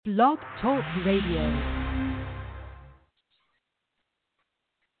Blog Talk Radio.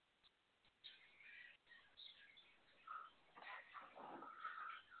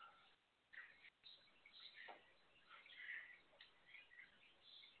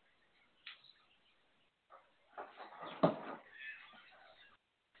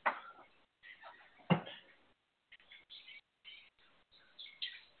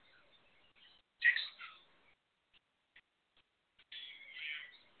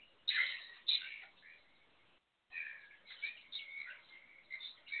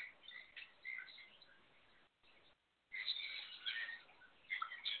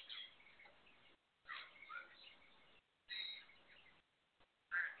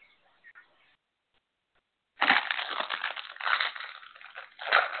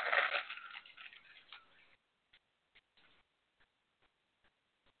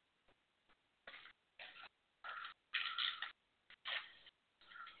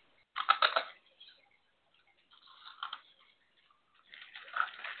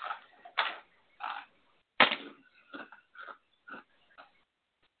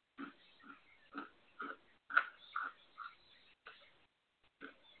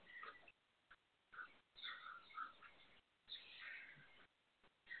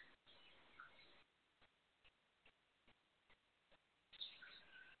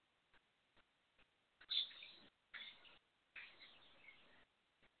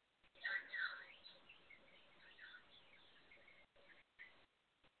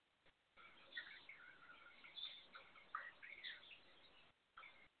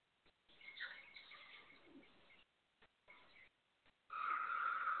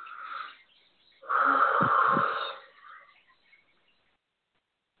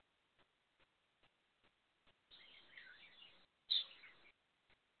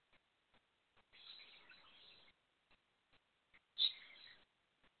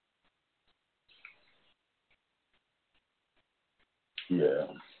 Yeah,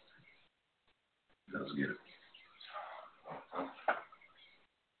 let's get it.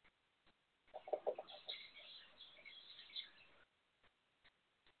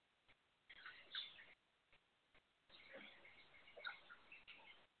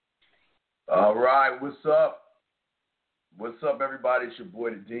 All right, what's up? What's up, everybody? It's your boy,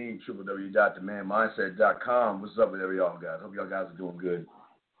 the Dean, www.themanmindset.com. What's up with every y'all guys? Hope y'all guys are doing good.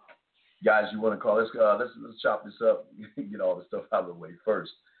 Guys, you want to call? Let's chop this up. Get all the stuff out of the way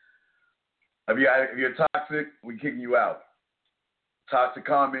first. If you're toxic, we're kicking you out. Toxic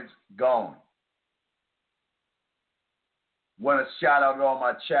comments, gone. Want to shout out to all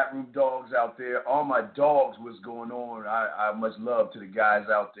my chat room dogs out there. All my dogs, what's going on? I much love to the guys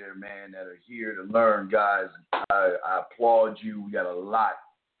out there, man, that are here to learn, guys. I applaud you. We got a lot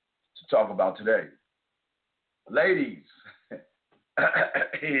to talk about today. Ladies,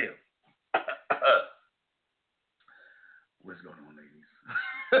 what's going on, ladies?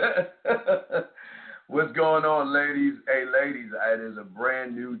 What's going on, ladies? Hey, ladies, it is a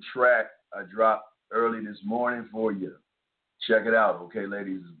brand new track I dropped early this morning for you. Check it out, okay,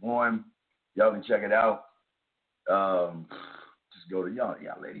 ladies? It's born. Y'all can check it out. Just go to y'all,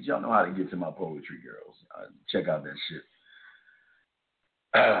 ladies. Y'all know how to get to my poetry, girls. Check out that shit.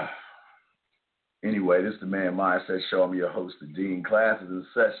 Anyway, this is the Man Mindset Show. I'm your host, the Dean. Classes in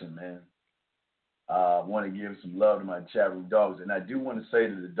session, man. I want to give some love to my chat room dogs, and I do want to say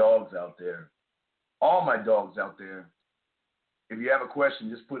to the dogs out there, all my dogs out there, if you have a question,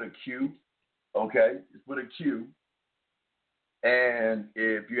 just put a Q, okay? Just put a Q. And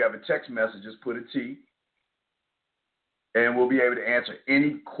if you have a text message, just put a T. And we'll be able to answer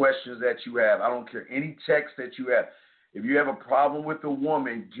any questions that you have. I don't care, any text that you have. If you have a problem with a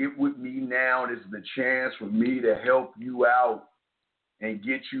woman, get with me now. This is the chance for me to help you out and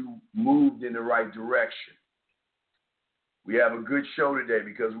get you moved in the right direction. We have a good show today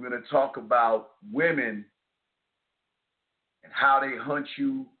because we're going to talk about women and how they hunt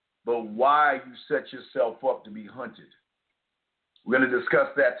you, but why you set yourself up to be hunted. We're going to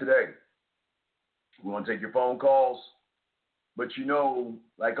discuss that today. We're going to take your phone calls. But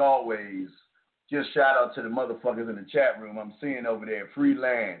like always, just shout out to the motherfuckers in the chat room. I'm seeing over there,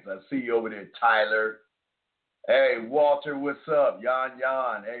 Freelance. I see you over there, Tyler. Hey, Walter, what's up? Yan.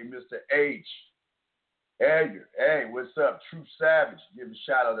 Hey, Mr. H. Edgar. Hey, what's up? True Savage. Give a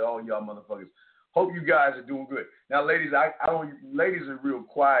shout out to all y'all motherfuckers. Hope you guys are doing good. Now, ladies, ladies are real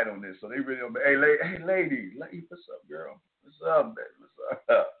quiet on this, so they really don't. Hey, ladies, what's up, girl? What's up, baby? What's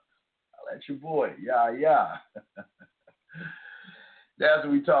up? I'll let your boy. Yeah. That's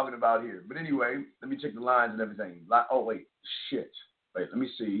what we're talking about here. But anyway, let me check the lines and everything. Oh, wait. Shit. Wait, let me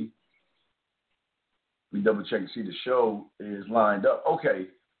see. Let me double check and see the show is lined up. Okay.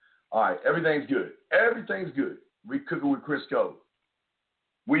 All right, everything's good. Everything's good. We cooking with Crisco.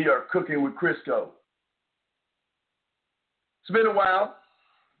 We are cooking with Crisco. It's been a while,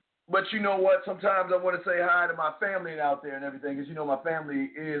 but you know what? Sometimes I want to say hi to my family out there and everything, because you know my family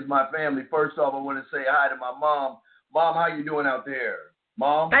is my family. First off, I want to say hi to my mom. Mom, how you doing out there?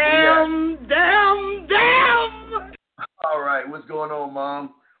 Mom? Damn! All right, what's going on,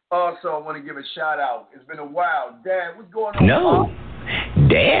 Mom? Also, I want to give a shout out. It's been a while. Dad, what's going on, No, Mom?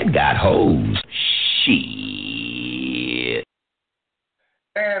 Dad got hoes. Shit.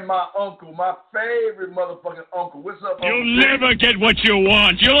 And my uncle, my favorite motherfucking uncle. What's up, Uncle? You'll never get what you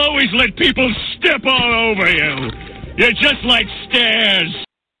want. You'll always let people step all over you. You're just like stairs.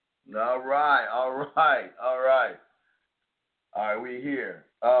 All right. All right, we here.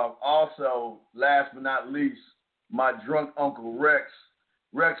 Also, last but not least, my drunk Uncle Rex.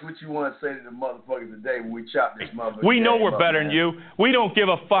 Rex, what you want to say to the motherfuckers today when we chop this motherfucker? We know we're better than you. We don't give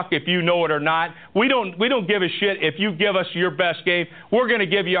a fuck if you know it or not. We don't give a shit if you give us your best game. We're going to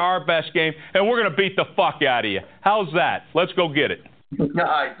give you our best game, and we're going to beat the fuck out of you. How's that? Let's go get it. All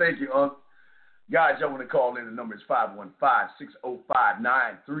right, thank you, Unc. Guys, y'all want to call in, the number is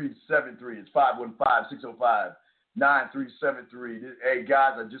 515-605-9373. It's 515-605-9373. Hey,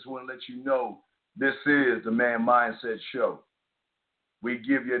 guys, I just want to let you know this is the Man Mindset Show. We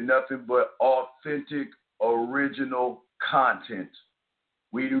give you nothing but authentic, original content.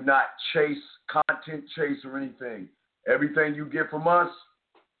 We do not content chase or anything. Everything you get from us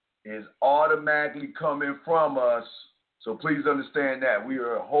is automatically coming from us. So please understand that. We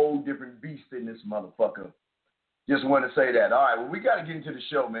are a whole different beast in this motherfucker. Just want to say that. All right, well, we got to get into the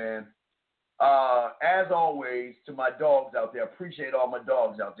show, man. As always, to my dogs out there, appreciate all my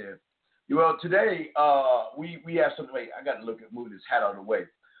dogs out there. Well, today, we have something. Wait, I got to move this hat out of the way.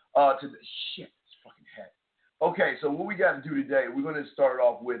 Shit, this fucking hat. Okay, so what we got to do today, we're going to start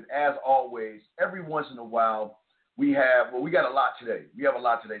off with, as always, every once in a while, we got a lot today. We have a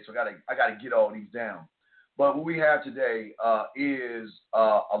lot today, so I got to get all these down. But what we have today is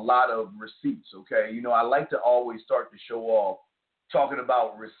a lot of receipts, okay? You know, I like to always start the show off talking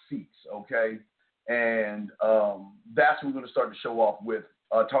about receipts, okay? And that's what we're going to start the show off with.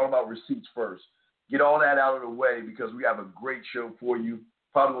 Talk about receipts first. Get all that out of the way because we have a great show for you.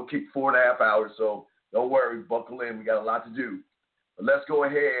 Probably going to kick 4.5 hours, so don't worry, buckle in. We got a lot to do. But let's go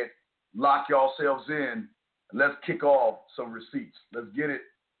ahead, lock yourselves in, and let's kick off some receipts. Let's get it.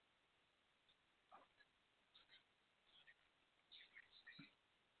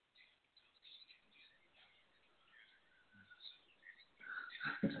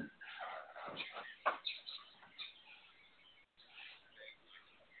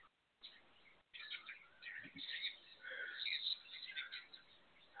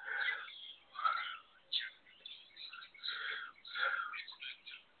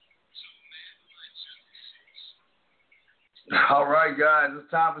 All right, guys,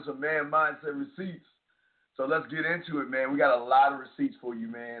 it's time for some Man Mindset receipts. So let's get into it, man. We got a lot of receipts for you,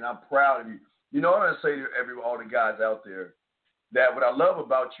 man. I'm proud of you. You know, I'm going to say to all the guys out there that what I love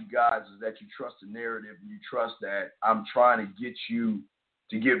about you guys is that you trust the narrative and you trust that I'm trying to get you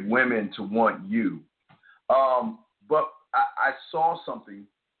to get women to want you. But I saw something,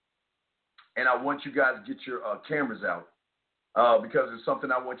 and I want you guys to get your cameras out because it's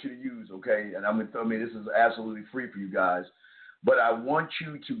something I want you to use, okay? And this is absolutely free for you guys. But I want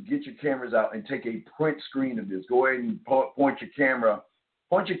you to get your cameras out and take a print screen of this. Go ahead and point your camera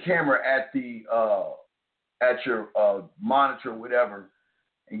at the at your monitor, whatever,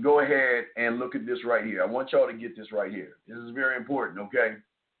 and go ahead and look at this right here. I want y'all to get this right here. This is very important, okay?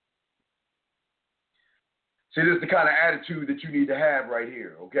 See, this is the kind of attitude that you need to have right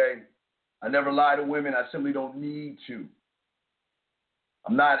here, okay? I never lie to women. I simply don't need to.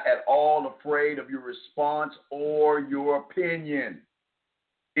 I'm not at all afraid of your response or your opinion.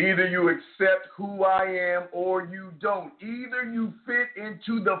 Either you accept who I am or you don't. Either you fit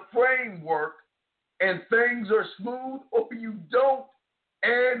into the framework and things are smooth or you don't,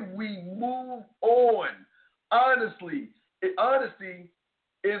 and we move on. Honesty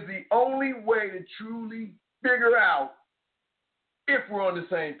is the only way to truly figure out if we're on the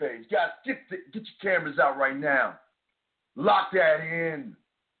same page. Guys, get your cameras out right now. Lock that in.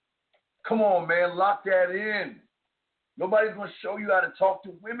 Come on, man, lock that in. Nobody's going to show you how to talk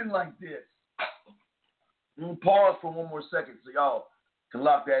to women like this. I'm going to pause for one more second so y'all can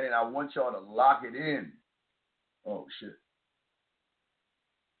lock that in. I want y'all to lock it in. Oh, shit.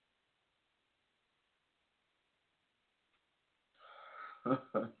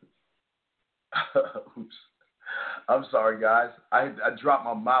 Oops. I'm sorry, guys. I dropped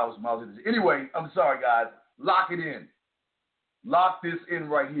my mouse. Anyway, I'm sorry, guys. Lock it in. Lock this in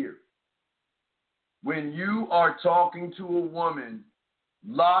right here. when you are talking to a woman,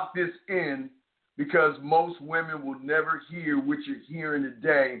 lock this in, because most women will never hear what you're hearing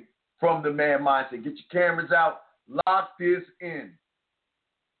today from the Man Mindset. Get your cameras out. Lock this in.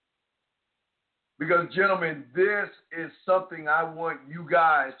 Because, gentlemen, this is something I want you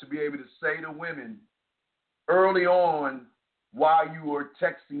guys to be able to say to women early on while you are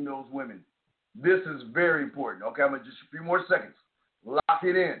texting those women. This is very important. Okay, I'm going to just a few more seconds. Lock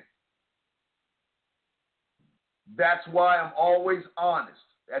it in. That's why I'm always honest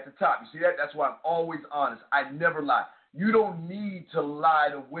at the top. You see that? That's why I'm always honest. I never lie. You don't need to lie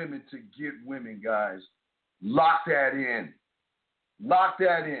to women to get women, guys. Lock that in. Lock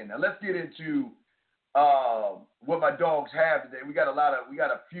that in. Now let's get into what my dogs have today. We got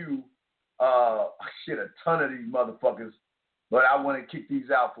a few, a ton of these motherfuckers, but I want to kick these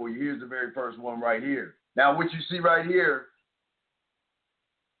out for you. Here's the very first one right here. Now, what you see right here,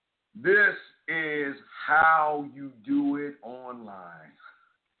 this is how you do it online.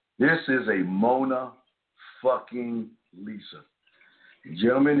 This is a Mona fucking Lisa.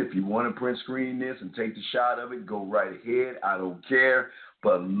 Gentlemen, if you want to print screen this and take the shot of it, go right ahead. I don't care.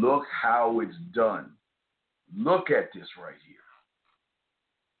 But look how it's done. Look at this right here.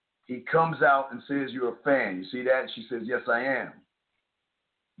 He comes out and says, you're a fan. You see that? She says, yes, I am.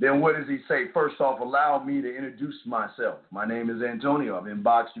 Then what does he say? First off, allow me to introduce myself. My name is Antonio. I've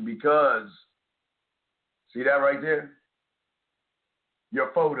inboxed you because, see that right there?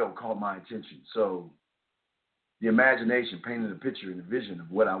 Your photo caught my attention. So the imagination painted a picture and a vision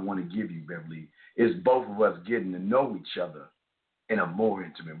of what I want to give you, Beverly, is both of us getting to know each other in a more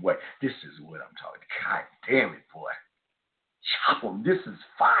intimate way. This is what I'm talking about. God damn it, boy. Chop them. This is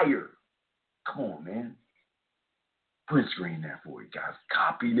fire. Come on, man. Print screen that for you guys.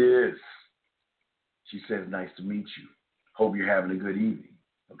 Copy this. She says, nice to meet you. Hope you're having a good evening.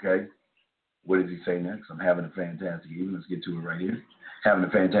 Okay? What does he say next? I'm having a fantastic evening. Let's get to it right here. Having a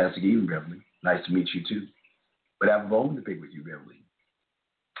fantastic evening, Beverly. Nice to meet you, too. But I have a bone to pick with you, Beverly.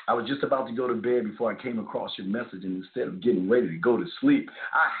 I was just about to go to bed before I came across your message, and instead of getting ready to go to sleep,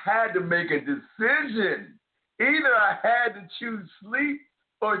 I had to make a decision. Either I had to choose sleep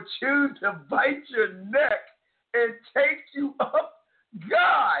or choose to bite your neck and take you up.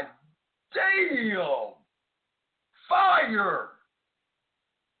 God damn. Fire.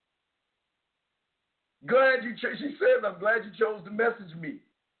 Glad you she said, I'm glad you chose to message me.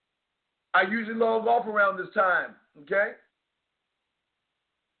 I usually log off around this time, okay?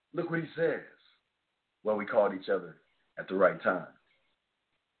 Look what he says. Well, we called each other at the right time.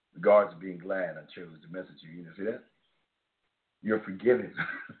 Regards to being glad I chose to message you. You know, see that? You're forgiven.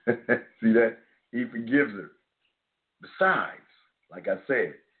 See that? He forgives her. Besides, like I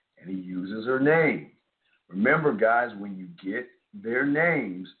said, and he uses her name. Remember, guys, when you get their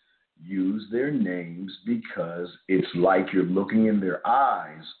names, use their names because it's like you're looking in their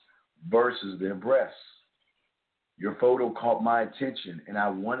eyes versus their breasts. Your photo caught my attention, and I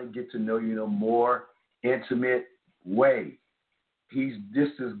want to get to know you in a more intimate way. This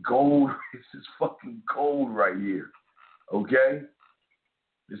is gold. This is fucking gold right here. Okay?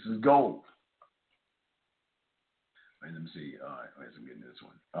 This is gold. Wait, let me see. All right, I'm getting this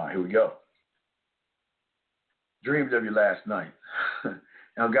one. All right, here we go. Dreamed of you last night.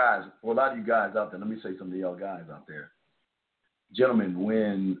 Now, guys, for a lot of you guys out there, let me say something to y'all guys out there. Gentlemen,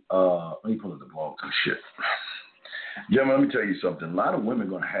 when, let me pull up the blog. Oh, shit. Gentlemen, let me tell you something. A lot of women are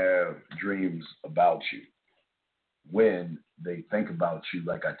going to have dreams about you when they think about you,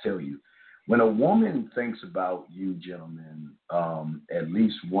 like I tell you. When a woman thinks about you, gentlemen, at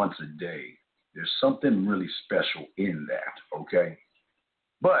least once a day, there's something really special in that, okay?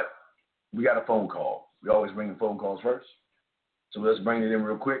 But we got a phone call. We always bring in phone calls first. So let's bring it in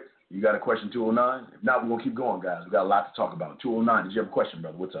real quick. You got a question, 209? If not, we're going to keep going, guys. We got a lot to talk about. 209, did you have a question,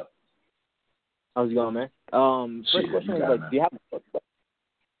 brother? What's up? How's it going, man? First question is, like, do you have a book?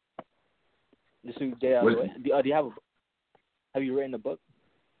 Just to get out of the way. Do you have a book? Have you written a book?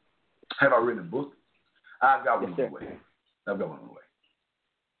 Have I written a book? I've got one on the way. I've got one on the way.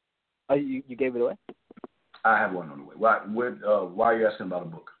 Oh, you gave it away? I have one on the way. Why are you asking about a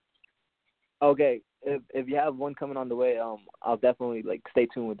book? Okay. If you have one coming on the way, I'll definitely, like, stay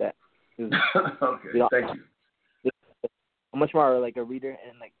tuned with that. Okay, you know, thank you. I'm much more like a reader,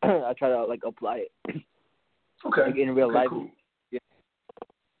 and like I try to like apply it. Okay. Like in real life. Cool. Yeah.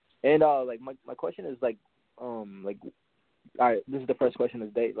 And like my question is like all right, this is the first question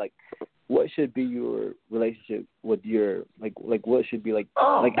of the day. Like, what should be your relationship with your like what should be like?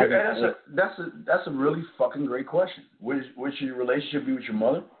 Oh, like, that's a really fucking great question. What should your relationship be with your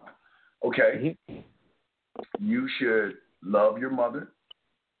mother? Okay. Mm-hmm. You should love your mother,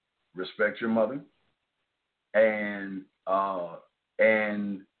 respect your mother, and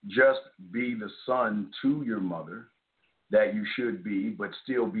just be the son to your mother that you should be, but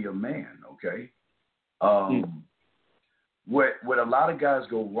still be a man. Okay. What a lot of guys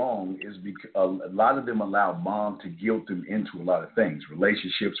go wrong is because a lot of them allow mom to guilt them into a lot of things,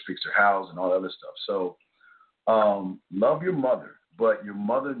 relationships, fix their house, and all that other stuff. So love your mother, but your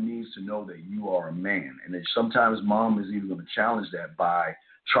mother needs to know that you are a man. And that sometimes mom is even going to challenge that by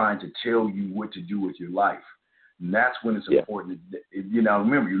trying to tell you what to do with your life. And that's when it's important.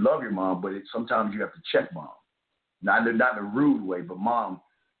 Remember, you love your mom, but sometimes you have to check mom. Not in a rude way, but Mom,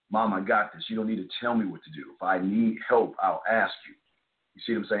 I got this. You don't need to tell me what to do. If I need help, I'll ask you. You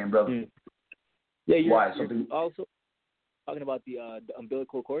see what I'm saying, brother? Yeah, you're also talking about the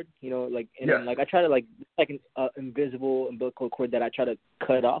umbilical cord, then, I try to, an invisible umbilical cord that I try to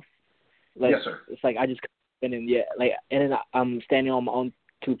cut off. Yes, sir. It's like I just, and then I'm standing on my own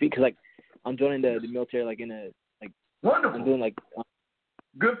 2 feet because, I'm joining the military, wonderful. I'm doing,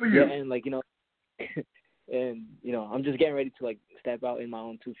 good for you. Yeah, and, and, I'm just getting ready to, step out in my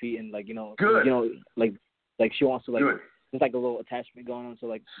own 2 feet and, good. She wants to, good. There's, a little attachment going on,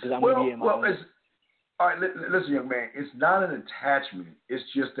 so, because I'm going to be in my own. All right, listen, young man, it's not an attachment. It's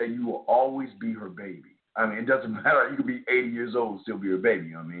just that you will always be her baby. I mean, it doesn't matter. You could be 80 years old and still be her baby,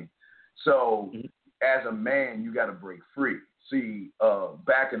 you know what I mean? So, as a man, you got to break free. See,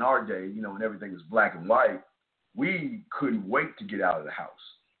 back in our day, when everything was black and white, we couldn't wait to get out of the house.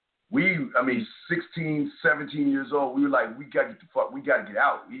 16, 17 years old, we were like, we got to get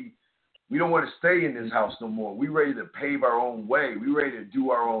out. We don't want to stay in this house no more. We ready to pave our own way. We ready to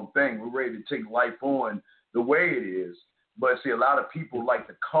do our own thing. We're ready to take life on the way it is. But see, a lot of people like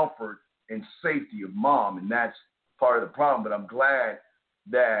the comfort and safety of mom, and that's part of the problem. But I'm glad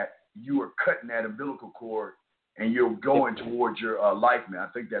that you are cutting that umbilical cord and you're going towards your life, man. I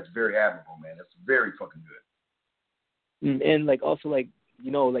think that's very admirable, man. That's very fucking good. And also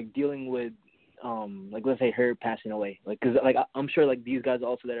dealing with let's say her passing away, because I'm sure these guys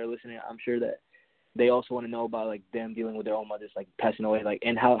also that are listening, I'm sure that they also want to know about them dealing with their own mothers passing away,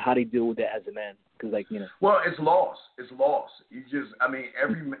 and how they deal with that as a man, because Well, it's loss. It's loss. You just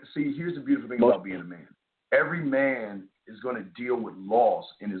here's the beautiful thing about being a man. Every man is going to deal with loss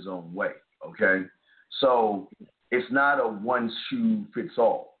in his own way. Okay, so it's not a one shoe fits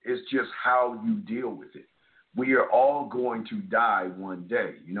all. It's just how you deal with it. We are all going to die one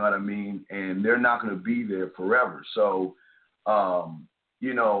day, you know what I mean? And they're not going to be there forever. So,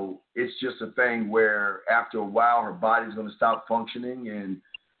 it's just a thing where after a while her body's going to stop functioning and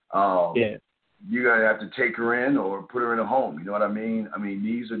you're going to have to take her in or put her in a home, you know what I mean? I mean,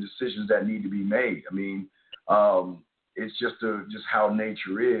 these are decisions that need to be made. I mean, it's just how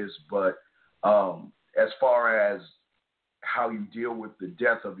nature is. But as far as how you deal with the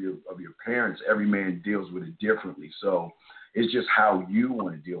death of your parents, every man deals with it differently. So it's just how you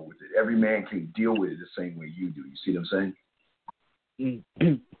want to deal with it. Every man can't deal with it the same way you do. You see what I'm saying?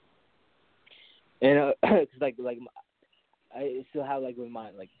 And cause I still have with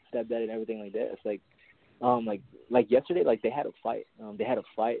my stepdad and everything like that. It's yesterday, they had a fight.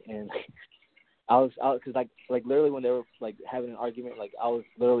 And I was because literally when they were having an argument, I was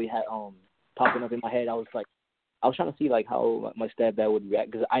literally popping up in my head. I was trying to see how my stepdad would react,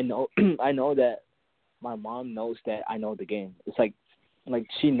 because I know that my mom knows that I know the game. It's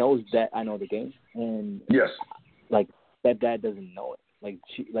she knows that I know the game, and yes, stepdad doesn't know it.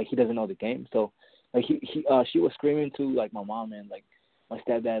 He doesn't know the game. So she was screaming to my mom, and my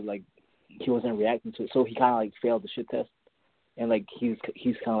stepdad he wasn't reacting to it. So he kind of failed the shit test, and he's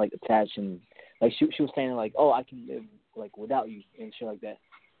kind of attached, and she was saying oh, I can live without you and shit like that,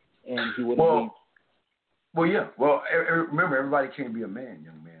 and he wouldn't leave. Well, yeah. Well, remember, everybody can't be a man,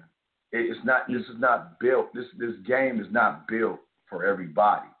 young man. It's not. This is not built. This game is not built for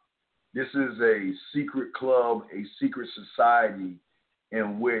everybody. This is a secret club, a secret society,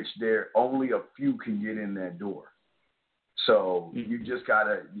 in which only a few can get in that door. So you just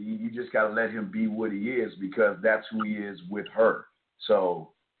gotta let him be what he is, because that's who he is with her.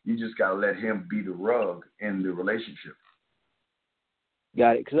 So you just gotta let him be the rug in the relationship.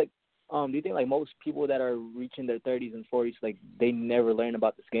 Got it. Because do you think most people that are reaching their 30s and 40s they never learn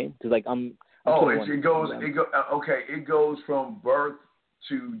about this game? Because it goes from birth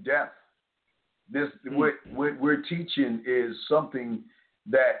to death. What we're teaching is something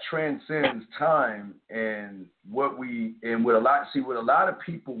that transcends time, and what a lot of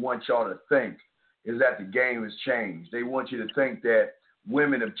people want y'all to think is that the game has changed. They want you to think that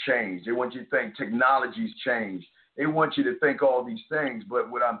women have changed. They want you to think technology's changed. They want you to think all these things, but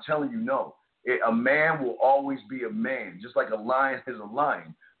what I'm telling you, no. A man will always be a man, just like a lion is a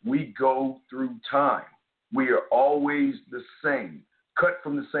lion. We go through time. We are always the same, cut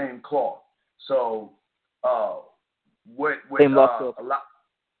from the same cloth. So, but a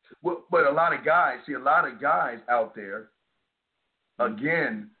lot of guys out there,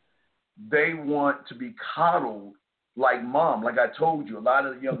 again, they want to be coddled like mom. Like I told you, a lot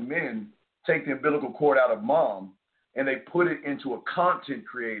of the young men take the umbilical cord out of mom and they put it into a content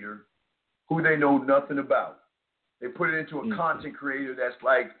creator who they know nothing about. They put it into a content creator that's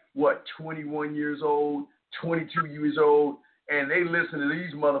like, 21 years old, 22 years old, and they listen to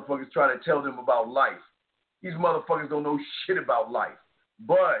these motherfuckers try to tell them about life. These motherfuckers don't know shit about life.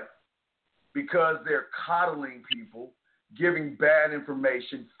 But because they're coddling people, giving bad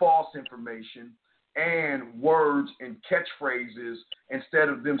information, false information, and words and catchphrases instead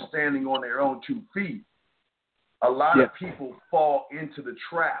of them standing on their own 2 feet, a lot of people fall into the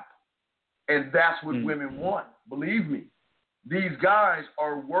trap. And that's what women want. Believe me. These guys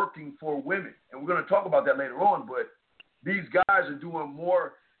are working for women. And we're going to talk about that later on, but these guys are doing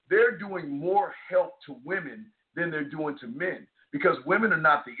more. They're doing more help to women than they're doing to men because women are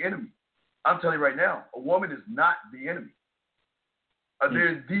not the enemy. I'm telling you right now, a woman is not the enemy.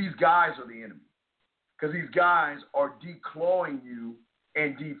 These guys are the enemy because these guys are declawing you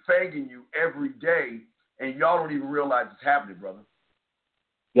and defanging you every day, and y'all don't even realize it's happening, brother.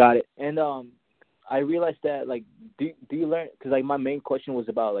 Got it. And I realized that, like, do you learn? Because, like, my main question was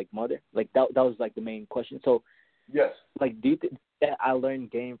about, like, mother. Like, that was, like, the main question. So, yes. Like, do you think that I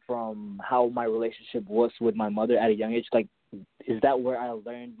learned game from how my relationship was with my mother at a young age? Like, is that where I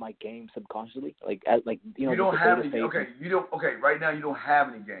learned my game subconsciously? Like, you don't have any. Okay. Right now, you don't have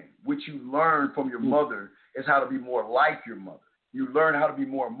any game. What you learn from your mother is how to be more like your mother. You learn how to be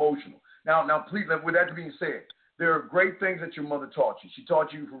more emotional. Now, please, with that being said, there are great things that your mother taught you. She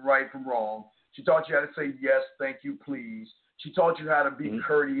taught you from right from wrong. She taught you how to say yes, thank you, please. She taught you how to be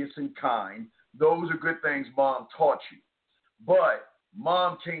courteous and kind. Those are good things mom taught you. But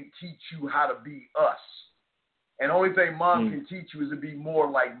mom can't teach you how to be us. And the only thing mom can teach you is to be more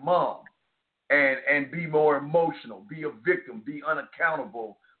like mom and be more emotional, be a victim, be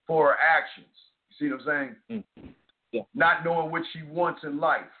unaccountable for her actions. You see what I'm saying? Yeah. Not knowing what she wants in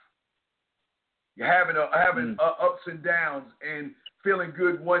life. You're having ups and downs and feeling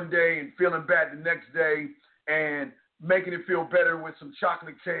good one day and feeling bad the next day and making it feel better with some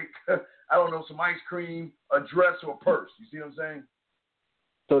chocolate cake, I don't know, some ice cream, a dress, or a purse. You see what I'm saying?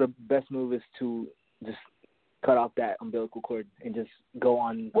 So the best move is to just cut off that umbilical cord and just go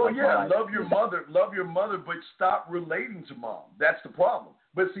on. Well, yeah, love your mother, but stop relating to mom. That's the problem.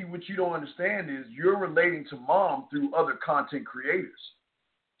 But see, what you don't understand is you're relating to mom through other content creators.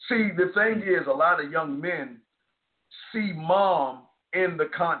 See, the thing is, a lot of young men see mom in the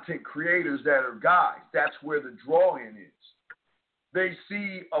content creators that are guys. That's where the draw-in is. They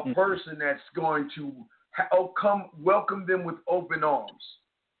see a person that's going to welcome them with open arms,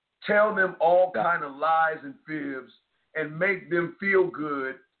 tell them all kind of lies and fibs, and make them feel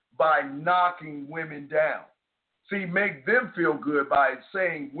good by knocking women down. See, make them feel good by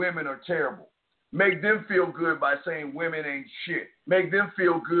saying women are terrible. Make them feel good by saying women ain't shit. Make them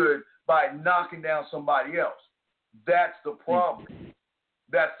feel good by knocking down somebody else. That's the problem.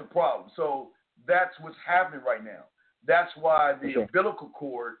 That's the problem. So that's what's happening right now. That's why the umbilical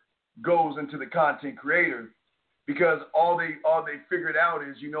cord goes into the content creator, because all they figured out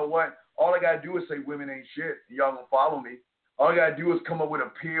is, you know what? All I gotta do is say women ain't shit, and y'all gonna follow me. All I gotta do is come up with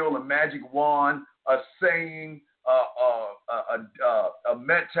a pill, a magic wand, a saying, a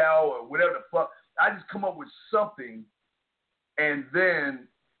metal, or whatever the fuck. I just come up with something, and then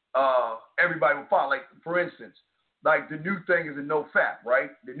everybody will follow. Like, for instance, like the new thing is a no fap,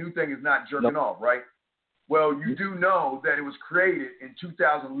 right? The new thing is not jerking off, right? Well, you do know that it was created in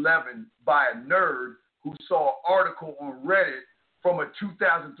 2011 by a nerd who saw an article on Reddit from a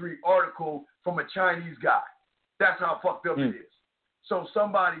 2003 article from a Chinese guy. That's how fucked up it is. So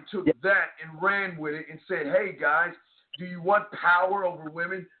somebody took that and ran with it and said, hey, guys, do you want power over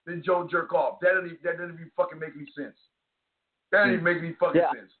women? Then Joe jerk off. That doesn't even fucking make any sense. That doesn't even make any fucking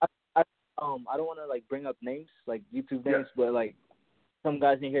sense. I don't want to, like, bring up names, like YouTube names, but, like, some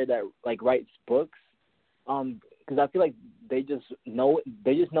guys in here that, like, writes books, because I feel like they just know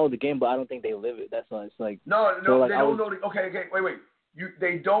the game, but I don't think they live it. That's why it's like they don't know the. Okay, wait.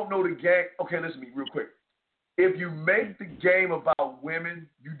 They don't know the game. Okay, listen to me real quick. If you make the game about women,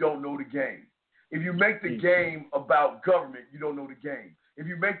 you don't know the game. If you make the game about government, you don't know the game. If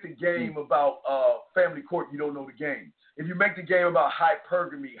you make the game about family court, you don't know the game. If you make the game about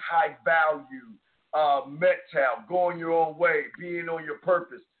hypergamy, high value, metal, going your own way, being on your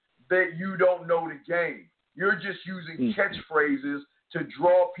purpose, that you don't know the game. You're just using catchphrases to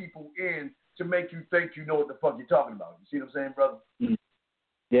draw people in to make you think you know what the fuck you're talking about. You see what I'm saying, brother?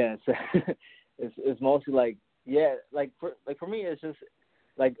 Yeah, it's mostly like, yeah, like for me, it's just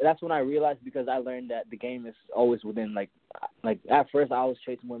like that's when I realized, because I learned that the game is always within like at first I was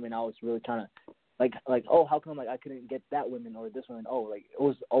chasing women. I was really trying to like oh, how come like I couldn't get that woman or this woman? Oh, like it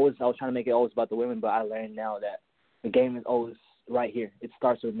was always, I was trying to make it always about the women, but I learned now that the game is always right here. It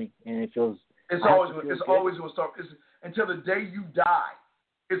starts with me, and it feels. It's always going to start. Until the day you die,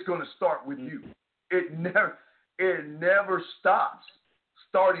 it's going to start with you. It never stops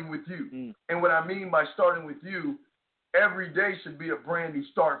starting with you. And what I mean by starting with you, every day should be a brand new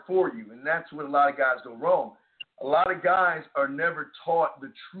start for you. And that's what a lot of guys go wrong. A lot of guys are never taught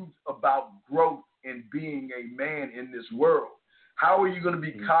the truth about growth and being a man in this world. How are you going to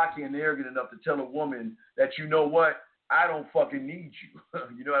be cocky and arrogant enough to tell a woman that, you know what, I don't fucking need you?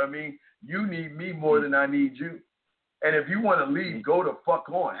 You know what I mean? You need me more than I need you. And if you want to leave, go the fuck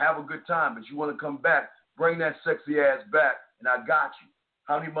on. Have a good time. But you want to come back, bring that sexy ass back, and I got you.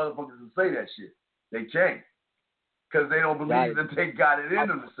 How many motherfuckers can say that shit? They can't. Because they don't believe that they got it in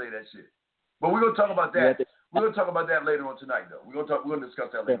them to say that shit. But we're going to talk about that. We're going to talk about that later on tonight, though. We're going to discuss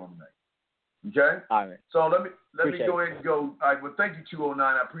that later on tonight. Okay? All right. So let me go ahead and go. All right, well, thank you, 209.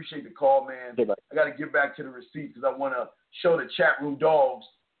 I appreciate the call, man. I got to get back to the receipts because I want to show the chat room dogs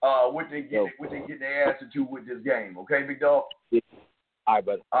what they get their ass into with this game. Okay, big dog? All right,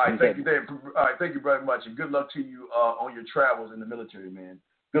 brother. All right, thank you very much, and good luck to you on your travels in the military, man.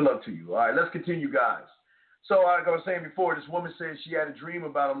 Good luck to you. All right, let's continue, guys. So, like I was saying before, this woman said she had a dream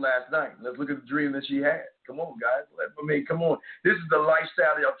about him last night. Let's look at the dream that she had. Come on, guys. Come on. This is the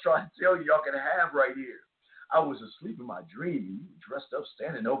lifestyle that I'm trying to tell you y'all can have right here. I was asleep in my dream, and you were dressed up,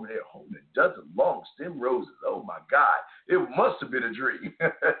 standing over there holding a dozen long stem roses. Oh, my God. It must have been a dream.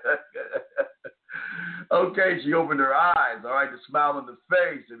 Okay, she opened her eyes, all right, the smile on the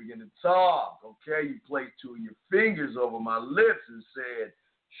face, and began to talk. Okay, you placed two of your fingers over my lips and said,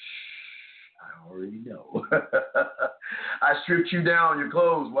 shh, I already know. I stripped you down your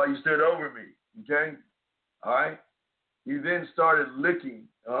clothes while you stood over me. Okay, all right. You then started licking.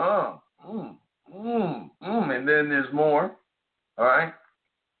 And then there's more. All right.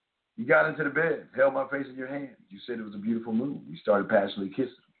 You got into the bed, held my face in your hand. You said it was a beautiful moon. You started passionately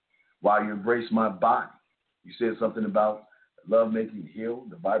kissing while you embraced my body. You said something about love making heal,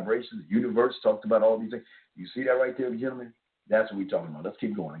 the vibrations, the universe, talked about all these things. You see that right there, gentlemen? That's what we're talking about. Let's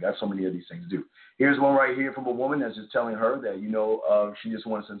keep going. I got so many of these things to do. Here's one right here from a woman that's just telling her that, she just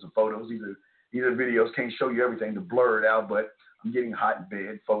wants to send some photos. These are videos. Can't show you everything to blur it out, but I'm getting hot in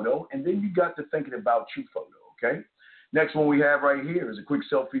bed photo. And then you got to thinking about you photo, okay? Next one we have right here is a quick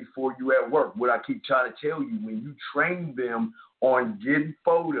selfie for you at work. What I keep trying to tell you, when you train them on getting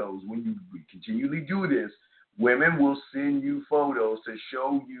photos, when you continually do this, women will send you photos to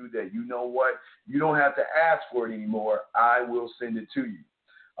show you that, you know what, you don't have to ask for it anymore. I will send it to you.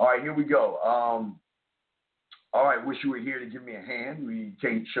 All right, here we go. All right, wish you were here to give me a hand. We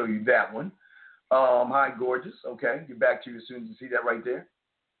can't show you that one. Hi, gorgeous. Okay, get back to you as soon as you see that right there.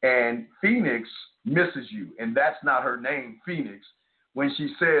 And Phoenix misses you, and that's not her name, Phoenix. When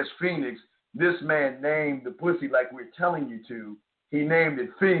she says Phoenix, this man named the pussy like we're telling you to. He named it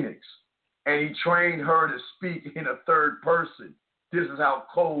Phoenix, and he trained her to speak in a third person. This is how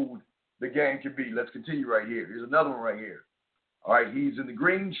cold the game can be. Let's continue right here. Here's another one right here. All right, he's in the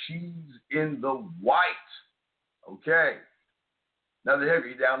green, she's in the white. Okay. Now the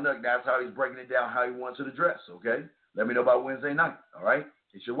heavy down look, that's how he's breaking it down, how he wants her to dress, okay? Let me know by Wednesday night, all right?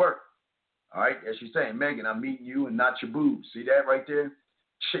 It should work. All right, as she's saying, Megan, I'm meeting you and not your boobs. See that right there?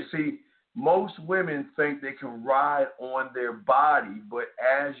 See, most women think they can ride on their body, but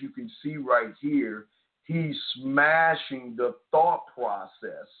as you can see right here, he's smashing the thought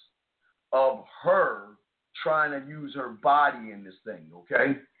process of her trying to use her body in this thing,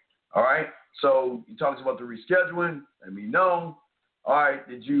 okay? All right, so he talks about the rescheduling. Let me know. All right,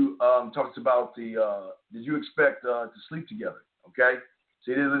 did you expect to sleep together, okay?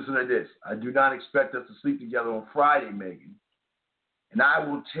 See, listen to this. I do not expect us to sleep together on Friday, Megan. And I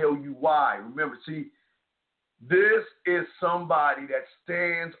will tell you why. Remember, see, this is somebody that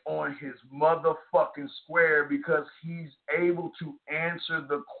stands on his motherfucking square because he's able to answer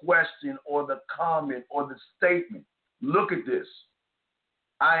the question or the comment or the statement. Look at this.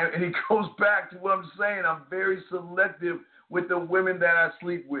 And it goes back to what I'm saying. I'm very selective with the women that I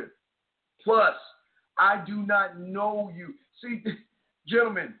sleep with. Plus, I do not know you. See,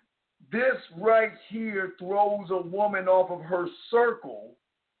 gentlemen, this right here throws a woman off of her circle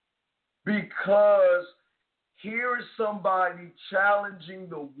because here is somebody challenging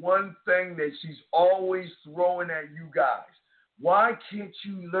the one thing that she's always throwing at you guys. Why can't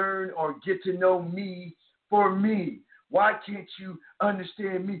you learn or get to know me for me? Why can't you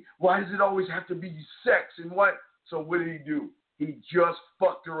understand me? Why does it always have to be sex and what? So what did he do? He just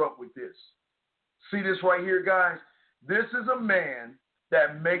fucked her up with this. See this right here, guys? This is a man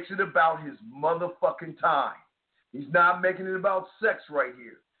that makes it about his motherfucking time. He's not making it about sex right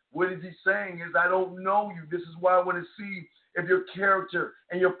here. What is he saying is, I don't know you. This is why I want to see if your character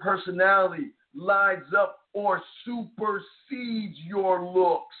and your personality lines up or supersedes your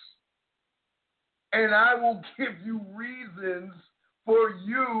looks. And I will give you reasons for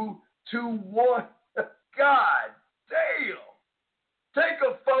you to want. God damn. Take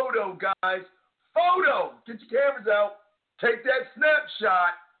a photo, guys. Photo. Get your cameras out. Take that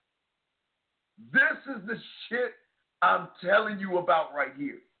snapshot. This is the shit I'm telling you about right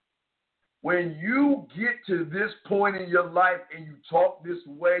here. When you get to this point in your life and you talk this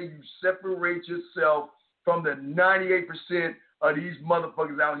way, you separate yourself from the 98% of these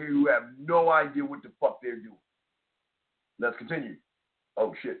motherfuckers out here who have no idea what the fuck they're doing. Let's continue.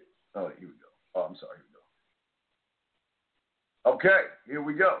 Oh, shit. Oh, here we go. Oh, I'm sorry. Here we go. Okay, here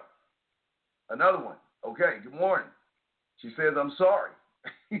we go. Another one. Okay, good morning. She says, I'm sorry.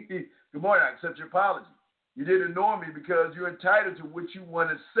 Good morning. I accept your apology. You didn't ignore me because you're entitled to what you want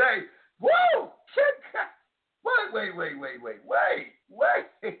to say. Whoa!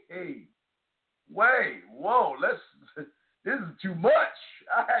 Wait. Whoa, this is too much.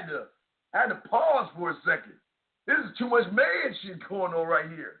 I had to pause for a second. This is too much man shit going on right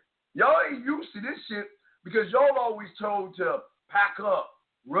here. Y'all ain't used to this shit because y'all always told to pack up,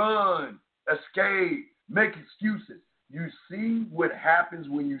 run, escape, make excuses. You see what happens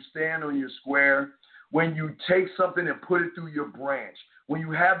when you stand on your square, when you take something and put it through your branch, when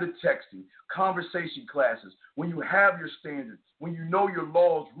you have the texting, conversation classes, when you have your standards, when you know your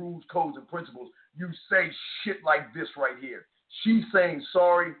laws, rules, codes, and principles, you say shit like this right here. She's saying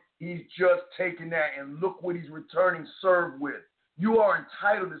sorry. He's just taking that, and look what he's returning serve with. You are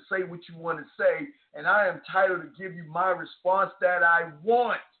entitled to say what you want to say, and I am entitled to give you my response that I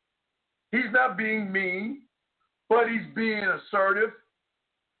want. He's not being mean, but he's being assertive,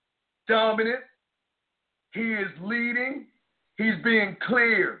 dominant. He is leading. He's being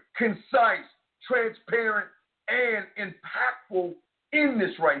clear, concise, transparent, and impactful in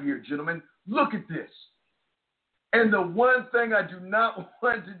this right here, gentlemen. Look at this. And the one thing I do not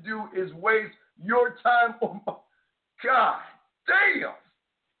want to do is waste your time on my... God damn.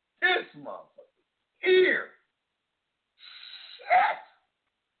 This motherfucker here. Shit.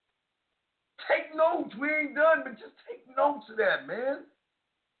 Take notes. We ain't done, but just take notes of that, man.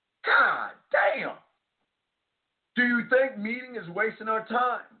 God damn. Do you think meeting is wasting our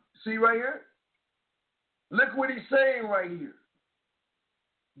time? See right here? Look what he's saying right here.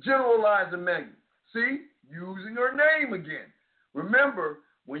 Generalizing Megan. See? Using her name again. Remember,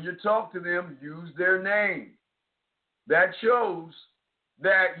 when you talk to them, use their name. That shows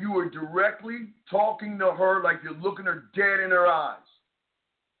that you are directly talking to her like you're looking her dead in her eyes.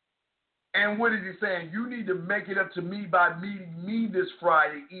 And what is he saying? You need to make it up to me by meeting me this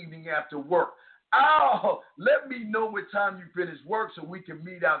Friday evening after work. Oh, let me know what time you finish work so we can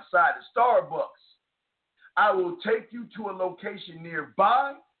meet outside the Starbucks. I will take you to a location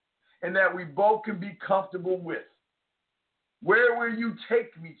nearby and that we both can be comfortable with. Where will you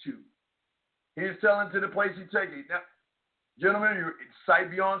take me to? He's telling to the place he's taking. Now, gentlemen, you're sight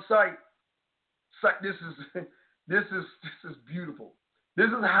beyond sight. This is beautiful. This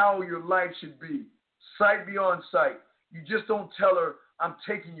is how your life should be. Sight beyond sight. You just don't tell her, I'm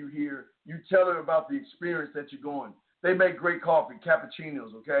taking you here. You tell her about the experience that you're going. They make great coffee,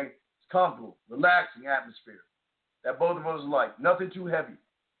 cappuccinos, okay? It's comfortable, relaxing atmosphere that both of us like. Nothing too heavy.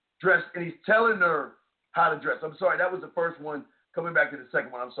 Dress, and he's telling her how to dress. I'm sorry, that was the first one. Coming back to the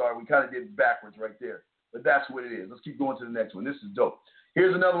second one, I'm sorry. We kind of did backwards right there. But that's what it is. Let's keep going to the next one. This is dope.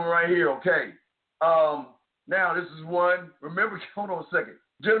 Here's another one right here, okay? Now, this is one. Remember, hold on a second.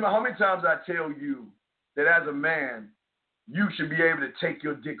 Gentlemen, how many times I tell you that as a man, you should be able to take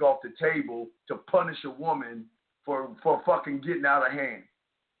your dick off the table to punish a woman for fucking getting out of hand?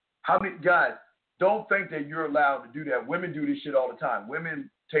 How many guys, don't think that you're allowed to do that. Women do this shit all the time. Women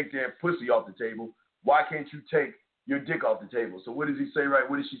take their pussy off the table. Why can't you take your dick off the table? So what does he say, right?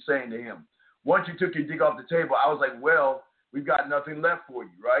 What is she saying to him? Once you took your dick off the table, I was like, well, we've got nothing left for you,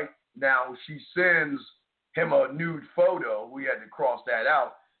 right? Now, she sends him a nude photo. We had to cross that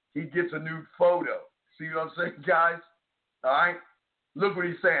out. He gets a nude photo. See what I'm saying, guys? All right? Look what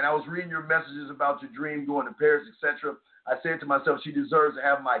he's saying. I was reading your messages about your dream going to Paris, etc. I said to myself, she deserves to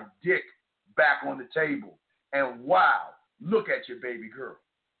have my dick back on the table. And wow, look at your baby girl.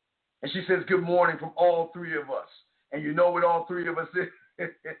 And she says, good morning from all three of us. and you know what all three of us is.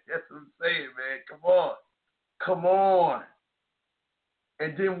 That's what I'm saying, man. Come on.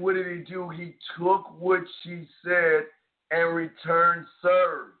 And then what did he do? He took what she said and returned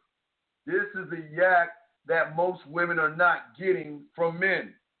serve. This is the yak that most women are not getting from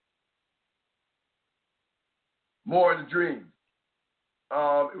men. More of the dream.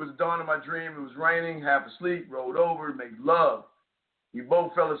 It was the dawn of my dream. It was raining, half asleep, rolled over, made love. We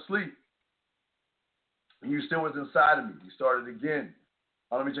both fell asleep. And you still was inside of me. You started again.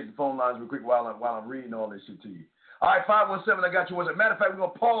 Let me check the phone lines real quick while I'm reading all this shit to you. All right, 517, I got you. Matter of fact, we're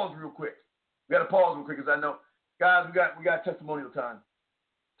going to pause real quick. We got to pause real quick because I know, guys, we got testimonial time.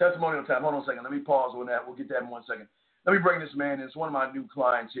 Hold on a second. Let me pause on that. We'll get that in 1 second. Let me bring this man in. It's one of my new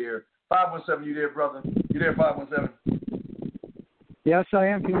clients here. 517, you there, brother? You there, 517? Yes, I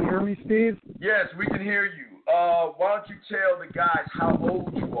am. Can you hear me, Steve? Yes, we can hear you. Why don't you tell the guys how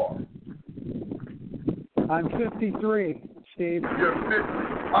old you are? I'm 53, Steve. You're 50.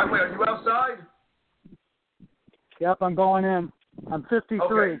 All right, wait, are you outside? Yep, I'm going in. I'm 53.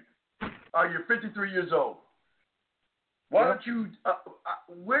 Okay. You're 53 years old. Why don't you,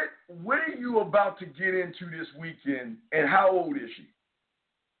 what are you about to get into this weekend, and how old is she?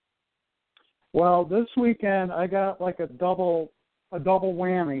 Well, this weekend I got like a double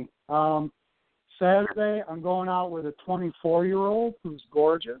whammy. Saturday I'm going out with a 24-year-old who's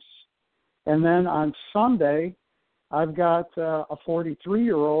gorgeous, and then on Sunday I've got a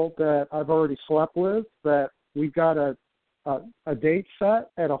 43-year-old that I've already slept with. That we've got a date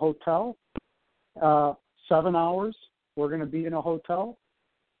set at a hotel, 7 hours. We're going to be in a hotel,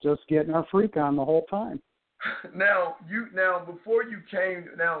 just getting our freak on the whole time. Now, before you came,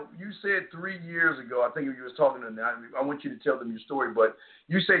 you said 3 years ago, I think you was talking to them. I want you to tell them your story, but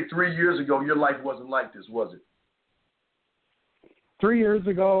you say 3 years ago your life wasn't like this, was it? 3 years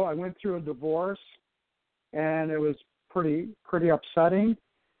ago, I went through a divorce, and it was pretty upsetting.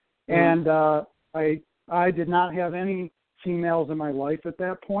 Mm-hmm. And I did not have any females in my life at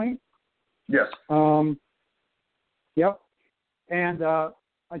that point. Yes. Yep. And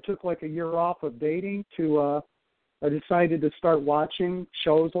I took like a year off of dating to I decided to start watching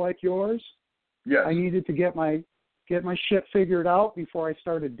shows like yours. Yes. I needed to get my shit figured out before I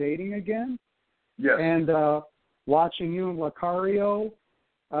started dating again. Yes. And watching you and Lucario,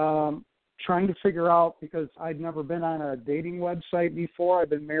 trying to figure out, because I'd never been on a dating website before. I've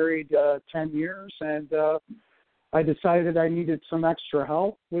been married 10 years, and I decided I needed some extra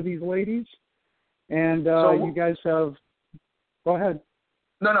help with these ladies. And you guys have – go ahead.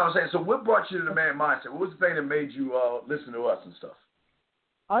 No, I'm saying, so what brought you to the Man Mindset? What was the thing that made you listen to us and stuff?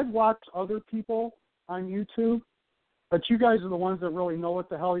 I've watched other people on YouTube, but you guys are the ones that really know what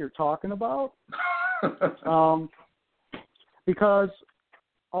the hell you're talking about. Because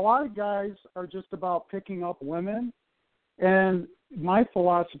a lot of guys are just about picking up women, and my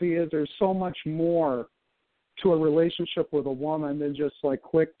philosophy is there's so much more to a relationship with a woman than just like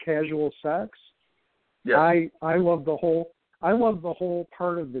quick casual sex. Yes. I love the whole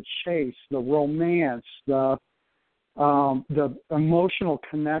part of the chase, the romance, the emotional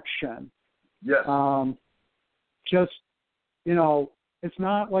connection. Yes. Just, it's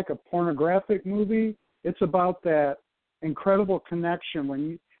not like a pornographic movie. It's about that incredible connection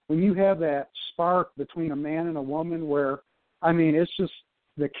when you have that spark between a man and a woman where, it's just,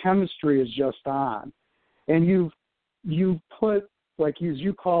 the chemistry is just on. And you put, like as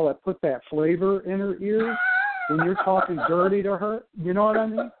you call it, put that flavor in her ear when you're talking dirty to her. You know what I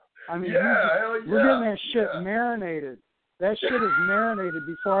mean? Hell yeah. We're getting that shit marinated. That shit is marinated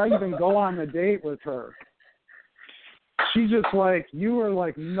before I even go on the date with her. She's just like, you are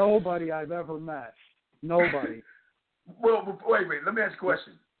like nobody I've ever met. Nobody. Well, wait. Let me ask you a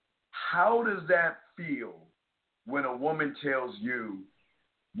question. How does that feel when a woman tells you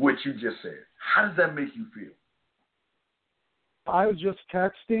what you just said? How does that make you feel? I was just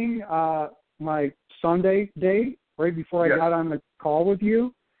texting my Sunday date right before I got on the call with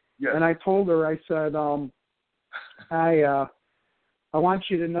you. Yes. And I told her, I said, I want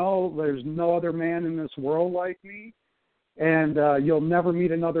you to know there's no other man in this world like me, and you'll never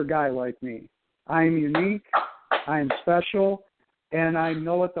meet another guy like me. I'm unique, I'm special, and I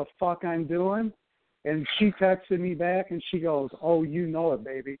know what the fuck I'm doing. And she texted me back, and she goes, oh, you know it,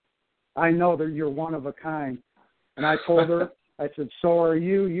 baby. I know that you're one of a kind. And I told her, I said, so are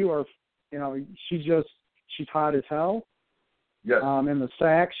you. You are, she's hot as hell. Yes. In the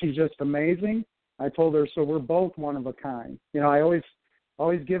sack, she's just amazing. I told her, so we're both one of a kind. I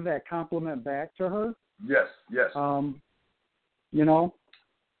always give that compliment back to her. Yes. And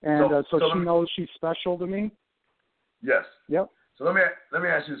so she knows she's special to me. Yes. Yep. So let me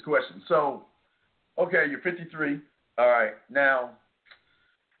ask you this question. So, okay, you're 53. All right. Now,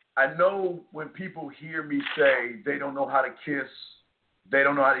 I know when people hear me say they don't know how to kiss, they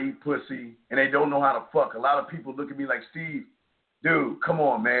don't know how to eat pussy, and they don't know how to fuck, a lot of people look at me like, Steve, dude, come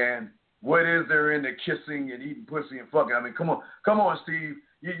on, man. What is there in the kissing and eating pussy and fucking? I mean, come on, Steve.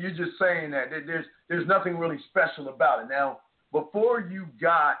 You're just saying that. There's nothing really special about it. Now, before you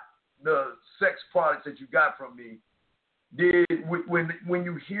got the sex products that you got from me, when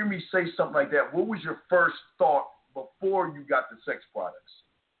you hear me say something like that, what was your first thought before you got the sex products?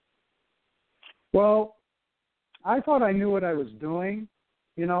 Well, I thought I knew what I was doing.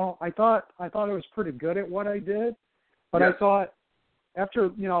 You know, I thought I was pretty good at what I did, but yes. I thought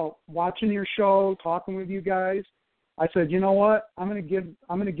after, you know, watching your show, talking with you guys, I said, you know what? I'm going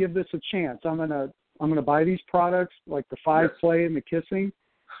to give this a chance. I'm going to buy these products like the 5-play and the kissing.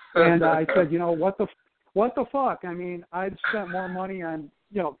 And I said, you know, what the fuck? I mean, I'd spent more money on,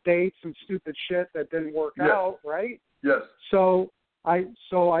 you know, dates and stupid shit that didn't work out, right? Yes. So I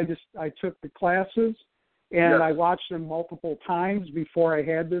took the classes and I watched them multiple times before I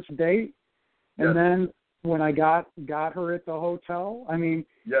had this date. And then when I got her at the hotel, I mean,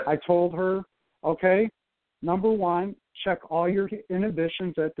 I told her, okay, number one, check all your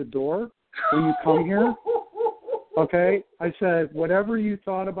inhibitions at the door when you come here. Okay? I said, whatever you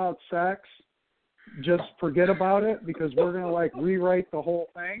thought about sex, just forget about it because we're going to, like, rewrite the whole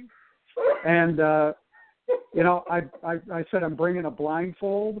thing. And, you know, I said I'm bringing a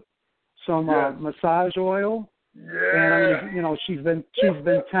blindfold, some massage oil. Yeah. And, you know, she's been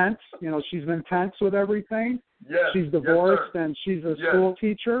tense. You know, she's been tense with everything. Yes. She's divorced and she's a school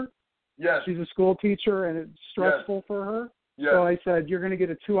teacher. Yes. She's a school teacher and it's stressful for her. Yes. So I said, you're going to get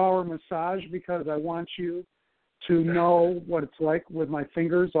a 2-hour massage because I want you to know what it's like with my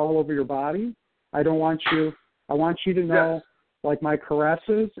fingers all over your body. I want you to know like my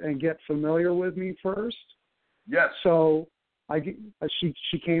caresses and get familiar with me first. Yes. So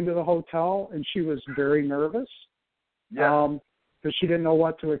she came to the hotel and she was very nervous. Yeah. Because she didn't know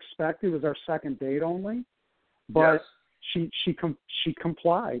what to expect. It was our second date only. But she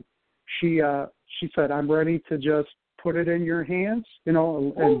complied. She said, I'm ready to just put it in your hands, you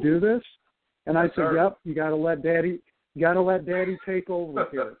know, and do this. And I said, yep, you gotta let daddy take over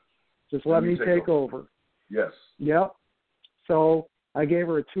here. Just let me take over. Yes. Yep. So I gave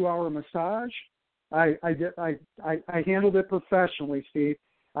her a 2-hour massage. I handled it professionally, Steve.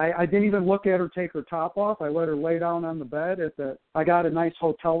 I didn't even look at her take her top off. I let her lay down on the bed I got a nice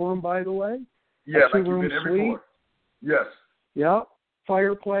hotel room, by the way. Yeah, like you've been every suite. Yes. Yep.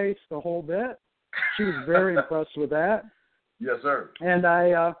 Fireplace, the whole bit. She was very impressed with that. Yes, sir. And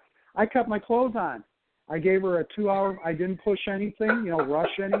I kept my clothes on. I gave her a 2-hour. I didn't push anything, you know,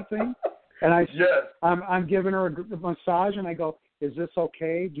 rush anything. And I'm giving her a massage, and I go, is this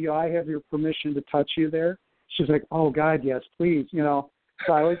okay? Do I have your permission to touch you there? She's like, oh, God, yes, please, you know.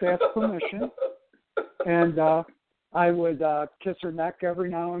 So I always ask permission. And I would kiss her neck every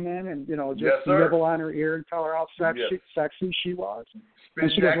now and then and, you know, just nibble on her ear and tell her how sexy she was.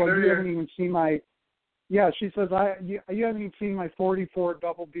 And she goes, well, you haven't even seen my – yeah, she says, you haven't even seen my 44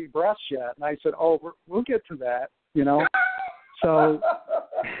 double B breasts yet. And I said, oh, we'll get to that, you know. So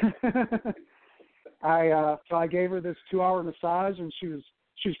I gave her this 2-hour massage, and she was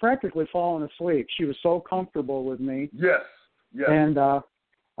practically falling asleep. She was so comfortable with me. Yes. Yes. And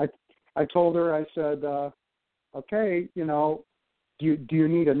I told her, I said, okay, you know, do you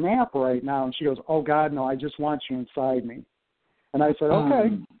need a nap right now? And she goes, oh, God, no, I just want you inside me. And I said,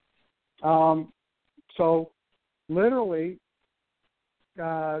 okay. So literally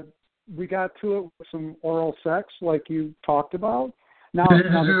we got to it with some oral sex like you talked about. Now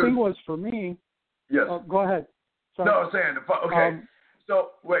the thing was for me. Yes. Go ahead. Sorry. No, I'm saying, okay.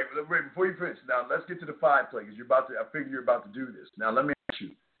 So wait, before you finish, now let's get to the 5-play because I figure you're about to do this. Now let me ask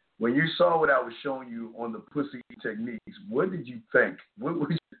you, when you saw what I was showing you on the pussy techniques, what did you think? What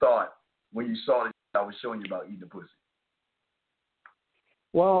was your thought when you saw that I was showing you about eating the pussy?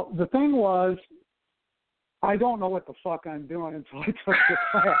 Well, the thing was, I don't know what the fuck I'm doing until I took the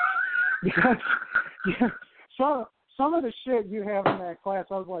class. Because some of the shit you have in that class,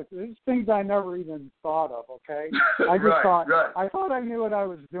 I was like, these things I never even thought of, okay? I just I thought I knew what I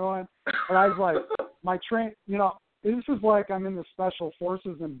was doing, but I was like, you know, this is like I'm in the Special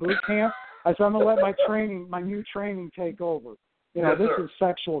Forces in boot camp. I said, I'm going to let my new training take over. You know, this is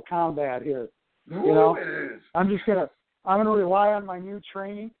sexual combat here. You know, it is. I'm going to rely on my new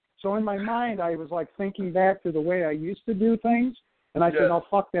training. So in my mind, I was like thinking back to the way I used to do things, and I said, "No,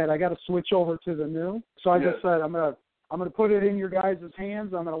 fuck that! I got to switch over to the new." So I just said, "I'm gonna put it in your guys'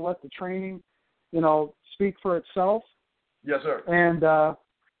 hands. I'm gonna let the training, you know, speak for itself." Yes, sir. And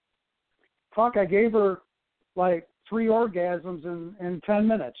I gave her like 3 orgasms in 10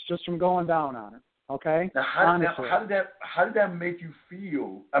 minutes just from going down on her. Okay. Now, how did that make you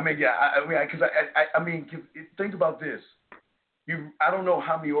feel? I mean, yeah, I mean, think about this. I don't know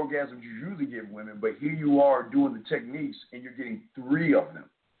how many orgasms you usually give women, but here you are doing the techniques, and you're getting 3 of them.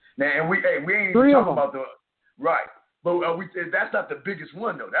 Now, and we ain't even talking about the right, but that's not the biggest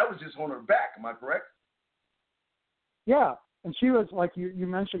one though. That was just on her back. Am I correct? Yeah, and she was like you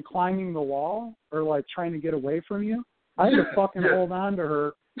mentioned climbing the wall or like trying to get away from you. I had to fucking hold on to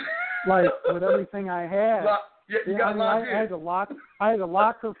her like with everything I had. I had to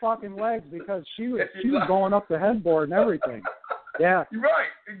lock her fucking legs because she was going up the headboard and everything. Yeah.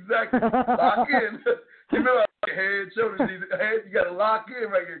 Right, exactly. Lock in. You know, head, shoulders, head. You got to lock in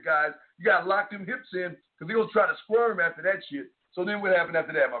right here, guys. You got to lock them hips in because they're gonna try to squirm after that shit. So then, what happened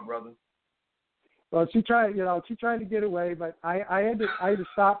after that, my brother? Well, she tried to get away, but I had to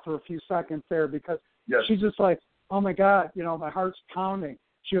stop for a few seconds there because she's just like, oh my God, my heart's pounding.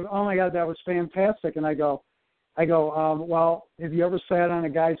 She goes, oh my God, that was fantastic. And I go, well, have you ever sat on a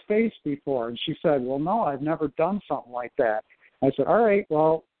guy's face before? And she said, well, no, I've never done something like that. I said, all right,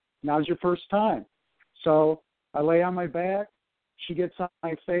 well, now's your first time. So I lay on my back. She gets on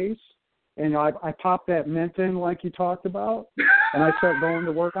my face, and I pop that mint in like you talked about, and I start going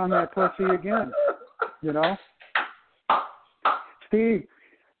to work on that pussy again. Steve,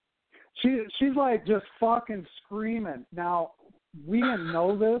 she's like just fucking screaming. Now, we didn't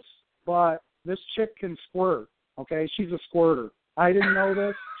know this, but this chick can squirt, okay? She's a squirter. I didn't know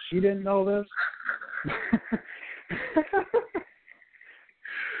this. She didn't know this.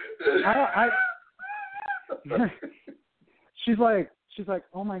 She's like,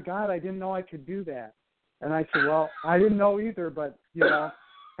 oh my God, I didn't know I could do that. And I said, well, I didn't know either, but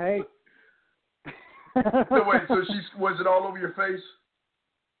hey. So wait, was it all over your face?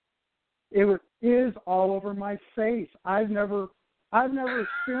 It is all over my face. I've never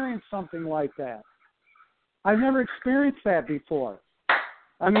experienced something like that. I've never experienced that before.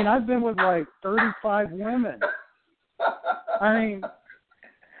 I mean, I've been with like 35 women. I mean,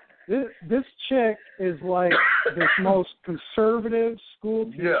 this chick is like this most conservative school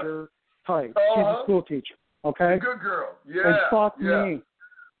teacher type. She's a school teacher, okay? Good girl, yeah. And fuck me.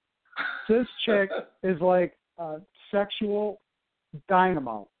 This chick is like a sexual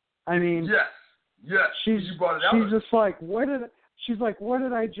dynamo. I mean, yes. She's just like, what did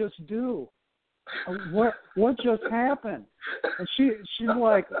I just do? What just happened? And she's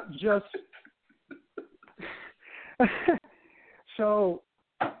like, just. So,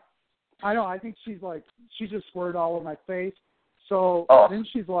 I think she just squirted all over my face. So then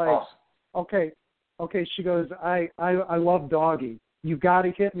she's like, okay. She goes, I love doggy. You got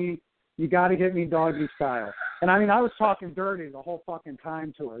to hit me doggy style. And I mean, I was talking dirty the whole fucking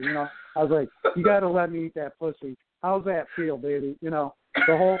time to her. I was like, you got to let me eat that pussy. How's that feel, baby? The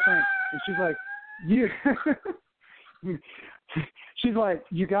whole thing. And she's like, she's like,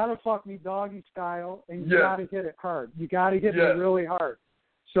 you got to fuck me doggy style, and you got to hit it hard. You got to hit me really hard.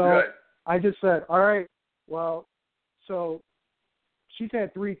 So I just said, all right, well, so she's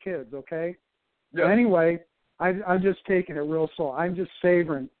had 3 kids, okay? Yeah. Anyway, I'm just taking it real slow. I'm just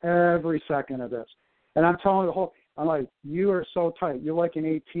savoring every second of this. And I'm telling her I'm like, you are so tight. You're like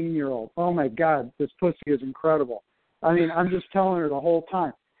an 18-year-old. Oh, my God, this pussy is incredible. I mean, I'm just telling her the whole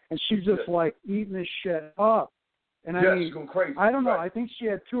time. And she's just like eating this shit up. And I mean, she's going crazy. I don't know. I think she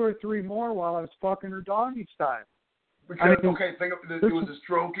had 2 or 3 more while I was fucking her doggy style. Because, think of it was a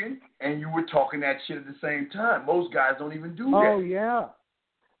stroking, and you were talking that shit at the same time. Most guys don't even do that. Oh, yeah.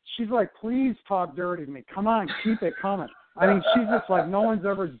 She's like, please talk dirty to me. Come on, keep it coming. I mean, she's just like, no one's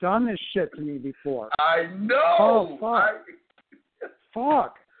ever done this shit to me before. I know. Oh, fuck.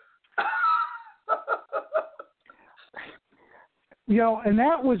 Fuck. And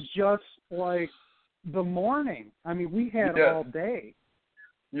that was just like the morning. I mean, we had all day.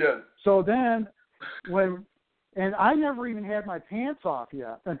 Yeah. So then and I never even had my pants off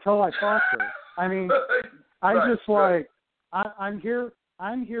yet until I fucked her. I mean, I'm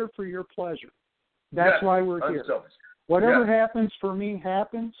here for your pleasure. That's why we're here. Whatever happens for me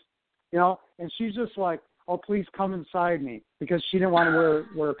happens, and she's just like, oh, please come inside me, because she didn't want to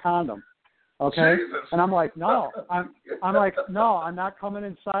wear a condom. Okay? Jesus. And I'm like, no. I'm like, no, I'm not coming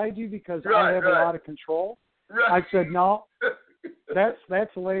inside you because I have a lot of control. Right. I said, no,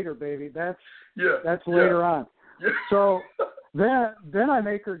 that's later, baby. That's later on. Yeah. So then I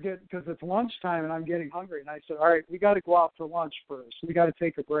make her because it's lunchtime and I'm getting hungry. And I said, all right, we got to go out for lunch first. We got to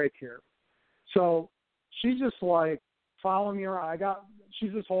take a break here. So she's just like following me around.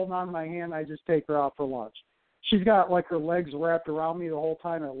 She's just holding on to my hand. I just take her out for lunch. She's got like her legs wrapped around me the whole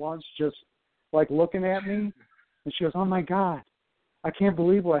time at lunch, just like looking at me. And she goes, oh, my God, I can't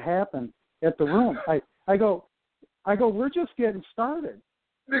believe what happened at the room. I go, we're just getting started.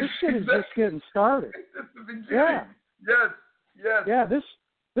 This shit is just getting started. It's the beginning. Yeah. Yes. Yeah,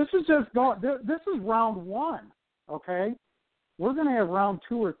 this is just going. This is round one, okay? We're going to have round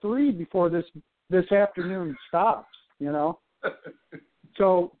 2 or 3 before this afternoon stops, you know?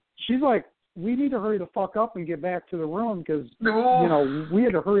 So she's like, we need to hurry the fuck up and get back to the room because, you know, we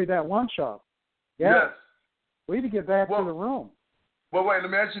had to hurry that lunch up. Yeah. Yes. We had to get back to the room. Well, wait,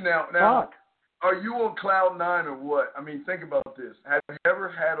 let me ask you now. Fuck. Are you on cloud 9 or what? I mean, think about this. Have you ever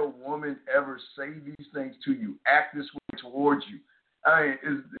had a woman ever say these things to you, act this way towards you? I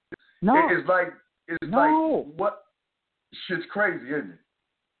mean, it's like what? Shit's crazy, isn't it?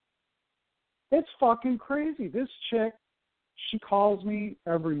 It's fucking crazy. This chick, she calls me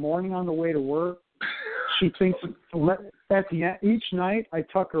every morning on the way to work. She thinks at the end, each night I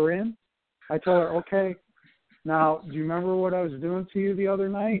tuck her in. I tell her, okay, now do you remember what I was doing to you the other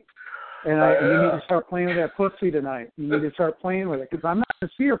night? And you need to start playing with that pussy tonight. You need to start playing with it because I'm not going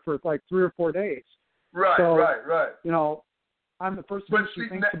to see her for like 3 or 4 days. Right. You know, I'm the first thing she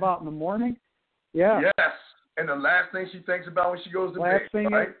thinks about in the morning. Yeah. Yes. And the last thing she thinks about when she goes to bed.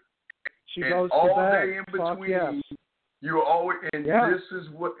 Right? She goes to all bed. Day in between. Yes. You're always, and this is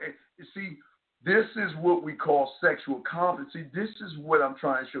what, you see, this is what we call sexual confidence. See, this is what I'm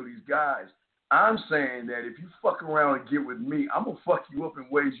trying to show these guys. I'm saying that if you fuck around and get with me, I'm going to fuck you up in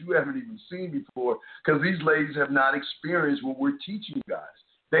ways you haven't even seen before because these ladies have not experienced what we're teaching you guys.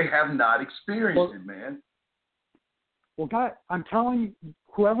 They have not experienced it, man. Well, God, I'm telling you,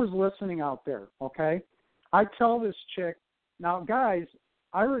 whoever's listening out there, okay, I tell this chick, now, guys,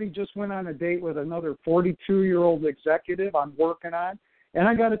 I already just went on a date with another 42-year-old executive I'm working on, and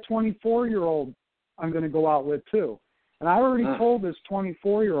I got a 24-year-old I'm going to go out with, too. And I already told this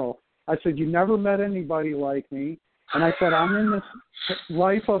 24-year-old, I said, you never met anybody like me. And I said, I'm in this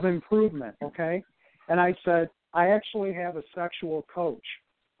life of improvement, okay? And I said, I actually have a sexual coach,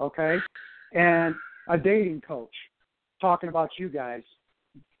 okay? And a dating coach, talking about you guys,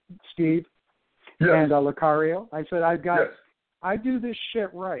 Steve and Lucario. I said, I do this shit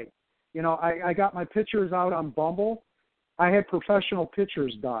right. You know, I got my pictures out on Bumble. I had professional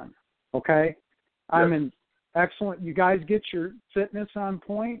pictures done, okay? I'm in excellent. You guys get your fitness on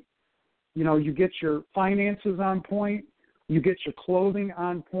point. You know, you get your finances on point. You get your clothing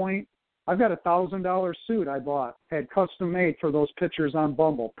on point. I've got a $1,000 suit I bought, had custom made for those pictures on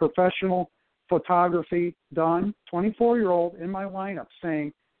Bumble. Professional photography done. 24-year-old in my lineup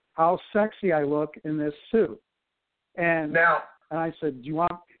saying how sexy I look in this suit. And I said, do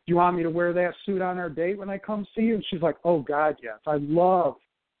you want me to wear that suit on our date when I come see you? And she's like, oh God, yes. I love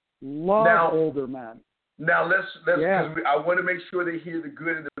older men. Now let's I want to make sure they hear the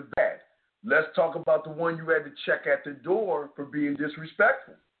good and the bad. Let's talk about the one you had to check at the door for being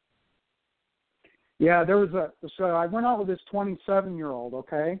disrespectful. Yeah, so I went out with this 27-year-old,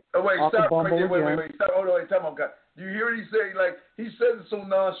 okay? Oh, wait, off stop. the Bumble Wait. Stop. Hold on, time out, God. Do you hear what he said? Like, he says it so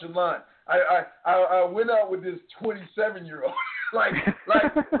nonchalant. I went out with this 27-year-old. like,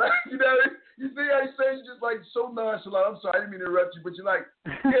 you know, you see how he's saying just like so nonchalant. I'm sorry, I didn't mean to interrupt you, but you're like,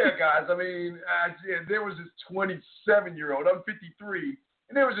 yeah, guys, I mean, there was this 27-year-old. I'm 53,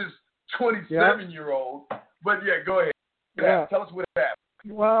 and there was this 27-year-old. But, yeah, go ahead. Yeah. Tell us what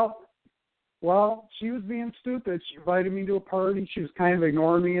happened. Well, she was being stupid. She invited me to a party. She was kind of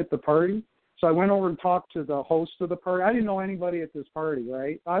ignoring me at the party. So I went over and talked to the host of the party. I didn't know anybody at this party,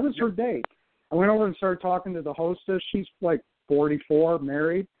 right? I was her date. I went over and started talking to the hostess. She's like 44,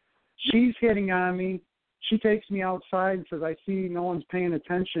 married. She's hitting on me. She takes me outside and says, I see no one's paying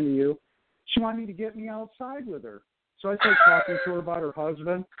attention to you. She wanted me to get me outside with her. So I started talking to her about her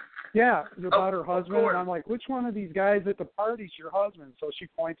husband. Yeah, about her husband. And I'm like, which one of these guys at the party's your husband? So she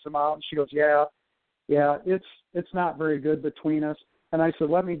points him out, and she goes, yeah, it's not very good between us. And I said,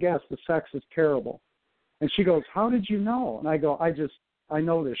 let me guess, the sex is terrible. And she goes, how did you know? And I go, I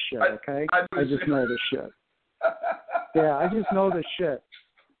know this shit, okay? I just know this shit. Yeah, I just know this shit.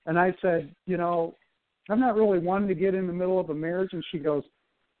 And I said, you know, I'm not really one to get in the middle of a marriage. And she goes,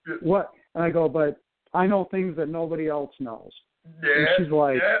 what? And I go, but I know things that nobody else knows. Yeah. And she's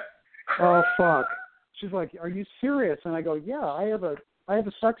like, oh, fuck. She's like, are you serious? And I go, yeah, I have a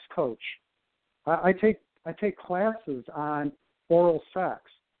sex coach. I take classes on oral sex.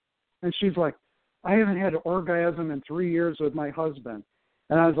 And she's like, I haven't had an orgasm in 3 years with my husband.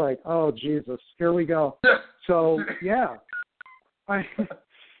 And I was like, oh, Jesus, here we go. So, yeah.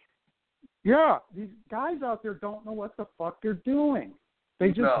 These guys out there don't know what the fuck they're doing. They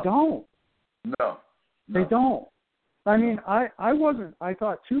just don't. No. They don't. I mean, I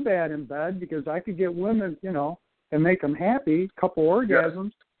thought too bad in bed because I could get women, you know, and make them happy, a couple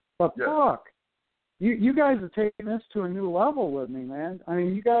orgasms. But fuck, you guys are taking this to a new level with me, man. I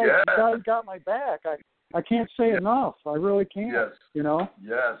mean, you guys got my back. I can't say enough. I really can't. Yes. You know.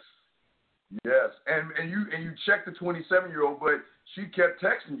 Yes. Yes. And you checked the 27-year-old, but she kept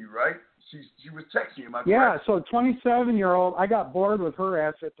texting you, right? She was texting you. Am I correct? So 27-year-old, I got bored with her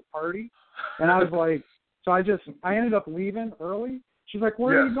ass at the party, and I was like, so I ended up leaving early. She's like,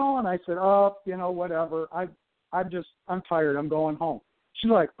 where are you going? I said, whatever. I'm tired. I'm going home.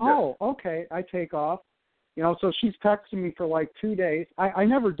 She's like, oh, okay. I take off. You know, so she's texting me for like 2 days. I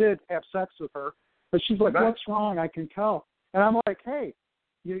never did have sex with her, but she's like, what's wrong? I can tell. And I'm like, hey,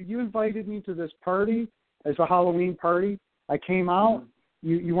 you invited me to this party as a Halloween party. I came out.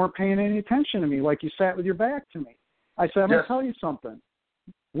 You weren't paying any attention to me, like you sat with your back to me. I said, I'm going to tell you something.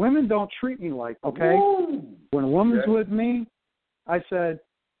 Women don't treat me like, okay? Woo! When a woman's with me, I said,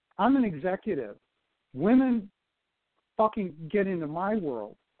 I'm an executive. Women fucking get into my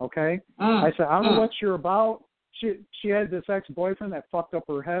world, okay? I said, I don't know what you're about. She had this ex-boyfriend that fucked up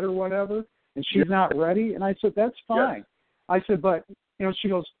her head or whatever, and she's not ready. And I said, that's fine. I said, but, she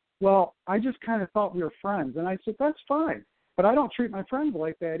goes, well, I just kind of thought we were friends. And I said, that's fine. But I don't treat my friends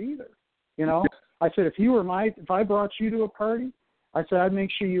like that either. I said, if I brought you to a party, I said, I'd make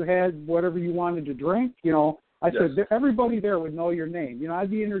sure you had whatever you wanted to drink. I said, everybody there would know your name.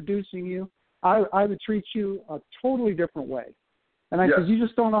 I'd be introducing you. I would treat you a totally different way. And I said, you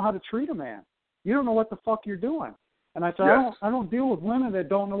just don't know how to treat a man. You don't know what the fuck you're doing. And I said, I don't deal with women that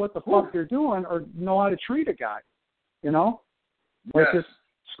don't know what the fuck they're doing or know how to treat a guy. Like this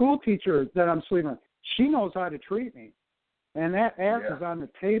school teacher that I'm sleeping with, she knows how to treat me. And that ass is on the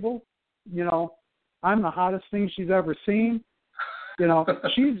table. I'm the hottest thing she's ever seen. When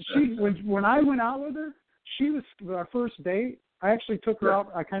I went out with her, she was our first date. I actually took her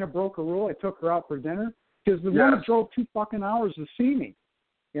out. I kind of broke a rule. I took her out for dinner because the woman drove 2 fucking hours to see me.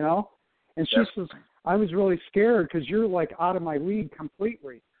 And she says, I was really scared because you're like out of my league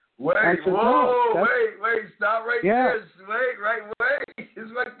completely. Wait, said, stop right there. Wait.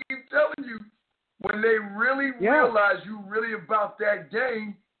 It's what I keep telling you. When they really realize you really about that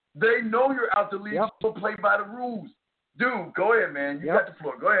game, they know you're out the league. So play by the rules. Dude, go ahead, man. You got the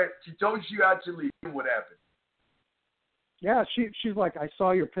floor. Go ahead. She told you she out your league. What happened? Yeah, she's like, I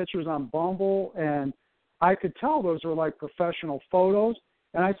saw your pictures on Bumble, and I could tell those were like professional photos.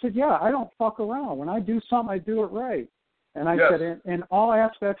 And I said, I don't fuck around. When I do something, I do it right. And I said, in all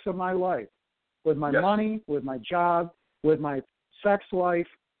aspects of my life, with my money, with my job, with my sex life,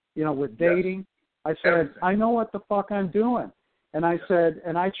 with dating, I said, I know what the fuck I'm doing. And I said,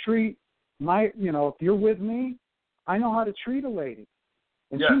 and I treat if you're with me, I know how to treat a lady.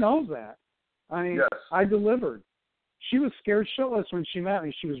 And she knows that. I mean, I delivered. She was scared shitless when she met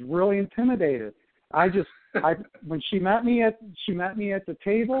me. She was really intimidated. When she met me at the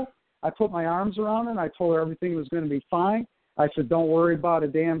table, I put my arms around her and I told her everything was going to be fine. I said, don't worry about a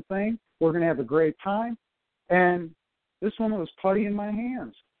damn thing. We're going to have a great time. And this woman was putty in my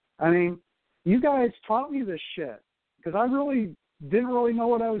hands. I mean, you guys taught me this shit because I really didn't really know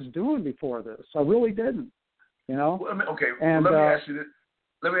what I was doing before this. I really didn't, Well, okay, and, let me ask you this.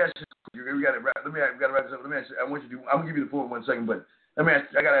 Let me ask you. We got to wrap. We got to wrap this up. Let me ask you. I'm gonna give you the floor in 1 second, but let me ask.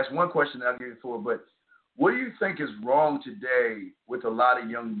 I got to ask one question. I'll give you the floor. But what do you think is wrong today with a lot of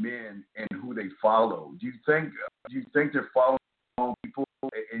young men and who they follow? Do you think they're following wrong people,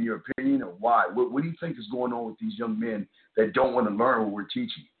 in your opinion, or why? What do you think is going on with these young men that don't want to learn what we're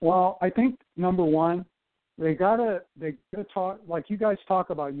teaching? Well, I think number one, they gotta talk like you guys talk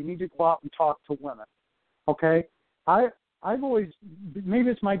about. You need to go out and talk to women. Okay, I've always, maybe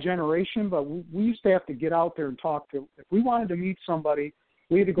it's my generation, but we used to have to get out there and talk to. If we wanted to meet somebody,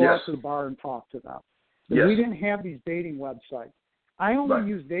 we had to go out to the bar and talk to them. We didn't have these dating websites. I only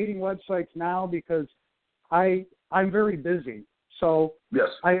use dating websites now because I'm very busy. So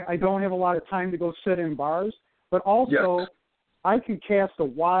I don't have a lot of time to go sit in bars. But also, I can cast a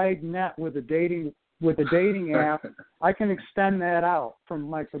wide net with a dating app. I can extend that out from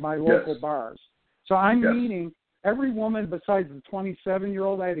my local bars. So I'm meeting every woman besides the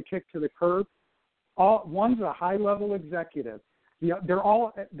 27-year-old I had to kick to the curb. One's a high-level executive. They're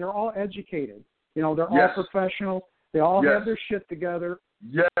all educated. They're all professional. They all have their shit together.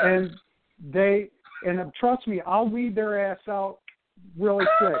 And trust me, I'll weed their ass out really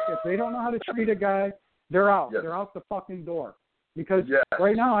quick. If they don't know how to treat a guy, they're out. They're out the fucking door. Because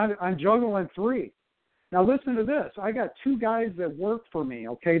right now I'm juggling 3. Now listen to this. I got 2 guys that work for me,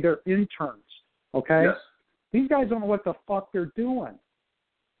 okay? They're interns, okay? These guys don't know what the fuck they're doing.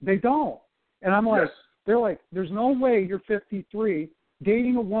 They don't. And I'm like, they're like, there's no way you're 53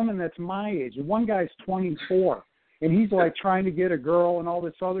 dating a woman that's my age. One guy's 24. and he's like trying to get a girl and all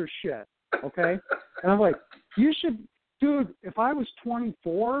this other shit. Okay, and I'm like, you should, dude. If I was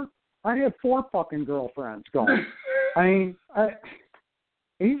 24, I'd have 4 fucking girlfriends going. I mean,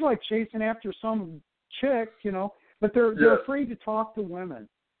 he's like chasing after some chick, you know, but they're afraid to talk to women.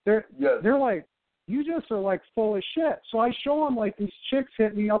 They're like, you just are like full of shit. So I show them like these chicks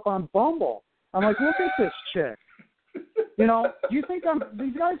hit me up on Bumble. I'm like, look at this chick. You know, these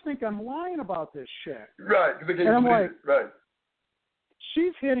guys think I'm lying about this shit. Right. And I'm like, right.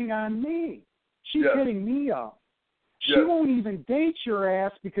 She's hitting on me. She's hitting me up. She won't even date your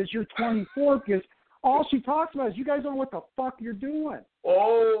ass because you're 24, because all she talks about is you guys don't know what the fuck you're doing.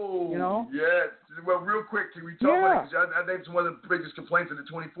 Oh, you know? Yes. Well, real quick, can we talk about it? I think it's one of the biggest complaints of the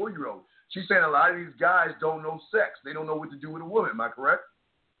 24-year-old. She's saying a lot of these guys don't know sex. They don't know what to do with a woman. Am I correct?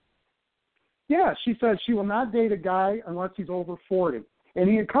 Yeah, she says she will not date a guy unless he's over 40.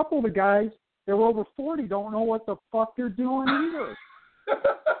 And a couple of the guys that were over 40 don't know what the fuck they're doing either.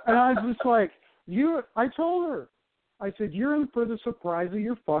 And I was just like, I told her, I said, you're in for the surprise of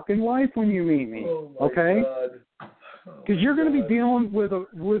your fucking life when you meet me, okay? Because you're going to be dealing with a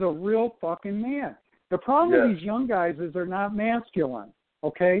real fucking man. The problem with these young guys is they're not masculine,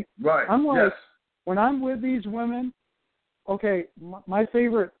 okay? Right. I'm like, when I'm with these women, okay, my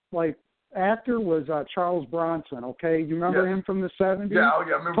favorite, like, actor was Charles Bronson, okay? You remember him from the 70s? Yeah, I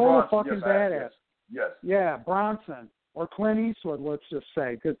remember Total Bronson. fucking badass. Yes. Yeah, Bronson. Or Clint Eastwood, let's just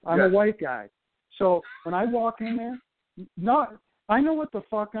say, because I'm a white guy. So when I walk in there, I know what the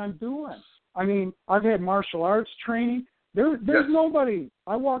fuck I'm doing. I mean, I've had martial arts training. There's nobody.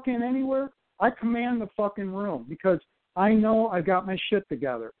 I walk in anywhere, I command the fucking room because I know I've got my shit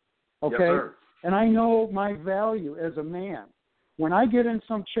together, okay? Yes, sir. And I know my value as a man. When I get in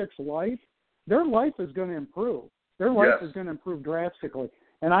some chick's life, their life is going to improve. Their life is going to improve drastically.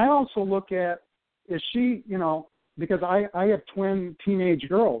 And I also look at, is she, you know, because I have twin teenage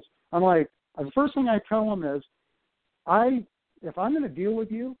girls. I'm like, the first thing I tell them is, if I'm going to deal with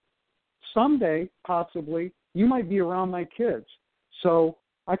you, someday, possibly, you might be around my kids. So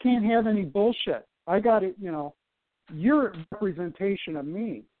I can't have any bullshit. I got it, you know, you're a representation of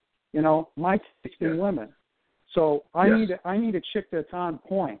me, you know, my taste in women. So I need a chick that's on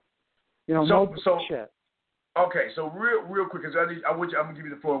point. You know, no bullshit. Okay, so real quick, because I'm going to give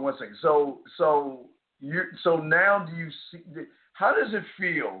you the floor in 1 second. So now do you see, how does it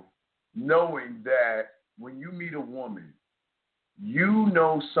feel knowing that when you meet a woman, you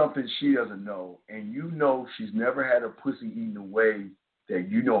know something she doesn't know, and you know she's never had her pussy eaten the way that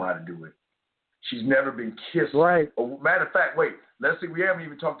you know how to do it. She's never been kissed. Right. Matter of fact, wait, let's see, we haven't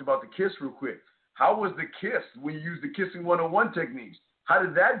even talked about the kiss real quick. How was the kiss when you used the Kissing 101 techniques? How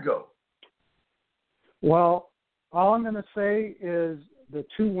did that go? Well, all I'm going to say is the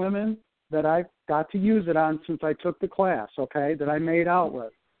 2 women that I got to use it on since I took the class, okay, that I made out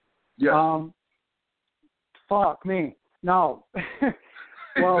with. Yeah. Fuck me. No.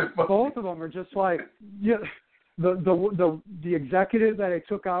 Well, both of them are just like, the executive that I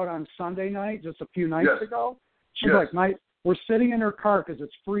took out on Sunday night, just a few nights ago, she's like, we're sitting in her car because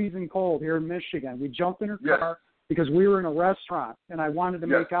it's freezing cold here in Michigan. We jumped in her car because we were in a restaurant, and I wanted to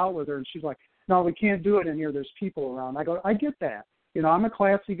make out with her, and she's like, no, we can't do it in here. There's people around. I go, I get that. You know, I'm a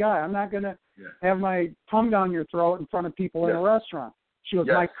classy guy. I'm not going to have my tongue down your throat in front of people in a restaurant. She goes,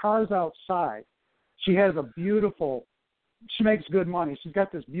 my car's outside. She has she makes good money. She's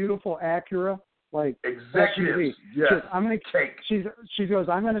got this beautiful Acura, like executive. She goes,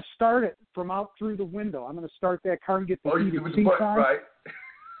 I'm going to start it from out through the window. I'm going to start that car and get the heated seats on. Right.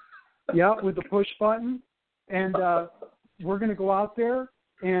 Yeah, with the push button. And we're going to go out there.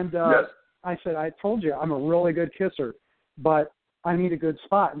 And I said, I told you, I'm a really good kisser, but I need a good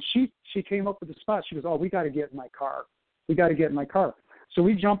spot. And she came up with the spot. She goes, oh, we got to get in my car. So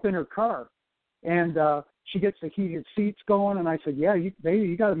we jump in her car, and she gets the heated seats going. And I said, yeah, baby,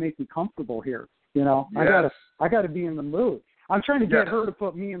 you got to make me comfortable here. You know, I got to be in the mood. I'm trying to get her to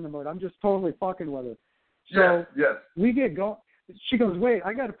put me in the mood. I'm just totally fucking with her. So we get going. She goes, wait,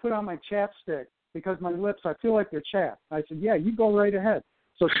 I got to put on my chapstick because my lips, I feel like they're chapped. I said, yeah, you go right ahead.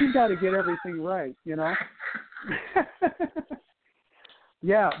 So she's got to get everything right, you know.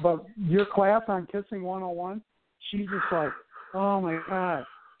 Yeah, but your class on Kissing 101, she's just like, oh my God.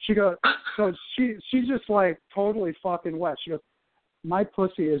 She goes, so she's just like totally fucking wet. She goes, my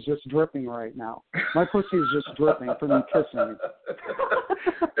pussy is just dripping right now. My pussy is just dripping from you kissing me.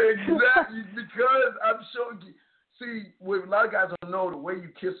 Exactly, because I'm showing you. See, what a lot of guys don't know, the way you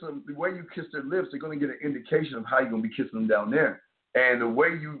kiss them, the way you kiss their lips, they're going to get an indication of how you're going to be kissing them down there. And the way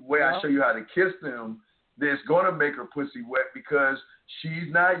I show you how to kiss them, it's going to make her pussy wet because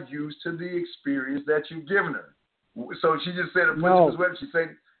she's not used to the experience that you've given her. So she just said her pussy No. was wet. She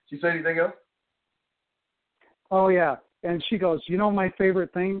said anything else? Oh, yeah. And she goes, you know, my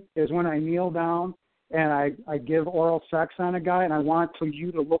favorite thing is when I kneel down and I give oral sex on a guy, and I want for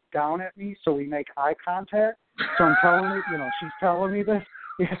you to look down at me so we make eye contact. So I'm telling her, you know, she's telling me this.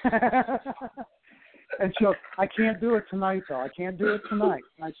 And she goes, I can't do it tonight, though. I can't do it tonight.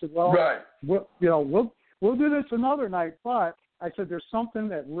 And I said, well, Right. we'll do this another night. But I said, there's something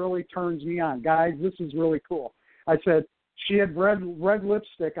that really turns me on. Guys, this is really cool. I said, she had red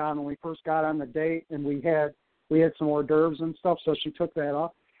lipstick on when we first got on the date, and we had some hors d'oeuvres and stuff, so she took that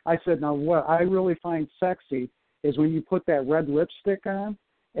off. I said, now what I really find sexy is when you put that red lipstick on,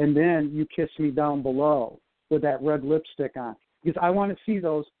 and then you kiss me down below with that red lipstick on. Because I want to see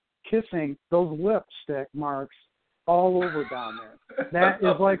those lipstick marks all over down there. That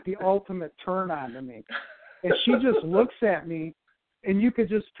is like the ultimate turn on to me. And she just looks at me, and you could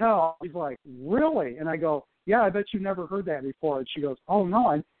just tell. She's like, really? And I go, yeah, I bet you never heard that before. And she goes, oh,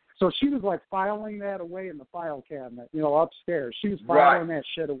 no. So she was like filing that away in the file cabinet, you know, upstairs. She was filing that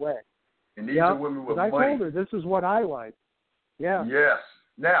shit away. And these are women with money. I told her this is what I like. Yeah. Yes.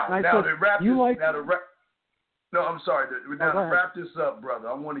 Now said, to wrap this. No, I'm sorry. Now to wrap this up, brother,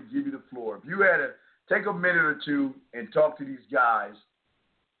 I want to give you the floor. If you had to take a minute or two and talk to these guys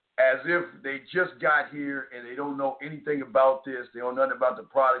as if they just got here and they don't know anything about this, they don't know nothing about the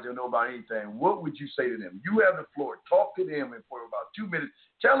product, they don't know about anything, what would you say to them? You have the floor. Talk to them and for about 2 minutes.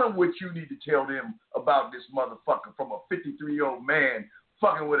 Tell them what you need to tell them about this motherfucker from a 53-year-old man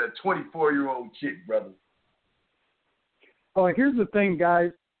fucking with a 24-year-old chick, brother. Oh, here's the thing,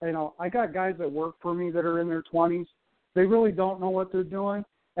 guys. You know, I got guys that work for me that are in their 20s. They really don't know what they're doing.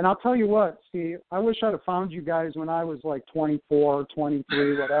 And I'll tell you what, Steve, I wish I'd have found you guys when I was like 24,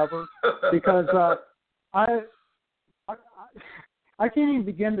 23, whatever, because I can't even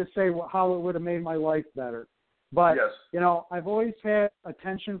begin to say how it would have made my life better. But, you know, I've always had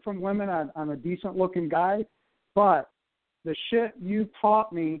attention from women. I'm a decent-looking guy. But the shit you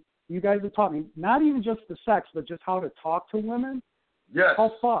guys have taught me, not even just the sex, but just how to talk to women. Yes.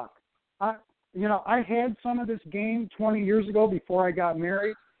 Oh, fuck. I had some of this game 20 years ago before I got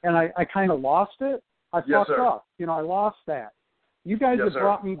married, and I kind of lost it. I fucked up. You know, I lost that. You guys have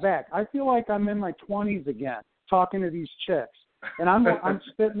brought me back. I feel like I'm in my 20s again, talking to these chicks. And I'm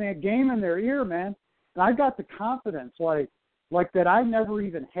spitting that game in their ear, man. And I got the confidence, like that I never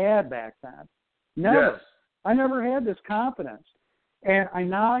even had back then. Never. Yes. I never had this confidence. And I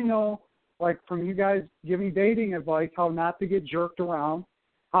know, like, from you guys giving dating advice, how not to get jerked around.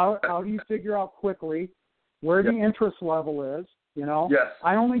 How do you figure out quickly where the interest level is, you know? Yes.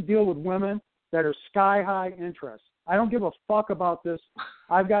 I only deal with women that are sky-high interest. I don't give a fuck about this.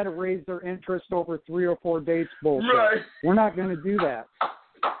 I've got to raise their interest over 3 or 4 dates bullshit. Right. We're not going to do that,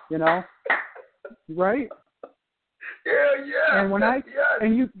 you know? Right? Yeah. And when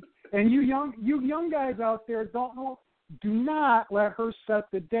you young guys out there don't know, do not let her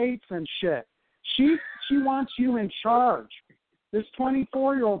set the dates and shit. She wants you in charge. This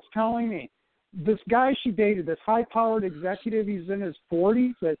 24-year-old's telling me this guy she dated, this high-powered executive, he's in his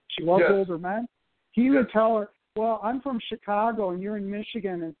 40s, that she loves older men. He would tell her, well, I'm from Chicago and you're in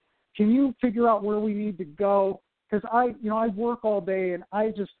Michigan, and can you figure out where we need to go? Because I work all day and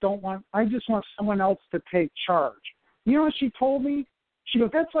I just want someone else to take charge. You know what she told me? She goes,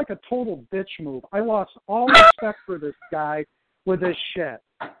 that's like a total bitch move. I lost all respect for this guy with this shit.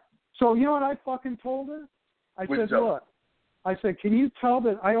 So you know what I fucking told her? I said, look, can you tell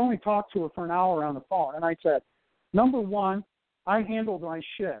that I only talked to her for an hour on the phone? And I said, number one, I handled my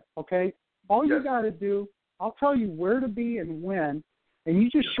shit, okay? All you got to do, I'll tell you where to be and when, and you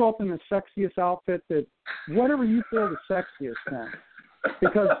just show up in the sexiest outfit that whatever you feel the sexiest in.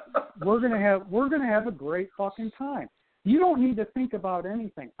 Because we're gonna have a great fucking time. You don't need to think about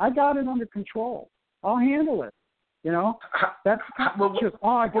anything. I got it under control. I'll handle it. You know? That's just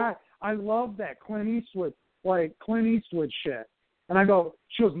I love that Clint Eastwood shit. And I go,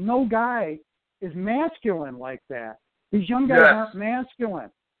 she goes, no guy is masculine like that. These young guys aren't masculine.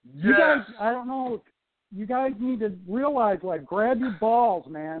 Yes. You guys, I don't know, you guys need to realize, like, grab your balls,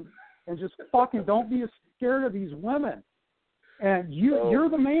 man, and just fucking don't be scared of these women. And you're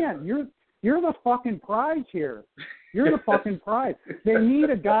the man. You're the fucking prize here. You're the fucking prize. They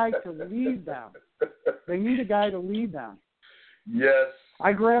need a guy to lead them. Yes.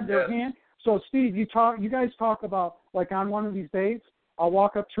 I grabbed their hand. So, Steve, you guys talk about, like, on one of these dates, I'll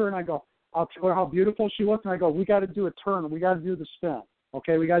walk up to her and I go, I'll tell her how beautiful she looks, and I go, we got to do a turn. We got to do the spin.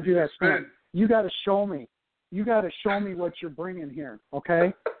 Okay, we got to do that spin. You got to show me. You got to show me what you're bringing here,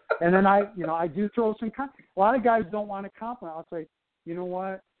 okay? And then I do throw some. A lot of guys don't want to compliment. I'll say, you know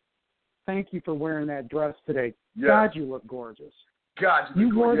what? Thank you for wearing that dress today. Yes. God, you look gorgeous. God,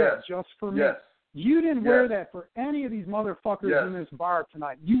 You wore yes. that just for me. Yes. You didn't Yes. wear that for any of these motherfuckers Yes. in this bar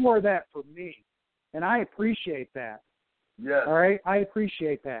tonight. You wore that for me, and I appreciate that. Yes. All right? I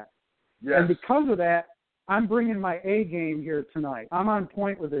appreciate that. Yes. And because of that, I'm bringing my A game here tonight. I'm on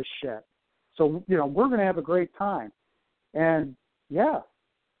point with this shit. So, we're going to have a great time. And, yeah,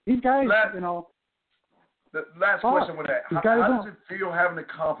 these guys, The last question with that. How does it feel having the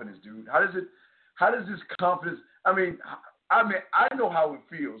confidence, dude? How does this confidence, I know how it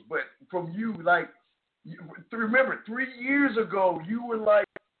feels, but from you, remember 3 years ago, you were like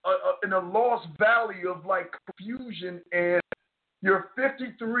in a lost valley of like confusion, and you're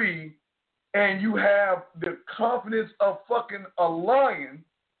 53 and you have the confidence of fucking a lion.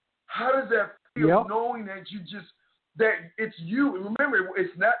 How does that feel, knowing that that it's you? And remember,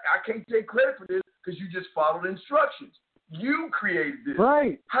 it's not, I can't take credit for this because you just followed instructions. You created this.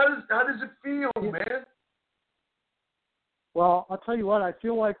 Right. How does it feel, man? Well, I'll tell you what, I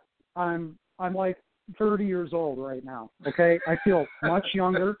feel like I'm like 30 years old right now, okay? I feel much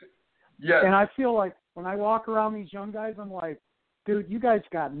younger. Yes. And I feel like when I walk around these young guys, I'm like, dude, you guys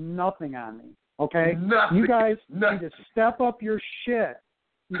got nothing on me, okay? Nothing. You guys need to step up your shit.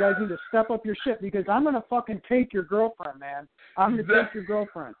 You guys need to step up your shit because I'm going to fucking take your girlfriend, man. I'm going to take your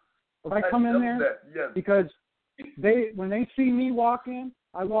girlfriend. If I come in there, because when they see me walk in,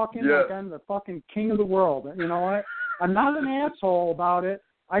 I walk in like I'm the fucking king of the world. And you know what? I'm not an asshole about it.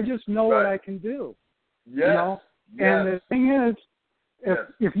 I just know what I can do. Yes. You know? Yes. And the thing is,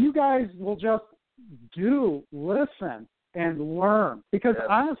 if you guys will just listen and learn, because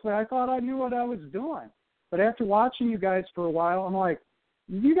honestly, I thought I knew what I was doing. But after watching you guys for a while, I'm like,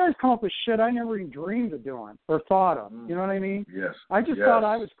 you guys come up with shit I never even dreamed of doing or thought of. You know what I mean? Yes. I just thought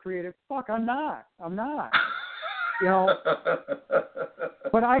I was creative. Fuck, I'm not. You know.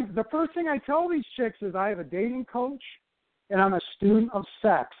 But the first thing I tell these chicks is I have a dating coach and I'm a student of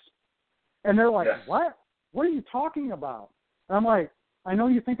sex. And they're like, what? What are you talking about? And I'm like, I know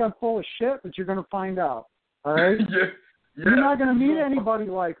you think I'm full of shit, but you're going to find out. All right? You're not going to meet anybody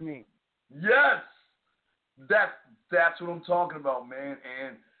like me. Yes. That's what I'm talking about, man.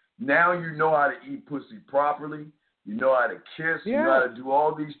 And now you know how to eat pussy properly. You know how to kiss. You know how to do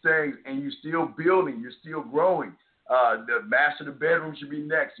all these things. And you're still building. You're still growing. The master of the bedroom should be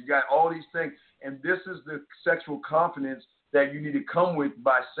next. You got all these things. And this is the sexual confidence that you need to come with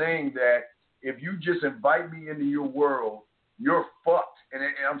by saying that if you just invite me into your world, you're fucked. And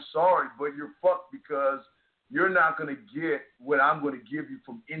I'm sorry, but you're fucked because you're not going to get what I'm going to give you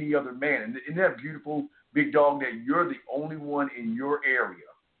from any other man. And isn't that beautiful, Big Dog, that you're the only one in your area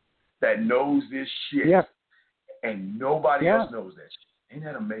that knows this shit. Yeah. And nobody else knows that shit. Ain't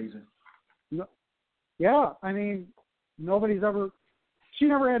that amazing? Yeah. I mean, she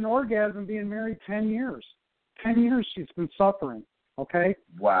never had an orgasm being married 10 years. 10 years she's been suffering, okay?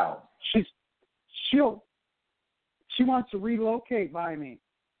 Wow. She wants to relocate by me.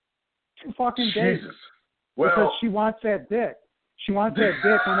 2 fucking days. Jesus. Because she wants that dick. She wants that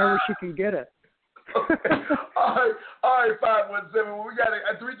dick whenever she can get it. Okay. All right, 517. Well, we got it.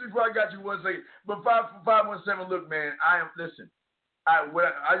 At 334, I got you 1 second. But 517, look, man, I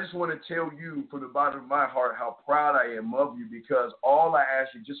just want to tell you from the bottom of my heart how proud I am of you because all I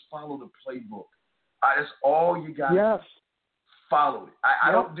ask you, just follow the playbook. That's all you got. Yes. Follow it.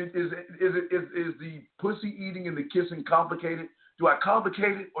 I don't. Is the pussy eating and the kissing complicated? Do I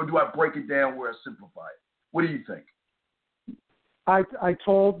complicate it or do I break it down where I simplify it? What do you think? I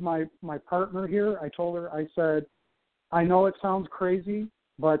told my partner here, I said, I know it sounds crazy,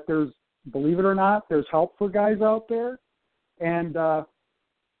 but believe it or not, there's help for guys out there. And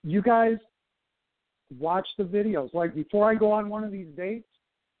you guys watch the videos. Like before I go on one of these dates,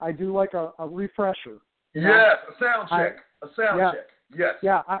 I do like a refresher. Yes, a sound check. Check. Yes.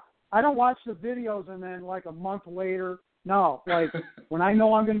 Yeah, I don't watch the videos and then like a month later. No, like when I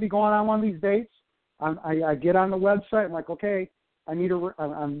know I'm going to be going on one of these dates, I get on the website. I'm like, okay, I'm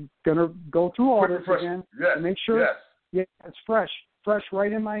going to go through all this again and make sure it's fresh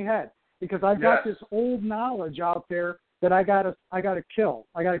right in my head because I've got this old knowledge out there that I gotta kill.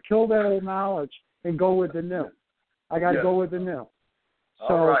 I gotta kill that old knowledge and go with the new. I gotta go with the new.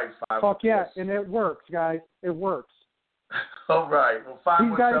 So all right, fuck yeah, and it works, guys. It works. All right. Well,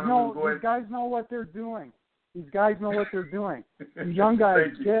 517. These guys know what they're doing. These guys know what they're doing. You young guys,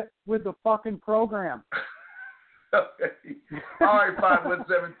 get with the fucking program. Okay. All right,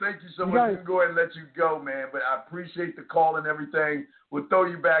 517. Thank you so much. We can go ahead and let you go, man. But I appreciate the call and everything. We'll throw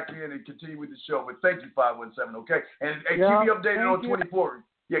you back in and continue with the show. But thank you, 517, okay? And keep me updated on 24.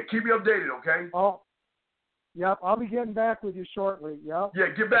 Yeah, keep me updated, okay? Oh, yep. I'll be getting back with you shortly. Yep. Yeah,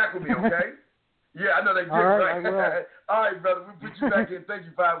 get back with me, okay? Yeah, I know they did, All right, right? I will. All right, brother, we put you back in. Thank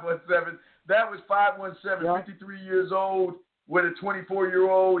you, 517. That was 517, Yeah. 53 years old with a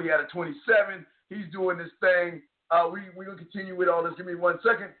 24-year-old. He had a 27. He's doing this thing. We're going to continue with all this. Give me 1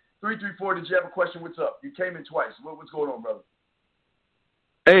 second. 334, did you have a question? What's up? You came in twice. What's going on, brother?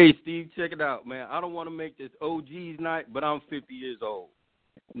 Hey, Steve, check it out, man. I don't want to make this OG's night, but I'm 50 years old.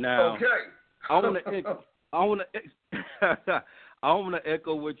 Now, Okay. I want to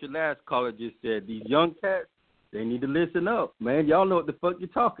echo what your last caller just said. These young cats, they need to listen up, man. Y'all know what the fuck you're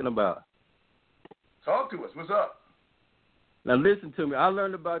talking about. Talk to us. What's up? Now, listen to me. I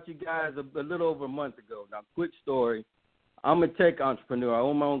learned about you guys a little over a month ago. Now, quick story. I'm a tech entrepreneur. I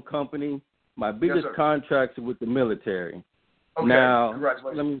own my own company. My biggest contracts are with the military. Okay. Now,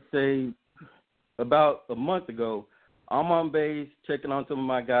 Congratulations. let me say, about a month ago, I'm on base checking on some of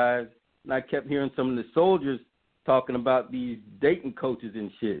my guys, and I kept hearing some of the soldiers talking about these dating coaches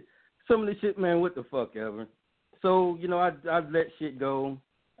and shit. Some of the shit, man, what the fuck ever. So, you know, I let shit go.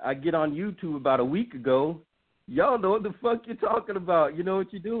 I get on YouTube about a week ago. Y'all know what the fuck you're talking about. You know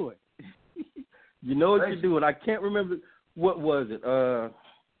what you're doing. You know what you're doing. I can't remember, what was it?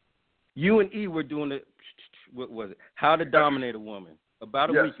 You and E were doing it. What was it? How to Dominate a Woman. About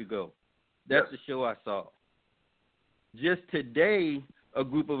a week ago. That's the show I saw. Just today, a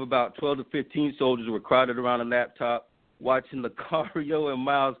group of about 12 to 15 soldiers were crowded around a laptop watching Lucario and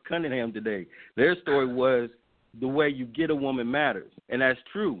Miles Cunningham today. Their story was the way you get a woman matters. And that's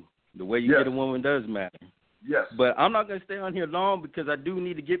true. The way you get a woman does matter. Yes. But I'm not going to stay on here long because I do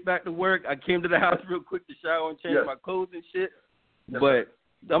need to get back to work. I came to the house real quick to shower and change my clothes and shit. But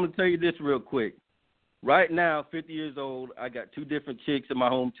I'm going to tell you this real quick. Right now, 50 years old, I got two different chicks in my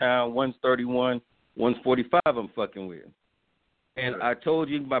hometown. One's 31, one's 45 I'm fucking with. And I told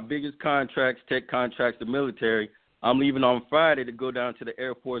you my biggest contracts, tech contracts, the military, I'm leaving on Friday to go down to the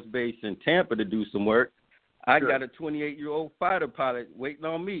Air Force Base in Tampa to do some work. I got a 28-year-old fighter pilot waiting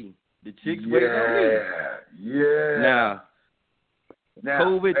on me. The chick's waiting on me. Yeah. Now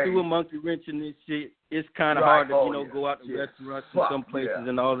COVID threw a monkey wrench in this shit. It's kind of hard to, go out to restaurants in some places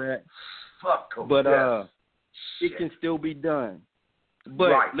and all that. Fuck COVID. But it can still be done.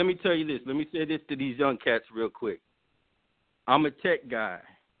 But let me tell you this. Let me say this to these young cats real quick. I'm a tech guy.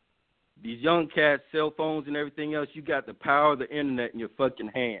 These young cats, cell phones and everything else, you got the power of the internet in your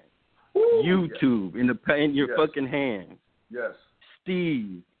fucking hands. Ooh, YouTube in your fucking hands. Yes.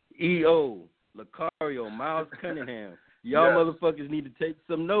 Steve, EO, Lucario, Miles Cunningham. Y'all motherfuckers need to take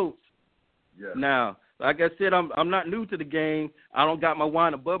some notes. Yes. Now, like I said, I'm not new to the game. I don't got my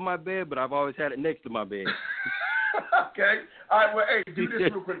wine above my bed, but I've always had it next to my bed. Okay. All right, well, hey, do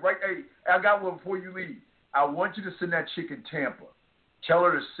this real quick, right? Hey, I got one before you leave. I want you to send that chick in Tampa. Tell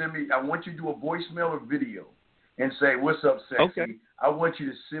her to send me, I want you to do a voicemail or video and say, what's up, sexy? Okay. I want you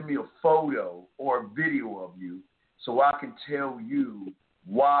to send me a photo or a video of you so I can tell you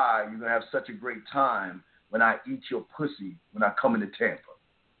why you're going to have such a great time when I eat your pussy when I come into Tampa.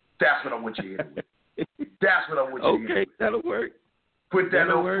 That's what I want you to hit it with. That's what I want you to hit it with. Okay, that'll work. Put that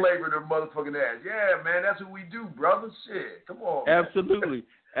little flavor in their motherfucking ass. Yeah, man, that's what we do, brother. Shit, come on. Absolutely.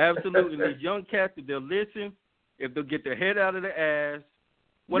 Absolutely. These young cats, if they'll listen, if they'll get their head out of their ass,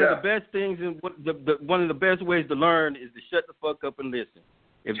 one of the best things and one of the best ways to learn is to shut the fuck up and listen.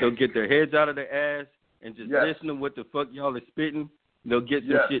 If they'll get their heads out of their ass and just listen to what the fuck y'all are spitting, they'll get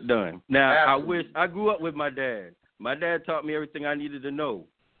some shit done. Now, Absolutely. I grew up with my dad. My dad taught me everything I needed to know.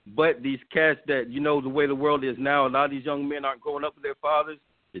 But these cats that, the way the world is now, a lot of these young men aren't growing up with their fathers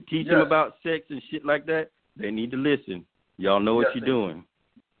to teach them about sex and shit like that. They need to listen. Y'all know what you're doing.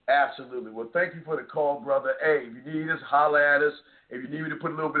 Absolutely. Well, thank you for the call, brother. Hey, if you need us, holler at us. If you need me to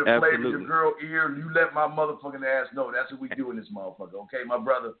put a little bit of flavor in your girl ear, you let my motherfucking ass know. That's what we do in this motherfucker. Okay, my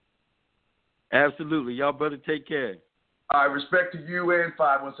brother? Absolutely. Y'all better take care. All right, respect to you and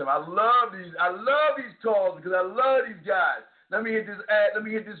 517. I love these calls because I love these guys. Let me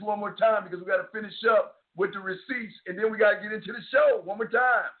hit this one more time because we got to finish up with the receipts, and then we got to get into the show one more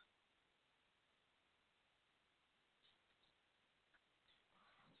time.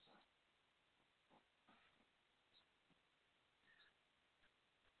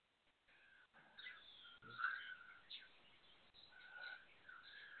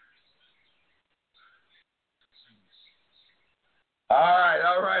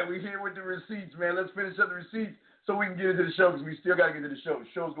 All right. We're here with the receipts, man. Let's finish up the receipts so we can get into the show because we still got to get to the show. The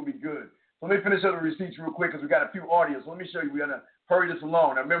show's going to be good. So let me finish up the receipts real quick because we got a few audios. So let me show you. We're going to hurry this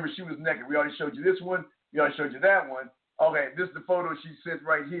along. Now, remember, she was naked. We already showed you this one. We already showed you that one. Okay, this is the photo she sent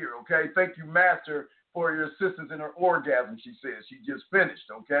right here, okay? Thank you, Master, for your assistance in her orgasm, she says. She just finished,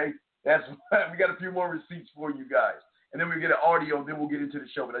 okay? We got a few more receipts for you guys. And then we get an audio, then we'll get into the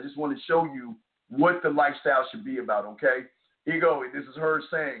show. But I just want to show you what the lifestyle should be about, okay? Here you go. This is her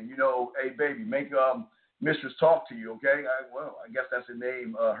saying, you know, hey, baby, make mistress talk to you, okay? I guess that's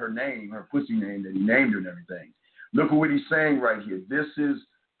her pussy name that he named her and everything. Look at what he's saying right here. This is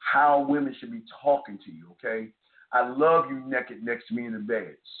how women should be talking to you, okay? I love you naked next to me in the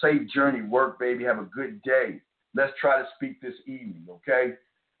bed. Safe journey, work, baby. Have a good day. Let's try to speak this evening, okay?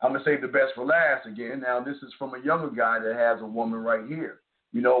 I'm going to save the best for last again. Now, this is from a younger guy that has a woman right here.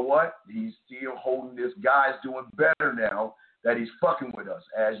 You know what? He's still holding this. Guy's doing better now that he's fucking with us.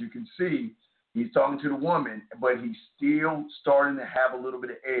 As you can see, he's talking to the woman, but he's still starting to have a little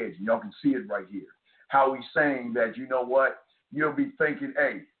bit of edge. Y'all can see it right here. How he's saying that, you know what? You'll be thinking,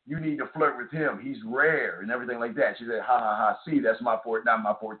 hey, you need to flirt with him. He's rare and everything like that. She said, ha, ha, ha, see, that's not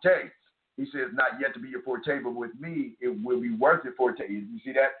my forte. He says, not yet to be your forte, but with me, it will be worth your forte. You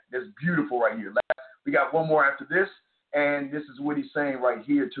see that? That's beautiful right here. We got one more after this, and this is what he's saying right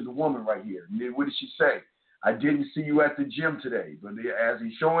here to the woman right here. What did she say? I didn't see you at the gym today, but as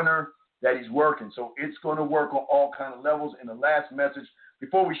he's showing her that he's working. So it's going to work on all kind of levels. And the last message,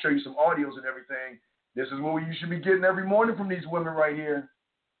 before we show you some audios and everything, this is what you should be getting every morning from these women right here.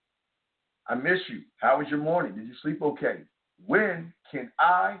 I miss you. How was your morning? Did you sleep okay? When can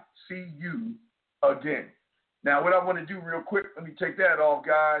I see you again? Now, what I want to do real quick, let me take that off,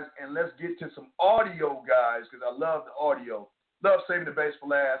 guys, and let's get to some audio, guys, because I love the audio. Love saving the base for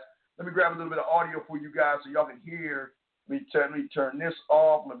last. Let me grab a little bit of audio for you guys so y'all can hear. Let me turn this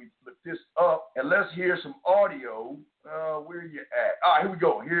off. Let me flip this up, and let's hear some audio. Where you at? All right, here we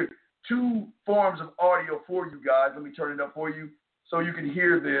go. Here, 2 forms of audio for you guys. Let me turn it up for you so you can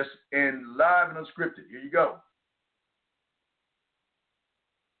hear this in live and unscripted. Here you go.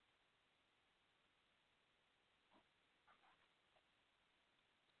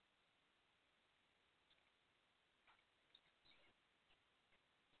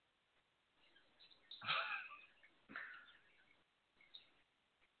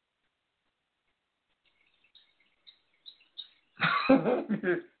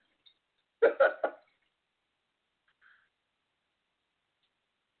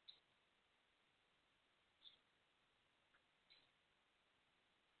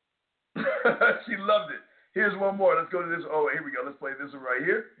 She loved it. Here's one more. Let's go to this. Oh, here we go. Let's play this one right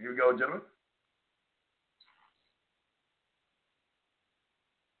here. Here we go, gentlemen.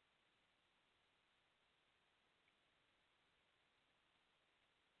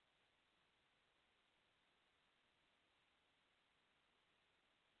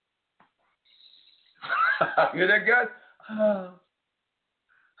 Hear that, guys?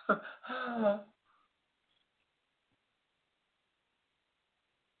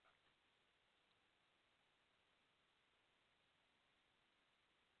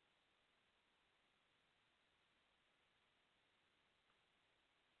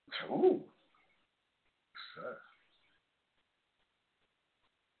 Ooh. Sir.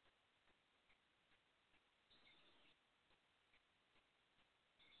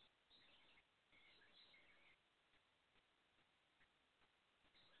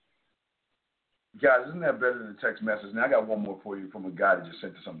 Guys, isn't that better than a text message? Now, I got one more for you from a guy that just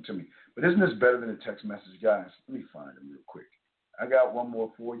sent something to me. But isn't this better than a text message, guys? Let me find him real quick. I got one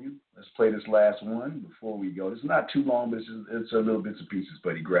more for you. Let's play this last one before we go. It's not too long, but it's a little bits and pieces,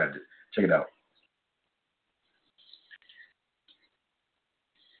 but he grabbed it. Check it out.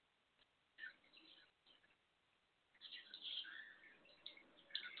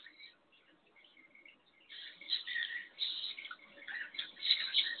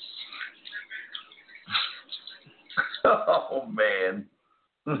 Oh, man.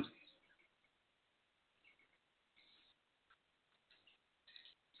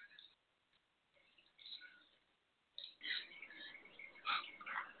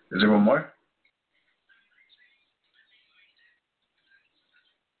 Is there one more?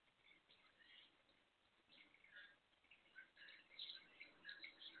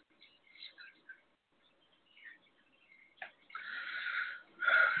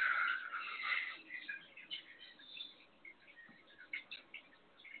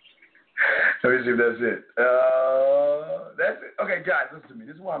 Let me see if that's it. That's it. Okay, guys, listen to me.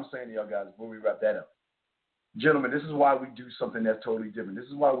 This is what I'm saying to y'all guys before we wrap that up. Gentlemen, this is why we do something that's totally different. This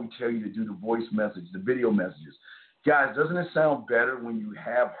is why we tell you to do the voice message, the video messages. Guys, doesn't it sound better when you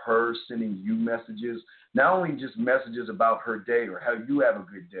have her sending you messages? Not only just messages about her day or how you have a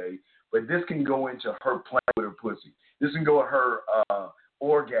good day, but this can go into her playing with her pussy. This can go to her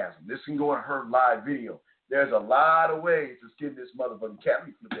orgasm. This can go in her live video. There's a lot of ways to skin this motherfucking cat. Let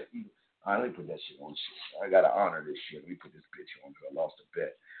me flip that eagle. All right, let me put that shit on. I got to honor this shit. Let me put this bitch on because I lost a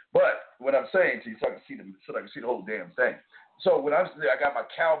bet. But what I'm saying to you, so I can see the whole damn thing. So when I got my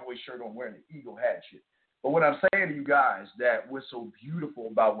cowboy shirt on wearing the eagle hat shit. But what I'm saying to you guys that what's so beautiful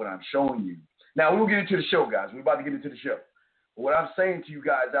about what I'm showing you. Now, we'll get into the show, guys. We're about to get into the show. But what I'm saying to you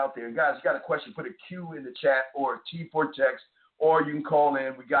guys out there, guys, you got a question, put a Q in the chat or a T for text, or you can call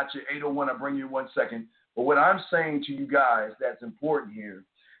in. We got you 801. I'll bring you in 1 second. But what I'm saying to you guys that's important here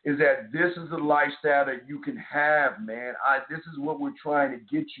is that this is the lifestyle that you can have, man. This is what we're trying to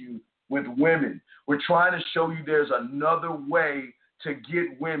get you with women. We're trying to show you there's another way to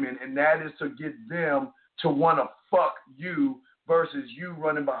get women, and that is to get them to want to fuck you versus you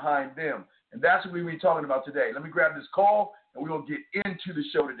running behind them. And that's what we'll be talking about today. Let me grab this call, and we're going to get into the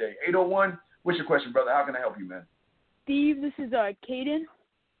show today. 801, what's your question, brother? How can I help you, man? Steve, this is Caden.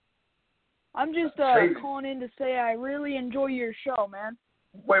 I'm just calling in to say I really enjoy your show, man.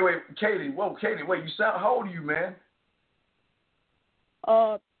 Wait, Caden. Whoa, Caden, wait, how old are you, man?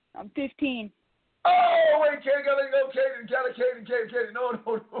 I'm 15. Oh, wait, Caden, gotta go, Caden. No,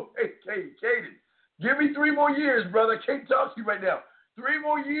 wait, Caden. Give me 3 more years, brother. I can't talk to you right now. 3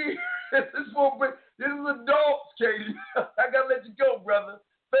 more years. This is adults, Caden. I gotta let you go, brother.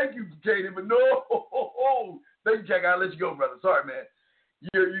 Thank you, Caden, but no. Thank you, I gotta let you go, brother. Sorry, man.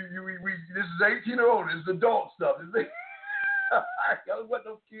 This is 18 or older. This is adult stuff. I don't want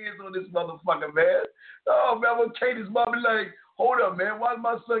no kids on this motherfucker, man. Oh, man, when Katie's mommy like, hold up, man. Why is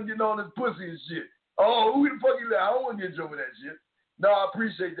my son getting all this pussy and shit? Oh, who the fuck you like? I don't want to get you over that shit. No, I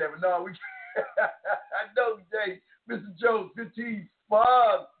appreciate that, but no, we I know, Jay. Mr. Jones, 15,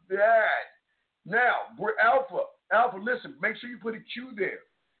 fuck that. Now, we're Alpha, listen, make sure you put a Q there.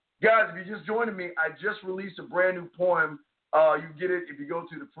 Guys, if you're just joining me, I just released a brand new poem. You get it if you go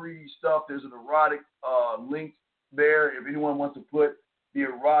to the free stuff. There's an erotic link there. If anyone wants to put the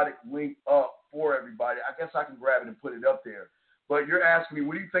erotic link up for everybody, I guess I can grab it and put it up there. But you're asking me,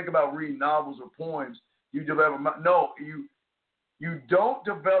 what do you think about reading novels or poems? You don't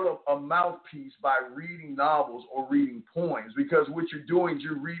develop a mouthpiece by reading novels or reading poems, because what you're doing is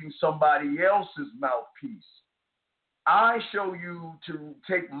you're reading somebody else's mouthpiece. I show you to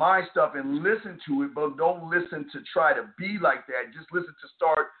take my stuff and listen to it, but don't listen to try to be like that. Just listen to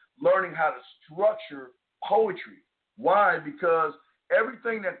start learning how to structure poetry. Why? Because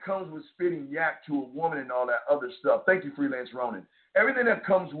everything that comes with spitting yak to a woman and all that other stuff, thank you, Freelance Ronin, everything that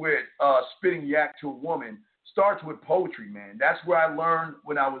comes with spitting yak to a woman starts with poetry, man. That's where I learned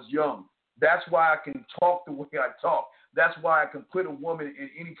when I was young. That's why I can talk the way I talk. That's why I can put a woman in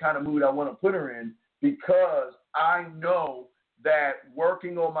any kind of mood I want to put her in, because I know that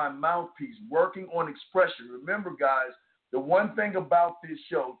working on my mouthpiece, working on expression. Remember, guys, the one thing about this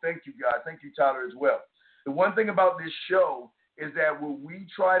show, thank you, guys. Thank you, Tyler, as well. The one thing about this show is that what we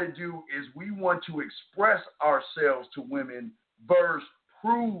try to do is we want to express ourselves to women versus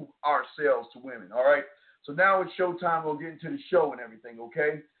prove ourselves to women, all right? So now it's showtime. We'll get into the show and everything,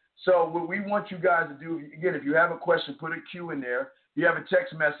 okay? So what we want you guys to do, again, if you have a question, put a Q in there. If you have a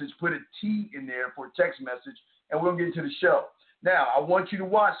text message, put a T in there for a text message, and we'll get into the show. Now, I want you to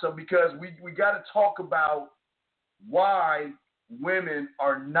watch some, because we got to talk about why women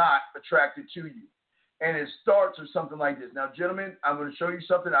are not attracted to you. And it starts with something like this. Now, gentlemen, I'm going to show you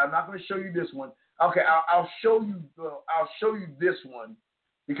something. I'm not going to show you this one. Okay, I'll show you this one,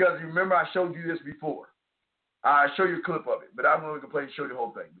 because remember I showed you this before. I'll show you a clip of it, but I'm going to play and show you the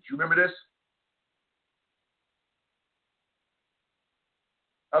whole thing. But you remember this?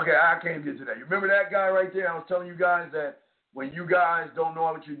 Okay, I can't get to that. You remember that guy right there? I was telling you guys that when you guys don't know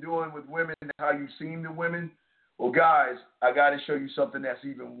what you're doing with women and how you seem to women, well, guys, I got to show you something that's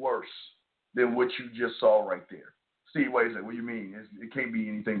even worse than what you just saw right there. Steve, wait a second. What do you mean? It can't be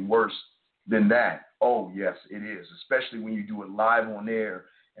anything worse than that. Oh, yes, it is, especially when you do it live on air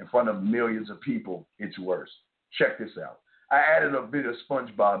in front of millions of people. It's worse. Check this out. I added a bit of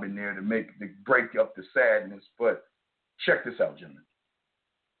SpongeBob in there to break up the sadness, but check this out, gentlemen.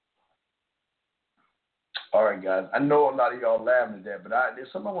 All right, guys. I know a lot of y'all laughing at that, but there's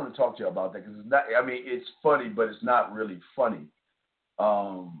something I want to talk to you about that, because it's not. I mean, it's funny, but it's not really funny.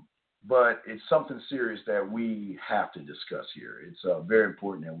 But it's something serious that we have to discuss here. It's very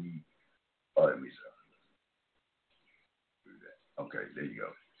important that we. Oh, let me do that. Okay, there you go.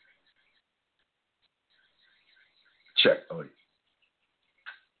 Check. Oh, wait.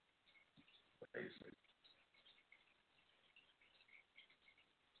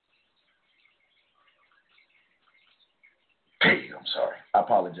 Hey, I'm sorry. I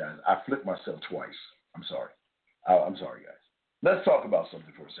apologize. I flipped myself twice. I'm sorry. I'm sorry, guys. Let's talk about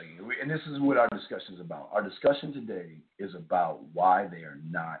something for a second. And this is what our discussion is about. Our discussion today is about why they are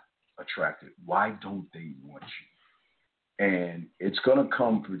not attracted? Why don't they want you? And it's going to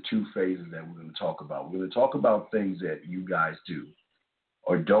come through two phases that we're going to talk about. We're going to talk about things that you guys do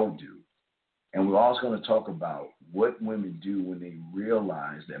or don't do. And we're also going to talk about what women do when they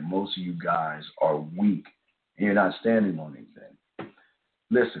realize that most of you guys are weak and you're not standing on anything.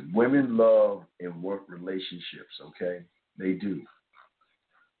 Listen, women love and work relationships, okay? They do.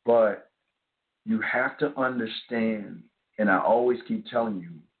 But you have to understand, and I always keep telling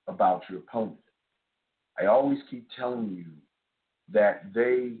you about your opponent. I always keep telling you that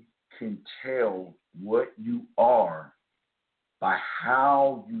they can tell what you are by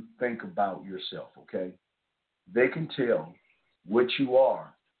how you think about yourself, okay? They can tell what you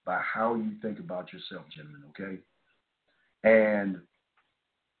are by how you think about yourself, gentlemen, okay? And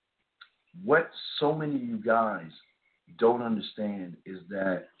what so many of you guys don't understand is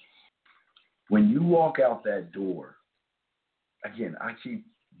that when you walk out that door, again, I keep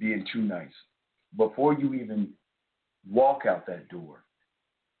being too nice. Before you even walk out that door,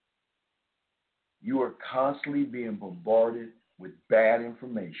 you are constantly being bombarded with bad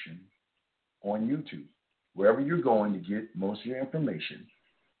information on YouTube. Wherever you're going to get most of your information,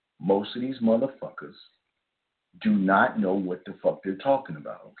 most of these motherfuckers do not know what the fuck they're talking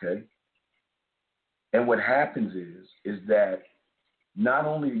about, okay? And what happens is that not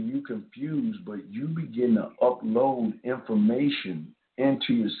only are you confused, but you begin to upload information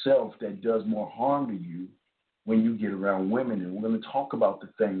into yourself that does more harm to you when you get around women. And we're going to talk about the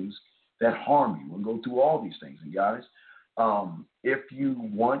things that harm you. We'll go through all these things. And guys, if you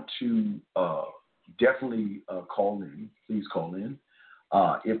want to definitely call in, please call in.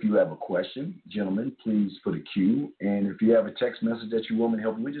 If you have a question, gentlemen, please put a Q. And if you have a text message that you want me to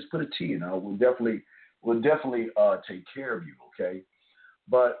help you with, just put a T. And we'll definitely take care of you, okay?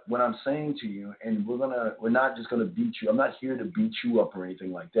 But what I'm saying to you, and we're not just gonna beat you. I'm not here to beat you up or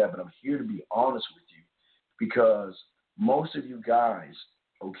anything like that, but I'm here to be honest with you, because most of you guys,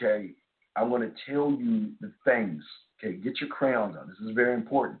 okay, I want to tell you the things. Okay, get your crayons on. This is very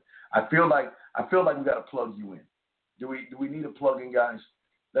important. I feel like we got to plug you in. Do we need a plug in, guys?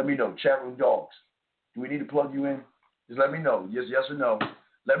 Let me know. Chat room dogs. Do we need to plug you in? Just let me know. Yes or no.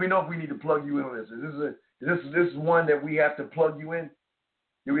 Let me know if we need to plug you in on this. Is this one that we have to plug you in?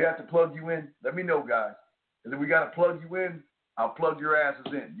 Do we have to plug you in? Let me know, guys. If we got to plug you in, I'll plug your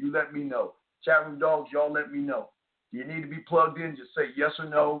asses in. You let me know. Chat room dogs, y'all let me know. Do you need to be plugged in? Just say yes or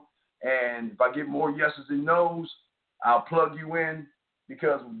no. And if I get more yeses than nos, I'll plug you in,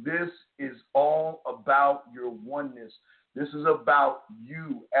 because this is all about your oneness. This is about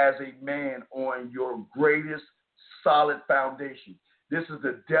you as a man on your greatest solid foundation. This is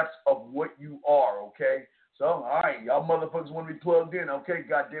the depths of what you are, okay? So, all right, y'all motherfuckers want to be plugged in. Okay,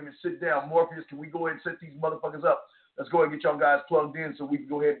 goddamn it, sit down. Morpheus, can we go ahead and set these motherfuckers up? Let's go ahead and get y'all guys plugged in so we can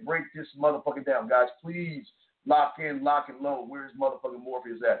go ahead and break this motherfucker down. Guys, please lock in, lock and load. Where's motherfucking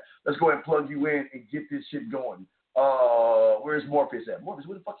Morpheus at? Let's go ahead and plug you in and get this shit going. Where's Morpheus at? Morpheus,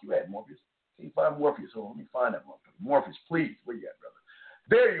 where the fuck you at, Morpheus? Can you find Morpheus? Hold on, let me find that motherfucker. Morpheus, please. Where you at, brother?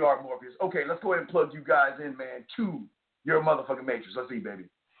 There you are, Morpheus. Okay, let's go ahead and plug you guys in, man, to your motherfucking matrix. Let's see, baby.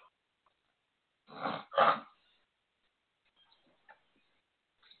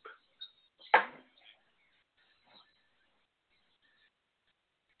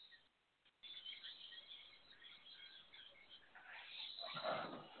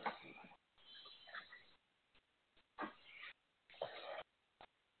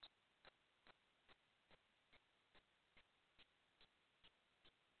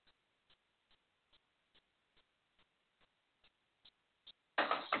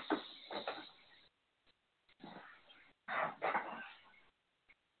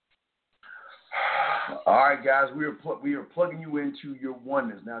 All right, guys, we are plugging you into your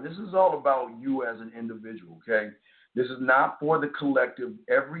oneness. Now, this is all about you as an individual, okay? This is not for the collective.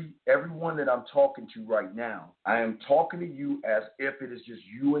 Everyone that I'm talking to right now, I am talking to you as if it is just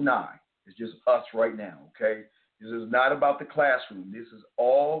you and I. It's just us right now, okay? This is not about the classroom. This is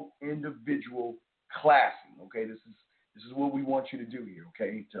all individual classing, okay? This is what we want you to do here,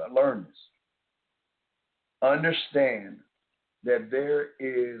 okay? To learn this. Understand that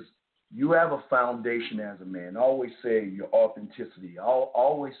you have a foundation as a man. I always say your authenticity. I'll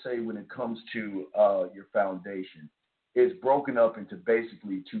always say when it comes to your foundation, it's broken up into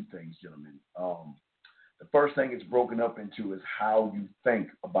basically two things, gentlemen. The first thing it's broken up into is how you think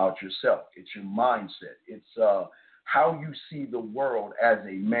about yourself. It's your mindset. It's how you see the world as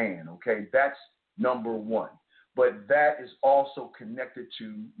a man, okay? That's number one. But that is also connected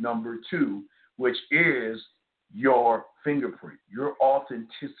to number two, which is your fingerprint, your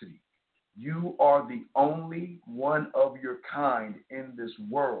authenticity. You are the only one of your kind in this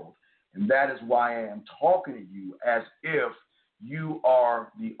world And that is why I am talking to you as if you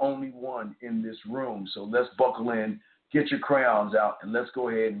are the only one in this room. So let's buckle in, get your crayons out, and let's go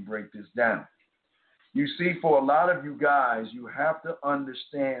ahead and break this down. You see, for a lot of you guys, you have to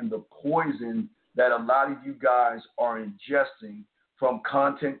understand the poison that a lot of you guys are ingesting from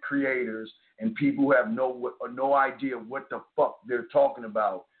content creators and people who have no idea what the fuck they're talking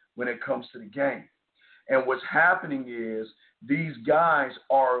about when it comes to the game. And what's happening is these guys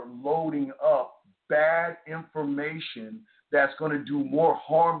are loading up bad information that's going to do more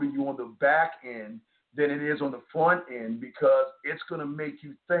harm to you on the back end than it is on the front end, because it's going to make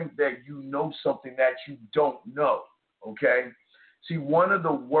you think that you know something that you don't know, okay? See, one of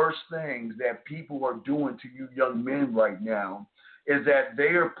the worst things that people are doing to you young men right now is that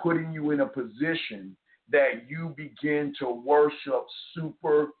they are putting you in a position that you begin to worship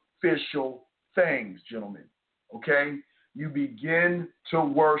superficial things, gentlemen, okay? You begin to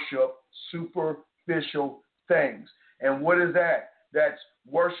worship superficial things. And what is that? That's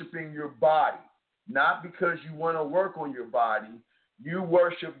worshiping your body. Not because you want to work on your body. You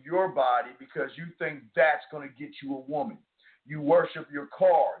worship your body because you think that's going to get you a woman. You worship your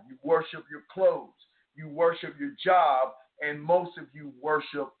car. You worship your clothes. You worship your job. And most of you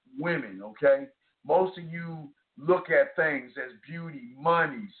worship women, okay? Most of you look at things as beauty,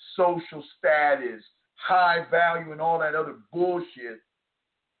 money, social status, high value, and all that other bullshit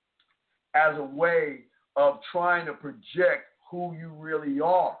as a way of trying to project who you really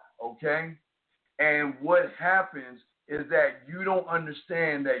are, okay? And what happens is that you don't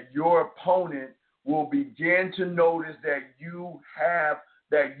understand that your opponent will begin to notice that you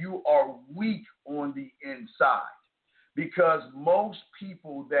are weak on the inside. Because most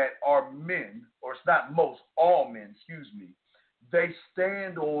people that are men, or it's not most, all men, they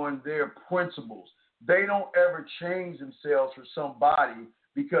stand on their principles. They don't ever change themselves for somebody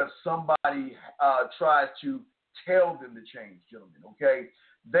because somebody tries to tell them to change, gentlemen, okay?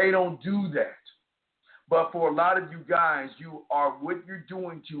 They don't do that. But for a lot of you guys, what you're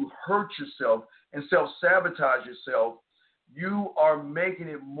doing to hurt yourself and self-sabotage yourself, you are making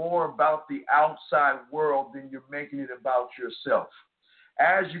it more about the outside world than you're making it about yourself.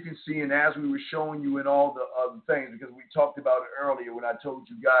 As you can see, and as we were showing you in all the other things, because we talked about it earlier when I told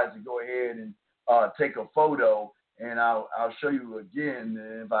you guys to go ahead and take a photo, and I'll show you again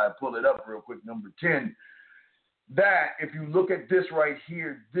if I pull it up real quick, number 10. That, if you look at this right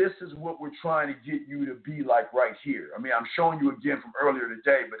here, this is what we're trying to get you to be like right here. I mean, I'm showing you again from earlier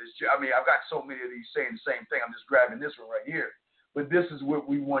today, but I've got so many of these saying the same thing. I'm just grabbing this one right here. But this is what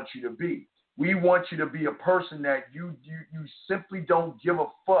we want you to be. We want you to be a person that you simply don't give a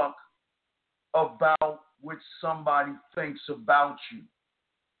fuck about what somebody thinks about you.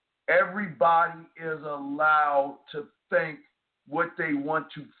 Everybody is allowed to think what they want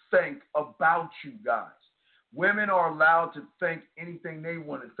to think about you guys. Women are allowed to think anything they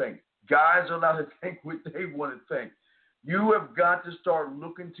want to think. Guys are allowed to think what they want to think. You have got to start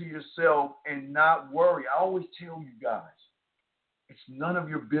looking to yourself and not worry. I always tell you guys, it's none of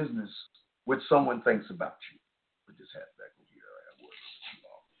your business what someone thinks about you. Put this hat back over here.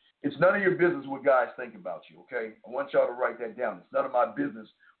 It's none of your business what guys think about you, okay? I want y'all to write that down. It's none of my business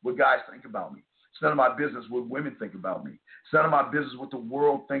what guys think about me. It's none of my business what women think about me. It's none of my business what the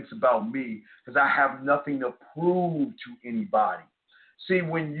world thinks about me, because I have nothing to prove to anybody. See,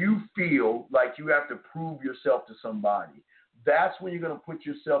 when you feel like you have to prove yourself to somebody, that's when you're going to put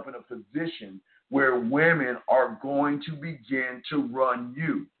yourself in a position where women are going to begin to run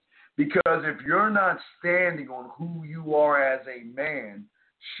you. Because if you're not standing on who you are as a man,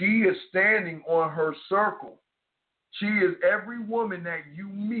 she is standing on her circle. Every woman that you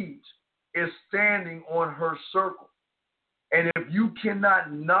meet is standing on her circle. And if you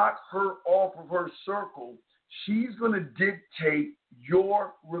cannot knock her off of her circle, she's going to dictate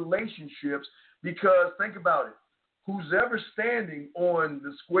your relationships, because think about it. Who's ever standing on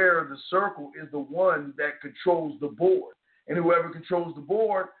the square of the circle is the one that controls the board. And whoever controls the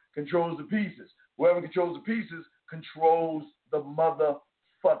board controls the pieces. Whoever controls the pieces controls the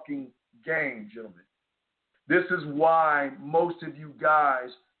motherfucking game, gentlemen. This is why most of you guys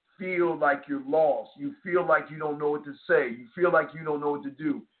feel like you're lost. You feel like you don't know what to say. You feel like you don't know what to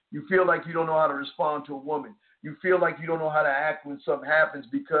do. You feel like you don't know how to respond to a woman. You feel like you don't know how to act when something happens,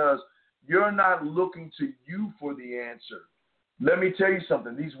 because you're not looking to you for the answer. Let me tell you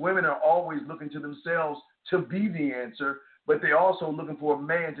something. These women are always looking to themselves to be the answer, but they're also looking for a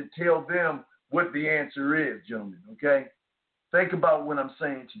man to tell them what the answer is, gentlemen, okay? Think about what I'm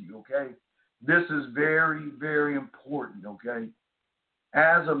saying to you, okay? This is very, very important, okay?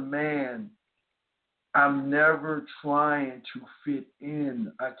 As a man, I'm never trying to fit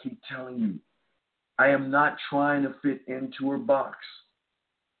in. I keep telling you, I am not trying to fit into her box.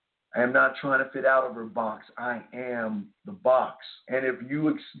 I am not trying to fit out of her box. I am the box. And if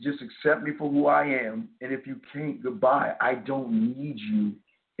you just accept me for who I am, and if you can't, goodbye. I don't need you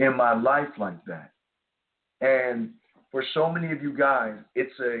in my life like that. And for so many of you guys,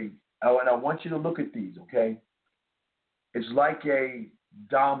 and I want you to look at these, okay? It's like a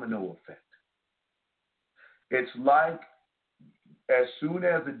domino effect. It's like as soon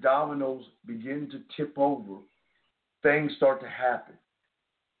as the dominoes begin to tip over, things start to happen.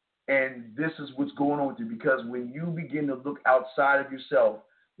 And this is what's going on with you, because when you begin to look outside of yourself,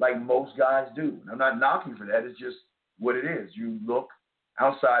 like most guys do, and I'm not knocking for that, it's just what it is. You look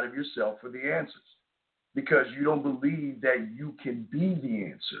outside of yourself for the answers because you don't believe that you can be the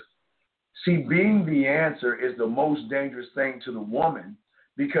answer. See, being the answer is the most dangerous thing to the woman,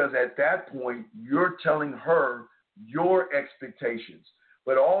 because at that point, you're telling her your expectations.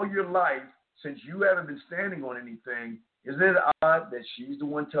 But all your life, since you haven't been standing on anything, isn't it odd that she's the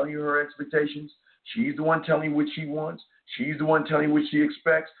one telling you her expectations? She's the one telling you what she wants. She's the one telling you what she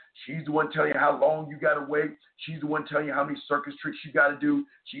expects. She's the one telling you how long you got to wait. She's the one telling you how many circus tricks you got to do.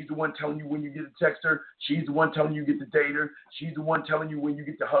 She's the one telling you when you get to text her. She's the one telling you get to date her. She's the one telling you when you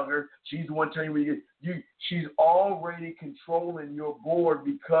get to hug her. She's the one telling you when she's already controlling your board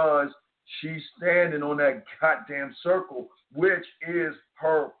because she's standing on that goddamn circle, which is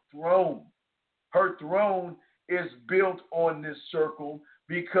her throne. Her throne is built on this circle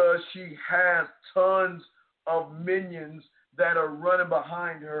because she has tons of minions that are running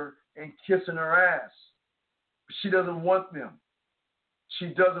behind her and kissing her ass. She doesn't want them. She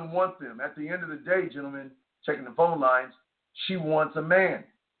doesn't want them. At the end of the day, gentlemen, checking the phone lines, she wants a man.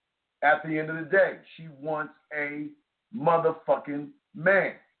 At the end of the day, she wants a motherfucking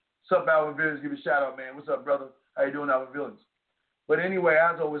man. What's up, Alvin Villains? Give me a shout out, man. What's up, brother? How you doing, Alvin Villains? But anyway,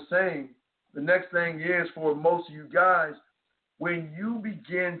 as I was saying, the next thing is for most of you guys, when you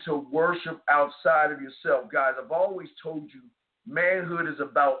begin to worship outside of yourself, guys, I've always told you, manhood is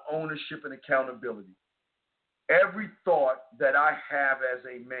about ownership and accountability. Every thought that I have as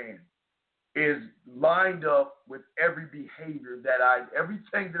a man is lined up with every behavior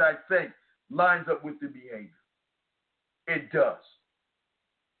everything that I think lines up with the behavior. It does.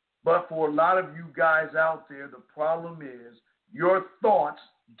 But for a lot of you guys out there, the problem is your thoughts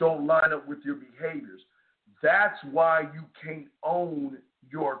don't line up with your behaviors. That's why you can't own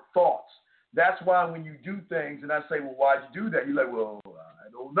your thoughts. That's why when you do things and I say, well, why'd you do that? You're like, well,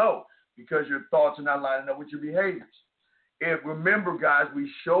 I don't know, because your thoughts are not lining up with your behaviors. Remember, guys,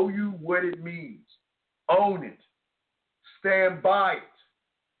 we show you what it means. Own it. Stand by it.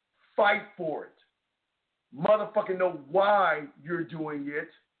 Fight for it. Motherfucking know why you're doing it.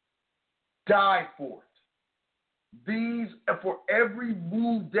 Die for it. For every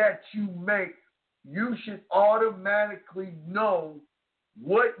move that you make, you should automatically know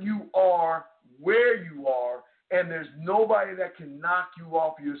what you are, where you are, and there's nobody that can knock you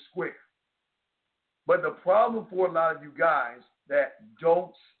off your square. But the problem for a lot of you guys that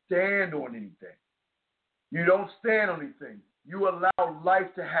don't stand on anything, you don't stand on anything. You allow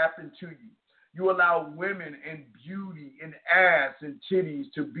life to happen to you. You allow women and beauty and ass and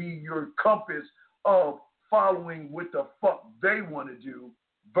titties to be your compass of following what the fuck they want to do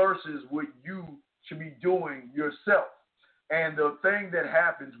versus what you should be doing yourself. And the thing that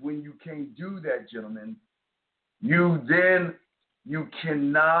happens when you can't do that, gentlemen, you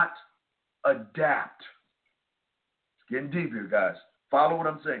cannot adapt. It's getting deep here, guys. Follow what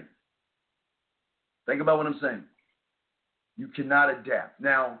I'm saying. Think about what I'm saying. You cannot adapt.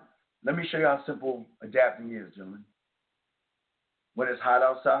 Now, let me show you how simple adapting is, gentlemen. When it's hot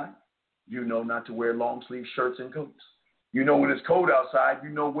outside, you know not to wear long sleeve shirts and coats. You know when it's cold outside, you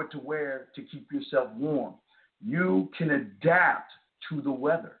know what to wear to keep yourself warm. You can adapt to the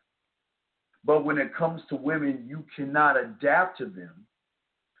weather. But when it comes to women, you cannot adapt to them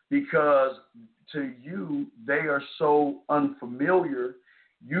because to you, they are so unfamiliar,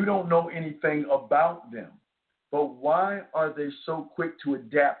 you don't know anything about them. But why are they so quick to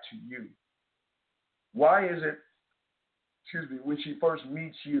adapt to you? Why is it, when she first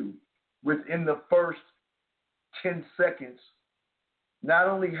meets you, within the first 10 seconds, not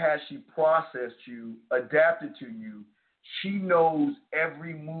only has she processed you, adapted to you, she knows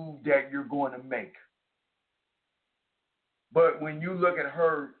every move that you're going to make. But when you look at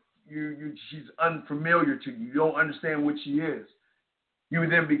her, she's unfamiliar to you. You don't understand what she is. You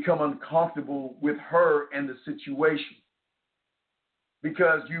then become uncomfortable with her and the situation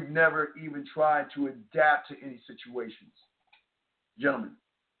because you've never even tried to adapt to any situations. Gentlemen,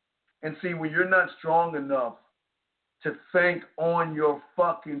 And see, when you're not strong enough to think on your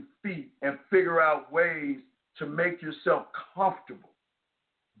fucking feet and figure out ways to make yourself comfortable,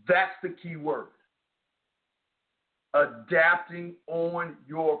 that's the key word. Adapting on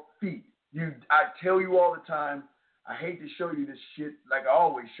your feet. I tell you all the time, I hate to show you this shit like I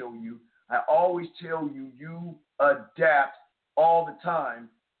always show you. I always tell you, you adapt all the time,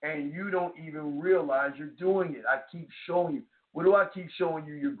 and you don't even realize you're doing it. I keep showing you. What do I keep showing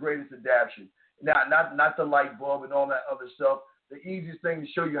you? Your greatest adaptation. Not the light bulb and all that other stuff. The easiest thing to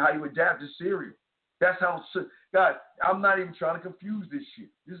show you how you adapt is cereal. That's how, God, I'm not even trying to confuse this shit.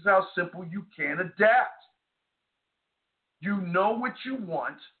 This is how simple you can adapt. You know what you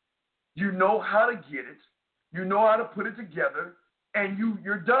want. You know how to get it. You know how to put it together, and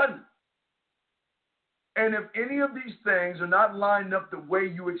you're done. And if any of these things are not lined up the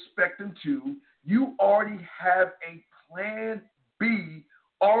way you expect them to, you already have a plan B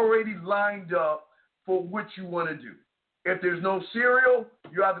already lined up for what you want to do. If there's no cereal,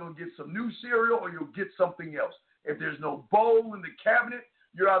 you're either going to get some new cereal or you'll get something else. If there's no bowl in the cabinet,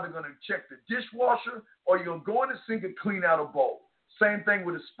 you're either going to check the dishwasher or you'll go in the sink and clean out a bowl. Same thing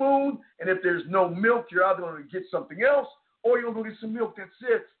with a spoon. And if there's no milk, you're either going to get something else or you're going to get some milk. That's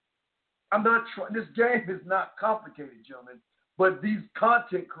it. I'm not trying. This game is not complicated, gentlemen. But these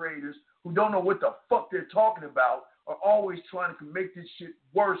content creators who don't know what the fuck they're talking about are always trying to make this shit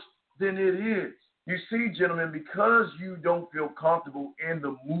worse than it is. You see, gentlemen, because you don't feel comfortable in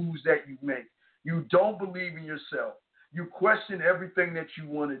the moves that you make, you don't believe in yourself, you question everything that you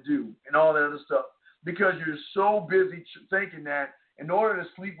want to do and all that other stuff because you're so busy thinking that in order to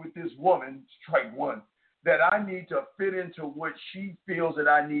sleep with this woman, strike one, that I need to fit into what she feels that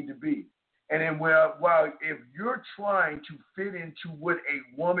I need to be. And then while if you're trying to fit into what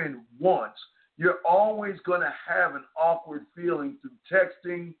a woman wants, you're always going to have an awkward feeling through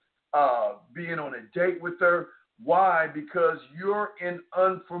texting, being on a date with her. Why? Because you're in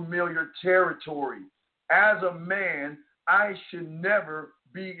unfamiliar territory. As a man, I should never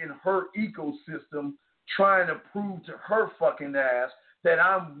be in her ecosystem trying to prove to her fucking ass that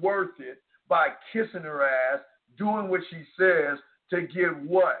I'm worth it by kissing her ass, doing what she says to get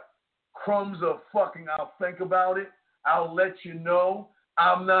what? Crumbs of fucking I'll think about it. I'll let you know.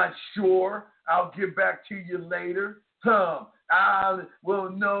 I'm not sure. I'll get back to you later. Well,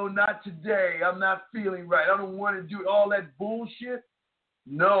 no, not today. I'm not feeling right. I don't want to do all that bullshit.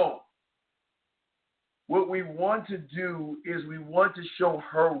 No. What we want to do is we want to show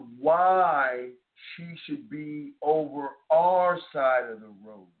her why she should be over our side of the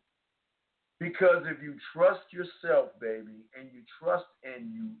road. Because if you trust yourself, baby, and you trust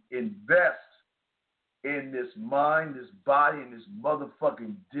and you invest in this mind, this body, and this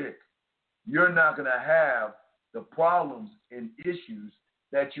motherfucking dick, you're not going to have the problems and issues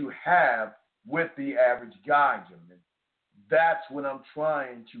that you have with the average guy, gentlemen. That's what I'm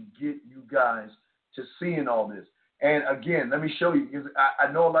trying to get you guys to see in all this. And again, let me show you, because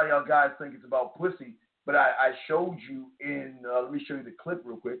I know a lot of y'all guys think it's about pussy, but I showed you in, let me show you the clip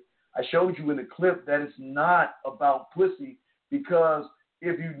real quick. I showed you in the clip that it's not about pussy, because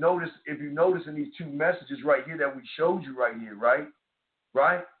if you notice in these two messages right here that we showed you right here, right?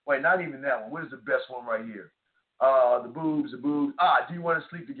 Wait, not even that one. What is the best one right here? The boobs. Do you want to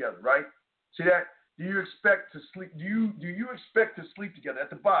sleep together, right? See that? Do you expect to sleep? Do you expect to sleep together at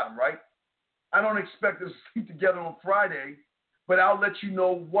the bottom, right? I don't expect us to sleep together on Friday, but I'll let you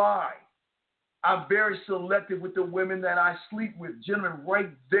know why. I'm very selective with the women that I sleep with. Gentlemen,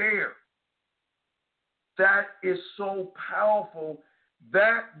 right there. That is so powerful.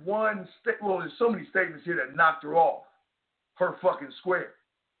 That one, there's so many statements here that knocked her off her fucking square.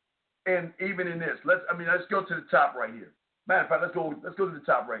 And even in this, let's go to the top right here. Matter of fact, let's go to the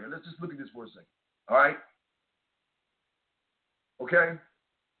top right here. Let's just look at this for a second. All right? Okay?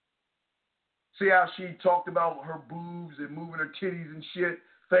 See how she talked about her boobs and moving her titties and shit,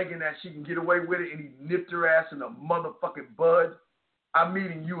 thinking that she can get away with it, and he nipped her ass in the motherfucking bud. I'm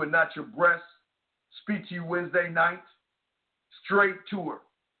meeting you and not your breasts. Speak to you Wednesday night. Straight to her.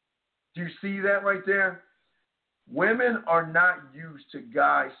 Do you see that right there? Women are not used to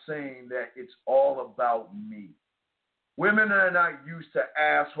guys saying that it's all about me. Women are not used to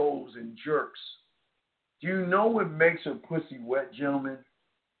assholes and jerks. Do you know what makes her pussy wet, gentlemen?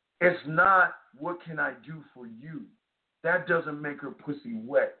 It's not, what can I do for you? That doesn't make her pussy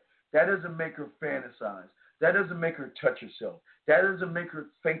wet. That doesn't make her fantasize. That doesn't make her touch herself. That doesn't make her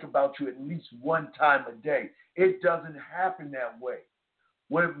think about you at least one time a day. It doesn't happen that way.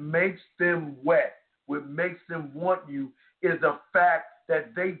 What makes them wet, what makes them want you, is the fact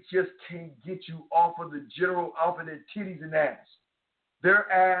that they just can't get you off of their titties and ass.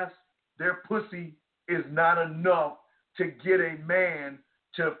 Their ass their pussy is not enough to get a man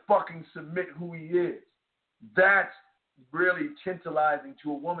to fucking submit who he is. That's really tantalizing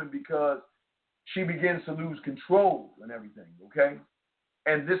to a woman because she begins to lose control and everything, okay?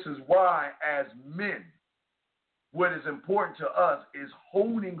 And this is why, as men, what is important to us is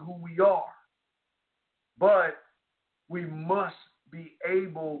holding who we are. But we must be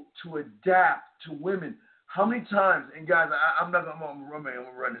able to adapt to women. How many times, and guys, I'm going to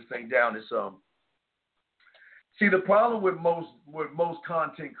run this thing down. See, the problem with most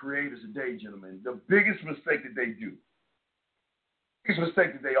content creators today, gentlemen, the biggest mistake that they do, biggest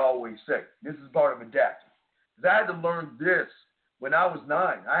mistake that they always say, this is part of adapting. Because I had to learn this when I was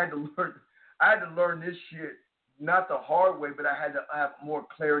 9. I had to learn this shit not the hard way, but I had to have more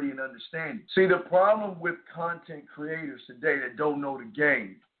clarity and understanding. See, the problem with content creators today that don't know the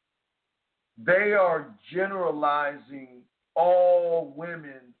game, they are generalizing all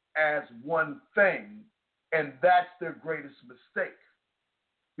women as one thing, and that's their greatest mistake.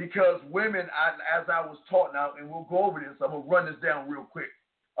 Because women, as I was taught now, and we'll go over this, I'm going to run this down real quick,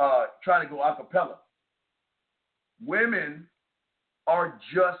 trying to go a cappella. Women are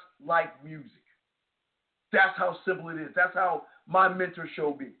just like music. That's how simple it is. That's how my mentor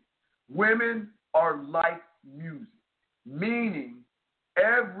showed me. Women are like music, meaning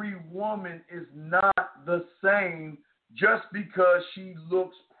every woman is not the same just because she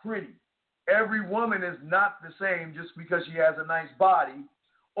looks pretty. Every woman is not the same just because she has a nice body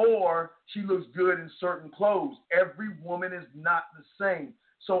or she looks good in certain clothes. Every woman is not the same.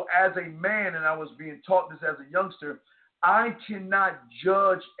 So as a man, and I was being taught this as a youngster, I cannot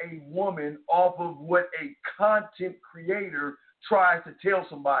judge a woman off of what a content creator tries to tell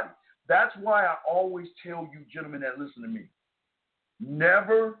somebody. That's why I always tell you, gentlemen that listen to me,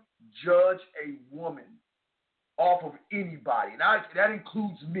 never judge a woman off of anybody. And that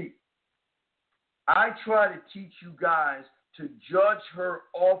includes me. I try to teach you guys to judge her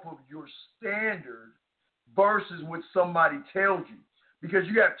off of your standard versus what somebody tells you. Because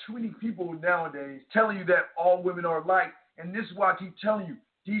you have too many people nowadays telling you that all women are alike. And this is why I keep telling you,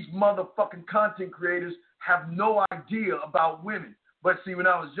 these motherfucking content creators have no idea about women. But see, when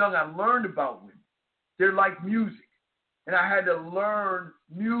I was young, I learned about women. They're like music. And I had to learn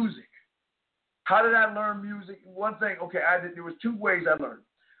music. How did I learn music? One thing, there was 2 ways I learned.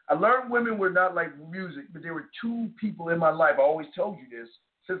 I learned women were not like music, but there were 2 people in my life. I always told you this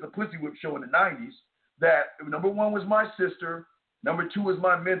since the Pussy Whip show in the 90s, that number 1 was my sister. Number 2 is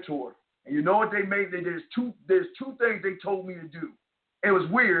my mentor. And you know what they made? There's two things they told me to do. It was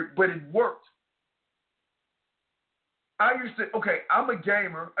weird, but it worked. I'm a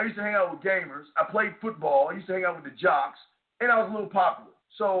gamer. I used to hang out with gamers. I played football. I used to hang out with the jocks. And I was a little popular.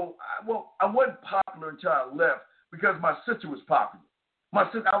 So, I wasn't popular until I left because my sister was popular. My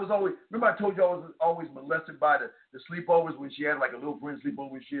sister, remember I told you I was always molested by the sleepovers when she had like a little friend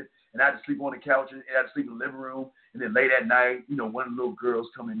sleepover and shit, and I had to sleep on the couch and I had to sleep in the living room, and then late at night, one of the little girls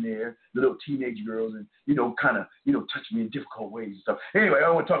come in there, the little teenage girls, and, kind of, touch me in difficult ways and stuff. Anyway, I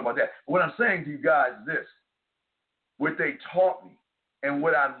don't want to talk about that. But what I'm saying to you guys is this. What they taught me and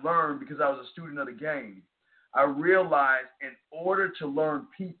what I learned because I was a student of the game, I realized in order to learn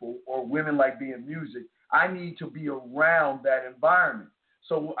people or women like being music, I need to be around that environment.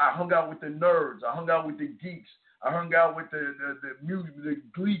 So I hung out with the nerds. I hung out with the geeks. I hung out with the music, the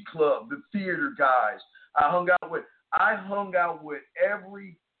glee club, the theater guys. I hung out with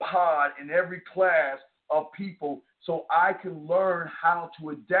every pod in every class of people so I can learn how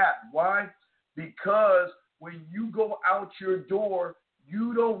to adapt. Why? Because when you go out your door,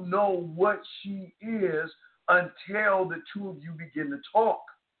 you don't know what she is until the 2 of you begin to talk.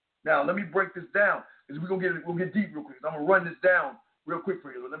 Now, let me break this down because we'll get deep real quick. I'm going to run this down real quick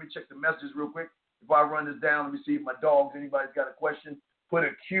for you. Let me check the messages real quick. Before I run this down, let me see if my dogs, anybody's got a question. Put a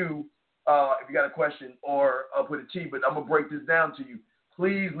Q if you got a question, or put a T, but I'm going to break this down to you.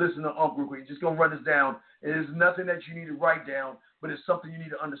 Please listen to Unc real quick. You're just going to run this down. It is nothing that you need to write down, but it's something you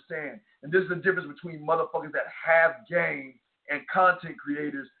need to understand. And this is the difference between motherfuckers that have game and content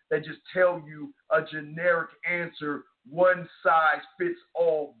creators that just tell you a generic answer, one size fits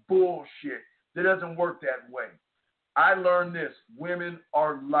all bullshit. It doesn't work that way. I learned this. Women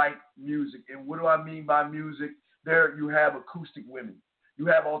are like music. And what do I mean by music? There you have acoustic women. You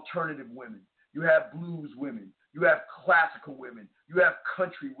have alternative women. You have blues women. You have classical women. You have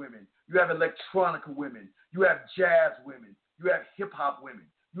country women. You have electronica women. You have jazz women. You have hip-hop women.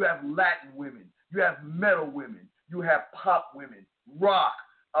 You have Latin women. You have metal women. You have pop women, rock,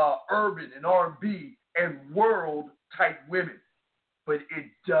 urban and R&B, and world-type women. But it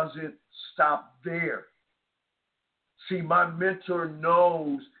doesn't stop there. See, my mentor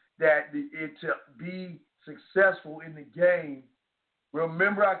knows that to be successful in the game,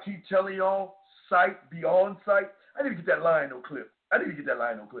 remember I keep telling y'all, sight beyond sight. I didn't get that line no clip.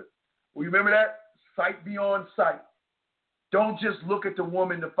 Well, you remember that? Sight beyond sight. Don't just look at the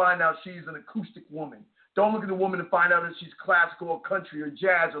woman to find out she's an acoustic woman. Don't look at the woman to find out that she's classical or country or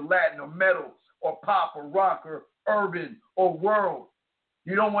jazz or Latin or metal or pop or rock or urban or world.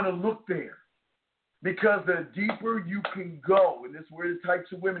 You don't want to look there, because the deeper you can go, and this is where the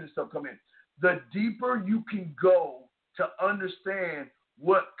types of women and stuff come in, the deeper you can go to understand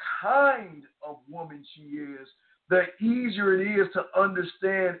what kind of woman she is, the easier it is to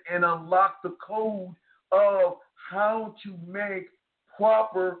understand and unlock the code of how to make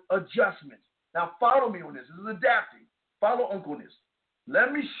proper adjustments. Now, follow me on this. This is adapting. Follow Uncle on this.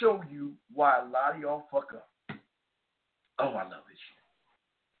 Let me show you why a lot of y'all fuck up. Oh, I love this shit.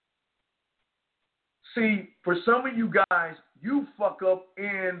 See, for some of you guys, you fuck up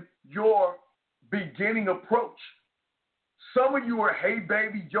in your beginning approach. Some of you are, hey,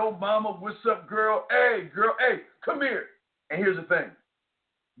 baby, yo, mama, what's up, girl? Hey, girl, hey, come here. And here's the thing.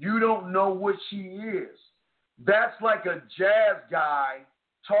 You don't know what she is. That's like a jazz guy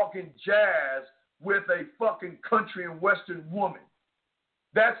talking jazz with a fucking country and western woman.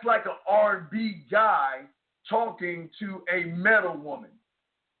 That's like an R&B guy talking to a metal woman.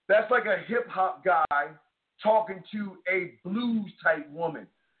 That's like a hip-hop guy talking to a blues-type woman.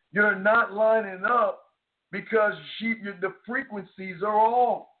 You're not lining up because the frequencies are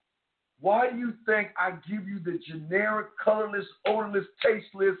off. Why do you think I give you the generic, colorless, odorless,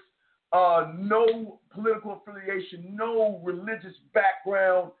 tasteless, no political affiliation, no religious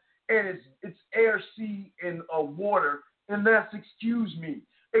background, and it's air, sea, and water, and that's excuse me.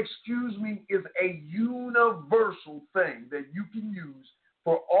 Excuse me is a universal thing that you can use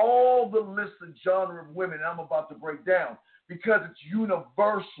for all the list of genre of women I'm about to break down, because it's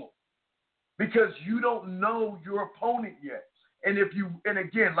universal. Because you don't know your opponent yet. And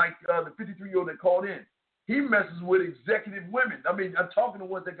again, like the 53-year-old that called in, he messes with executive women. I mean, I'm talking to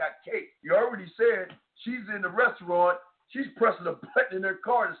ones that got cake. You already said she's in the restaurant. She's pressing a button in their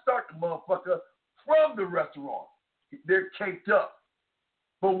car to start the motherfucker from the restaurant. They're caked up.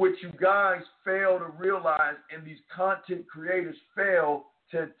 But what you guys fail to realize, and these content creators fail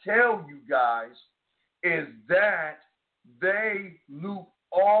to tell you guys, is that they loop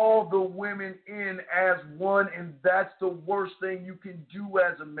all the women in as one, and that's the worst thing you can do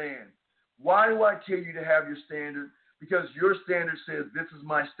as a man. Why do I tell you to have your standard? Because your standard says this is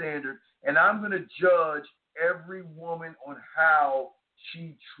my standard, and I'm going to judge every woman on how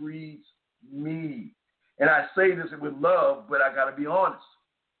she treats me. And I say this with love, but I got to be honest.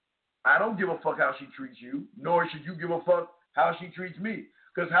 I don't give a fuck how she treats you, nor should you give a fuck how she treats me,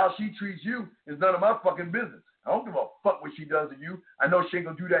 because how she treats you is none of my fucking business. I don't give a fuck what she does to you. I know she ain't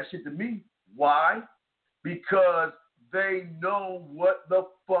going to do that shit to me. Why? Because they know what the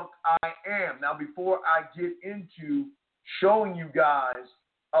fuck I am. Now, before I get into showing you guys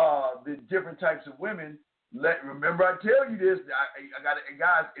the different types of women, remember I tell you this. I got it,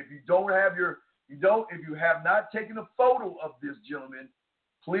 guys. If you have not taken a photo of this gentleman,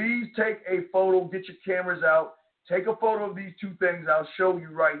 please take a photo. Get your cameras out. Take a photo of these two things I'll show you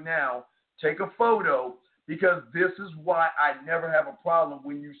right now. Take a photo, because this is why I never have a problem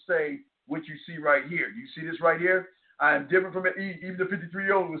when you say what you see right here. You see this right here? I am different from even the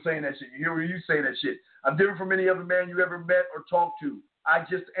 53-year-old was saying that shit. You hear where you say that shit. I'm different from any other man you ever met or talked to. I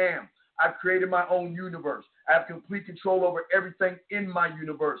just am. I've created my own universe. I have complete control over everything in my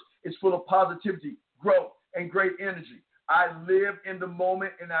universe. It's full of positivity, growth, and great energy. I live in the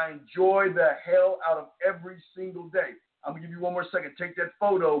moment, and I enjoy the hell out of every single day. I'm going to give you one more second. Take that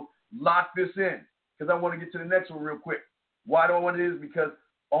photo, lock this in, because I want to get to the next one real quick. Why do I want it? Is because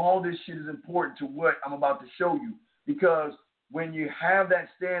all this shit is important to what I'm about to show you. Because when you have that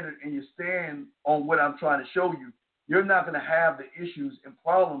standard and you stand on what I'm trying to show you, you're not going to have the issues and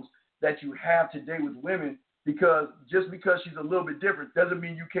problems that you have today with women, because just because she's a little bit different doesn't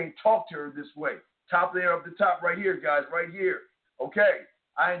mean you can't talk to her this way. Top there, up the top right here, guys, right here. Okay,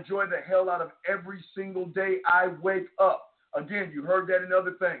 I enjoy the hell out of every single day I wake up. Again, you heard that in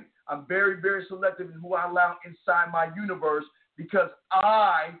other things. I'm very, very selective in who I allow inside my universe, because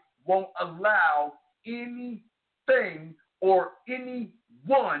I won't allow anything or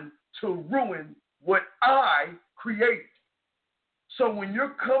anyone to ruin what I create. So when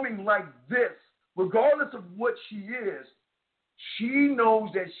you're coming like this, regardless of what she is, she knows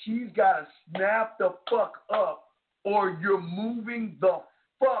that she's got to snap the fuck up, or you're moving the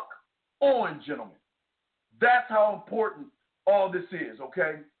fuck on, gentlemen. That's how important all this is,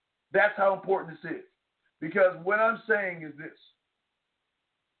 okay? That's how important this is. Because what I'm saying is this.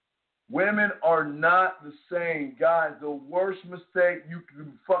 Women are not the same. Guys, the worst mistake you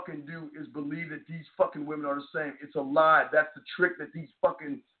can fucking do is believe that these fucking women are the same. It's a lie. That's the trick that these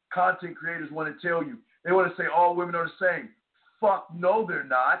fucking content creators want to tell you. They want to say all women are the same. Fuck no, they're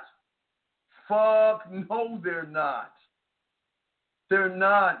not. Fuck no, they're not. They're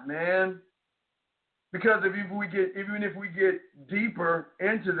not, man. Because even if we get deeper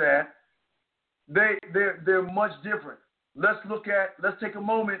into that, they're much different. Let's take a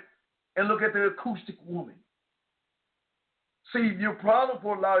moment and look at the acoustic woman. See, your problem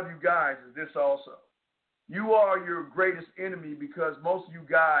for a lot of you guys is this also. You are your greatest enemy because most of you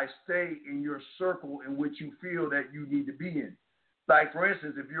guys stay in your circle in which you feel that you need to be in. Like, for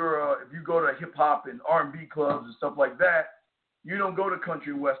instance, if you go to hip hop and R&B clubs and stuff like that, you don't go to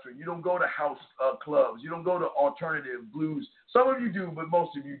country and western. You don't go to house clubs. You don't go to alternative blues. Some of you do, but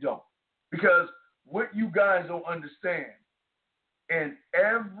most of you don't. Because what you guys don't understand, in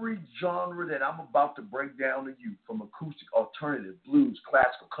every genre that I'm about to break down to you, from acoustic, alternative, blues,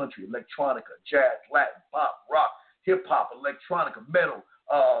 classical, country, electronica, jazz, Latin, pop, rock, hip-hop, electronica, metal,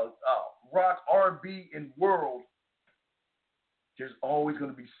 rock, R&B, and world, there's always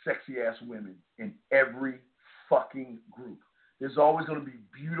going to be sexy-ass women in every fucking group. There's always going to be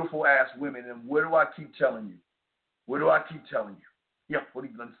beautiful-ass women. And what do I keep telling you? What do I keep telling you? Yeah, what do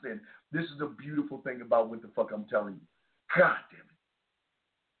you understand? This is the beautiful thing about what the fuck I'm telling you. God damn it.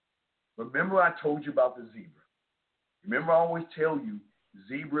 Remember I told you about the zebra. Remember I always tell you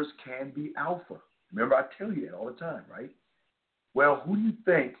zebras can be alpha. Remember I tell you that all the time, right? Well, who do you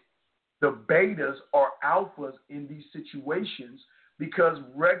think the betas are alphas in these situations? Because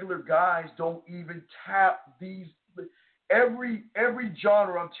regular guys don't even tap these. Every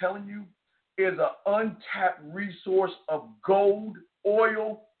genre, I'm telling you, is an untapped resource of gold,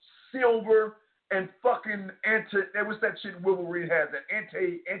 oil, silver, and fucking what's that shit Wolverine has? That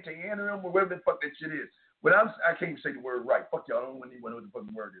anti-anium or whatever the fuck that shit is. I can't even say the word right. Fuck y'all, I don't even know what the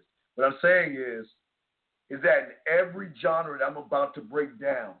fucking word is. What I'm saying is that in every genre that I'm about to break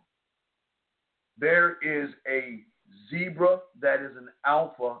down, there is a zebra that is an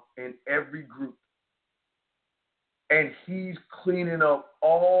alpha in every group. And he's cleaning up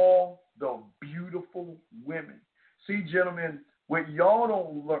all the beautiful women. See, gentlemen, what y'all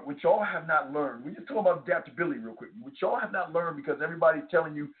don't learn, what y'all have not learned, we just talk about adaptability real quick. What y'all have not learned, because everybody's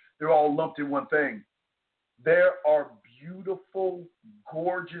telling you they're all lumped in one thing. There are beautiful,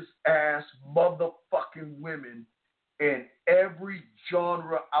 gorgeous-ass motherfucking women in every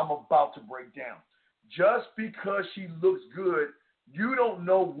genre I'm about to break down. Just because she looks good, you don't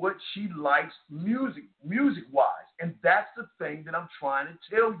know what she likes music-wise. And that's the thing that I'm trying to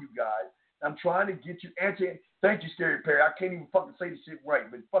tell you guys. I'm trying to get you Thank you, Scary Perry. I can't even fucking say the shit right,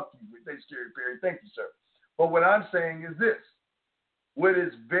 but fuck you, Scary Perry. Thank you, sir. But what I'm saying is this. What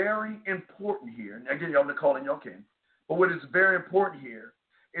is very important here, and again, y'all can call in, y'all can, but what is very important here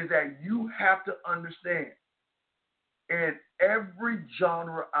is that you have to understand, in every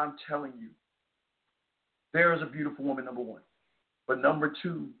genre I'm telling you, there is a beautiful woman, number one. But number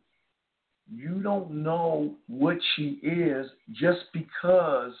two, you don't know what she is just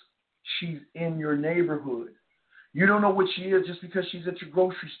because she's in your neighborhood. You don't know what she is just because she's at your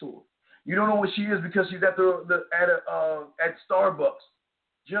grocery store. You don't know what she is because she's at at Starbucks.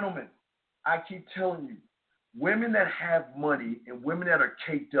 Gentlemen, I keep telling you, women that have money and women that are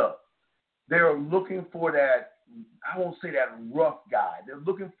caked up, they're looking for that, I won't say that rough guy. They're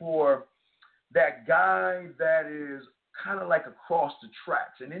looking for that guy that is kind of like across the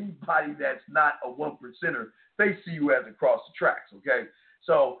tracks. And anybody that's not a 1%er, they see you as across the tracks, okay?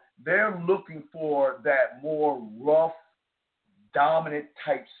 So they're looking for that more rough, dominant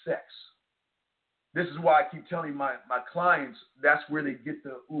type sex. This is why I keep telling my clients that's where they get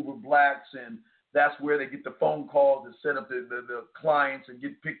the Uber Blacks, and that's where they get the phone calls to set up the clients and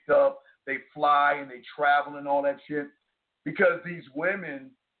get picked up. They fly and they travel and all that shit because these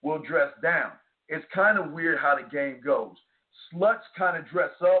women will dress down. It's kind of weird how the game goes. Sluts kind of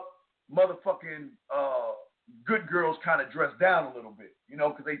dress up. Motherfucking good girls kind of dress down a little bit,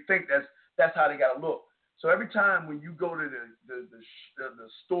 because they think that's how they got to look. So every time when you go to the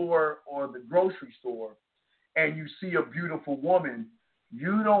store or the grocery store and you see a beautiful woman,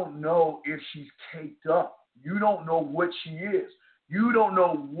 you don't know if she's caked up. You don't know what she is. You don't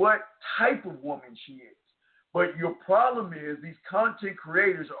know what type of woman she is. But your problem is these content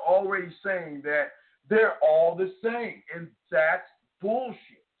creators are already saying that they're all the same, and that's bullshit.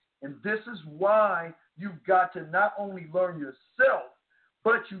 And this is why you've got to not only learn yourself,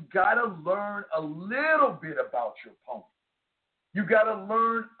 but you got to learn a little bit about your opponent. You got to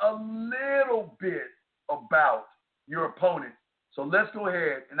learn a little bit about your opponent So let's go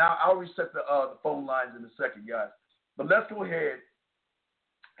ahead, and I'll reset the phone lines in a second, guys. But let's go ahead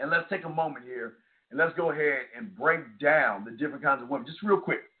and let's take a moment here, and let's go ahead and break down the different kinds of women, just real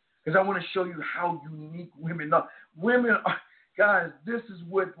quick, because I want to show you how unique women are. Women are, guys, this is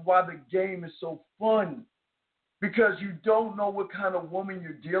why the game is so fun, because you don't know what kind of woman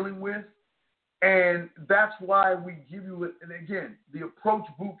you're dealing with, and that's why we give you, and again, the Approach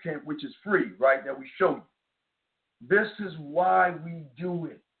Bootcamp, which is free, right, that we show you. This is why we do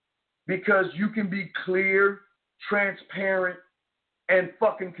it, because you can be clear, transparent, and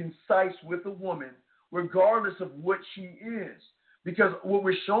fucking concise with a woman, regardless of what she is. Because what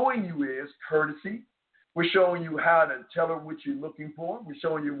we're showing you is courtesy. We're showing you how to tell her what you're looking for. We're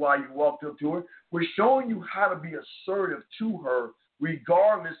showing you why you walked up to her. We're showing you how to be assertive to her,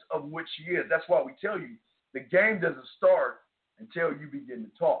 regardless of what she is. That's why we tell you the game doesn't start until you begin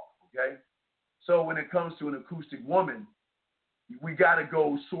to talk, okay? So when it comes to an acoustic woman, we got to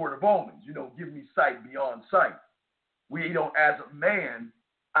go sword of omens, give me sight beyond sight. We don't, as a man,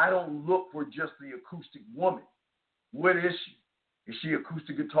 I don't look for just the acoustic woman. What is she? Is she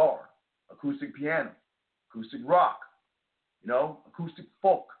acoustic guitar, acoustic piano, acoustic rock, acoustic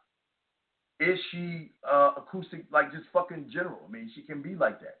folk? Is she acoustic, like just fucking general? I mean, she can be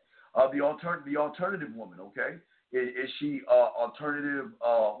like that. The alternative woman, okay? Is she alternative,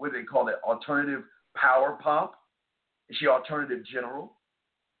 what do they call that? Alternative power pop? Is she alternative general?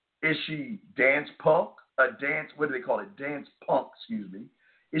 Is she dance punk? What do they call it? Dance punk, excuse me.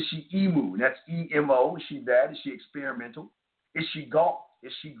 Is she emo? That's EMO. Is she that? Is she experimental? Is she goth?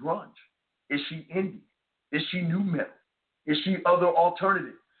 Is she grunge? Is she indie? Is she new metal? Is she other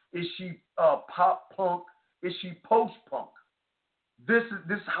alternative? Is she pop punk? Is she post punk? This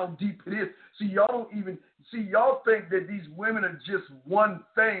is how deep it is. See, y'all think that these women are just one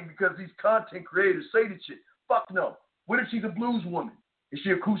thing because these content creators say this shit. Fuck no. What if she's a blues woman? Is she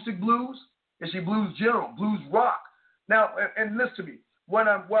acoustic blues? Is she blues general, blues rock? Now, and listen to me. While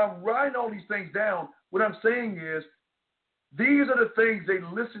I'm writing all these things down, what I'm saying is these are the things they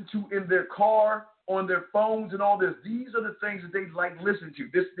listen to in their car, on their phones and all this. These are the things that they like listening to.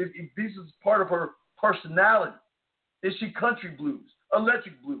 This is part of her personality. Is she country blues,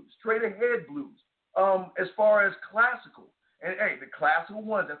 electric blues, straight ahead blues? As far as classical, and hey, the classical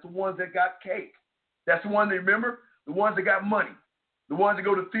ones, that's the ones that got cake. That's the one they remember, the ones that got money, the ones that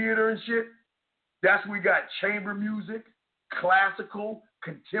go to theater and shit. That's where we got chamber music, classical,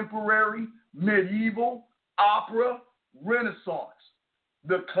 contemporary, medieval, opera, Renaissance.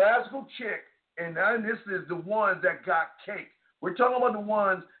 The classical chick, and this is the ones that got cake. We're talking about the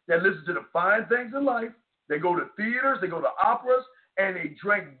ones that listen to the fine things in life. They go to theaters, they go to operas, and they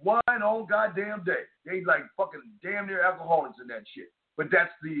drink wine all goddamn day. They like fucking damn near alcoholics in that shit. But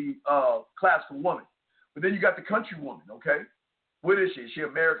that's the classical woman. But then you got the country woman, okay? What is she? Is she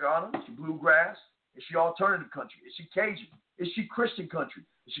Americana? Is she bluegrass? Is she alternative country? Is she Cajun? Is she Christian country?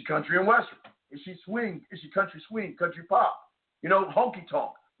 Is she country and western? Is she swing? Is she country swing, country pop? Honky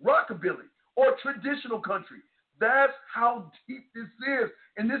tonk, rockabilly, or traditional country? That's how deep this is.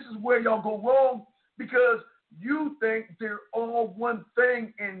 And this is where y'all go wrong, because you think they're all one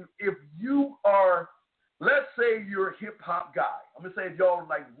thing. And if you are, let's say you're a hip hop guy. I'm going to say if y'all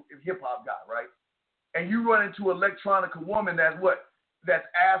like a hip hop guy, right? And you run into an electronica woman that's what? That's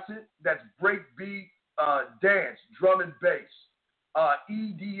acid, that's breakbeat, dance, drum and bass,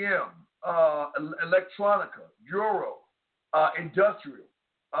 EDM, electronica, Euro, industrial,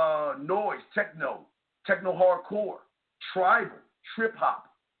 noise, techno hardcore, tribal, trip hop.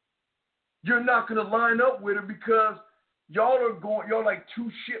 You're not going to line up with her because y'all like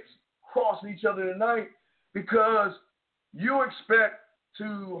two ships crossing each other tonight, because you expect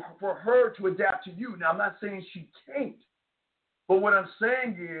for her to adapt to you. Now, I'm not saying she can't, but what I'm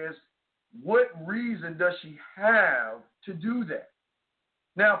saying is, what reason does she have to do that?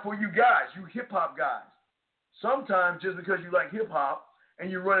 Now, for you guys, you hip-hop guys, sometimes just because you like hip-hop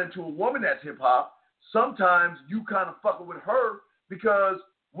and you run into a woman that's hip-hop, sometimes you kind of fucking with her because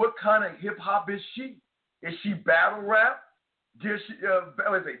what kind of hip-hop is she? Is she battle rap,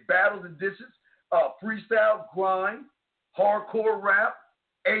 battles and dishes, freestyle, grind, hardcore rap,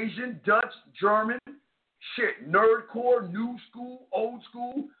 Asian, Dutch, German, nerdcore, new school, old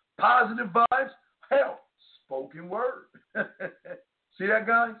school, positive vibes, hell, spoken word. See that,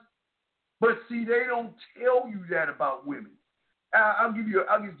 guys? But see, they don't tell you that about women. I'll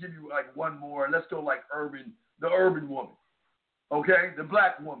just give you like one more. Let's go like the urban woman. Okay, the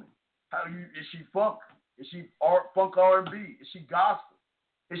black woman. Is she funk? Is she funk R&B? Is she gospel?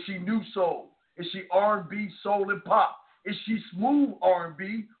 Is she new soul? Is she R&B, soul, and pop? Is she smooth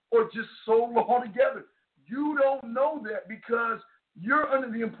R&B or just soul altogether? you don't know that because you're under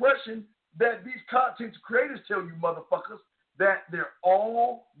the impression that these content creators tell you motherfuckers that they're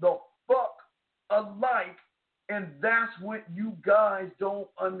all the fuck alike, and that's what you guys don't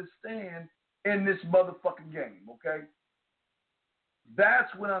understand in this motherfucking game, okay?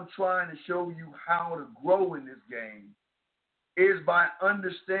 That's what I'm trying to show you how to grow in this game, is by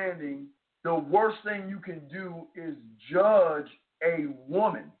understanding the worst thing you can do is judge a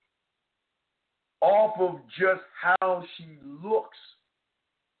woman off of just how she looks.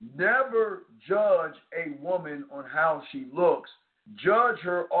 Never judge a woman on how she looks. Judge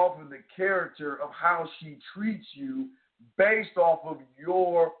her off of the character of how she treats you based off of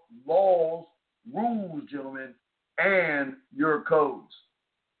your laws, rules, gentlemen, and your codes.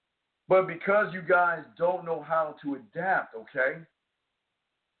 But because you guys don't know how to adapt, okay,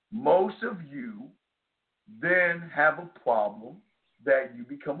 most of you then have a problem that you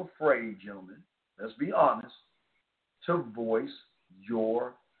become afraid, gentlemen, let's be honest, to voice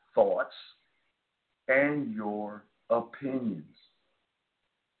your thoughts and your opinions.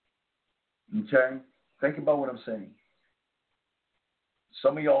 Okay? Think about what I'm saying.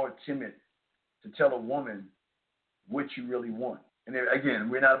 Some of y'all are timid to tell a woman what you really want. And again,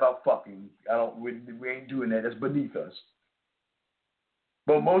 we're not about fucking. We ain't doing that. That's beneath us.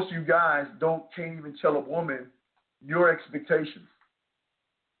 But most of you guys can't even tell a woman your expectations.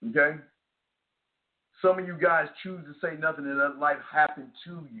 Okay? Some of you guys choose to say nothing and let life happen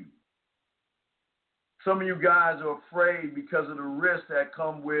to you. Some of you guys are afraid because of the risks that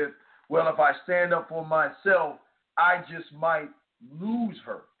come with, well, if I stand up for myself, I just might lose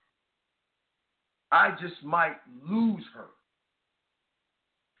her. I just might lose her.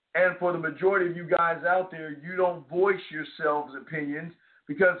 And for the majority of you guys out there, you don't voice yourselves' opinions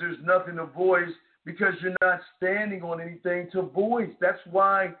because there's nothing to voice because you're not standing on anything to voice. That's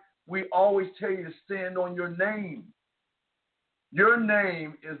why we always tell you to stand on your name. Your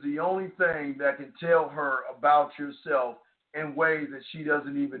name is the only thing that can tell her about yourself in ways that she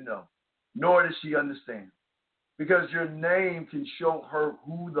doesn't even know, nor does she understand. Because your name can show her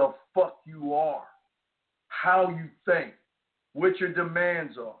who the fuck you are, how you think, what your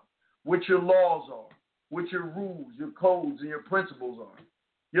demands are, what your laws are, what your rules, your codes, and your principles are,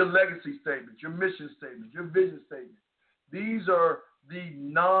 your legacy statements, your mission statements, your vision statements. These are the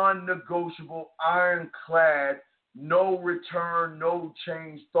non-negotiable, ironclad, no return, no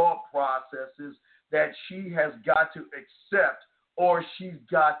change thought processes that she has got to accept or she's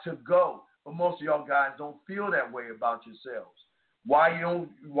got to go. But most of y'all guys don't feel that way about yourselves. Why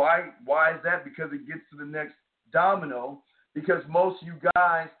is that? Because it gets to the next domino. Because most of you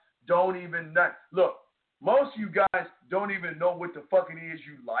guys don't even know. Look, most of you guys don't even know what the fuck it is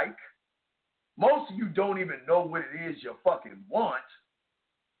you like. Most of you don't even know what it is you fucking want.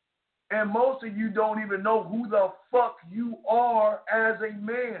 And most of you don't even know who the fuck you are as a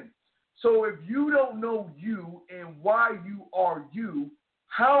man. So if you don't know you and why you are you,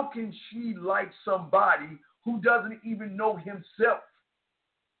 how can she like somebody who doesn't even know himself?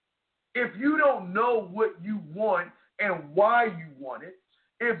 If you don't know what you want and why you want it,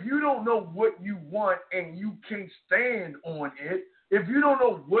 if you don't know what you want and you can't stand on it, if you don't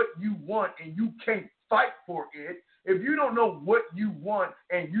know what you want and you can't fight for it, if you don't know what you want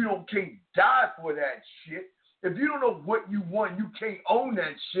and you can't die for that shit, if you don't know what you want, you can't own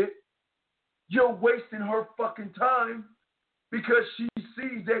that shit, you're wasting her fucking time because she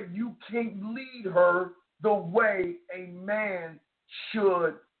sees that you can't lead her the way a man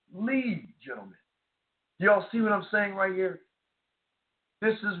should lead, gentlemen. Y'all see what I'm saying right here?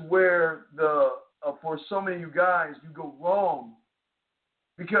 This is where for so many of you guys, you go wrong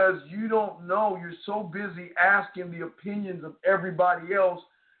because you don't know. You're so busy asking the opinions of everybody else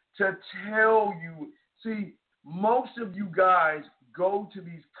to tell you. See, most of you guys go to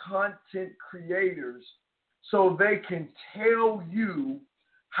these content creators so they can tell you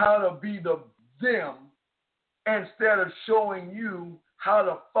how to be them instead of showing you how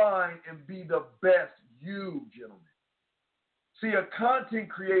to find and be the best you, gentlemen. See, a content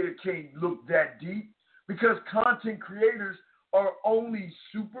creator can't look that deep because content creators are only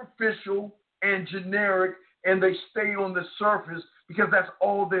superficial and generic and they stay on the surface because that's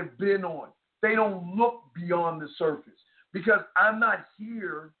all they've been on. They don't look beyond the surface because I'm not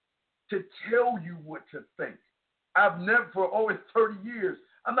here to tell you what to think. I've never, for over 30 years,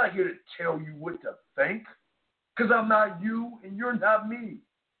 I'm not here to tell you what to think because I'm not you and you're not me.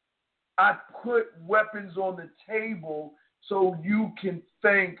 I put weapons on the table so you can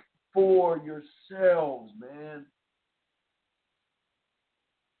think for yourselves, man.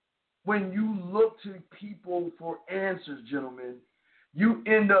 When you look to people for answers, gentlemen, you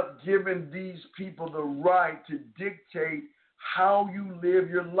end up giving these people the right to dictate how you live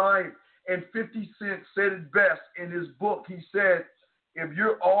your life. And 50 Cent said it best in his book. He said, if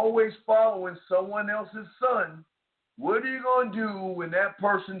you're always following someone else's son, what are you going to do when that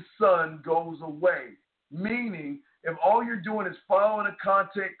person's son goes away? Meaning, if all you're doing is following a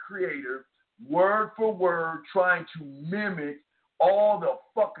content creator, word for word, trying to mimic all the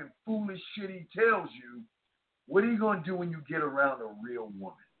fucking foolish shit he tells you, what are you going to do when you get around a real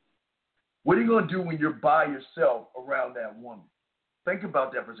woman? What are you going to do when you're by yourself around that woman? Think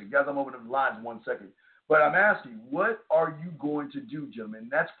about that for a second. Guys, I'm opening the lines in 1 second. But I'm asking, what are you going to do, gentlemen?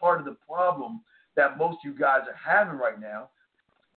 That's part of the problem that most of you guys are having right now,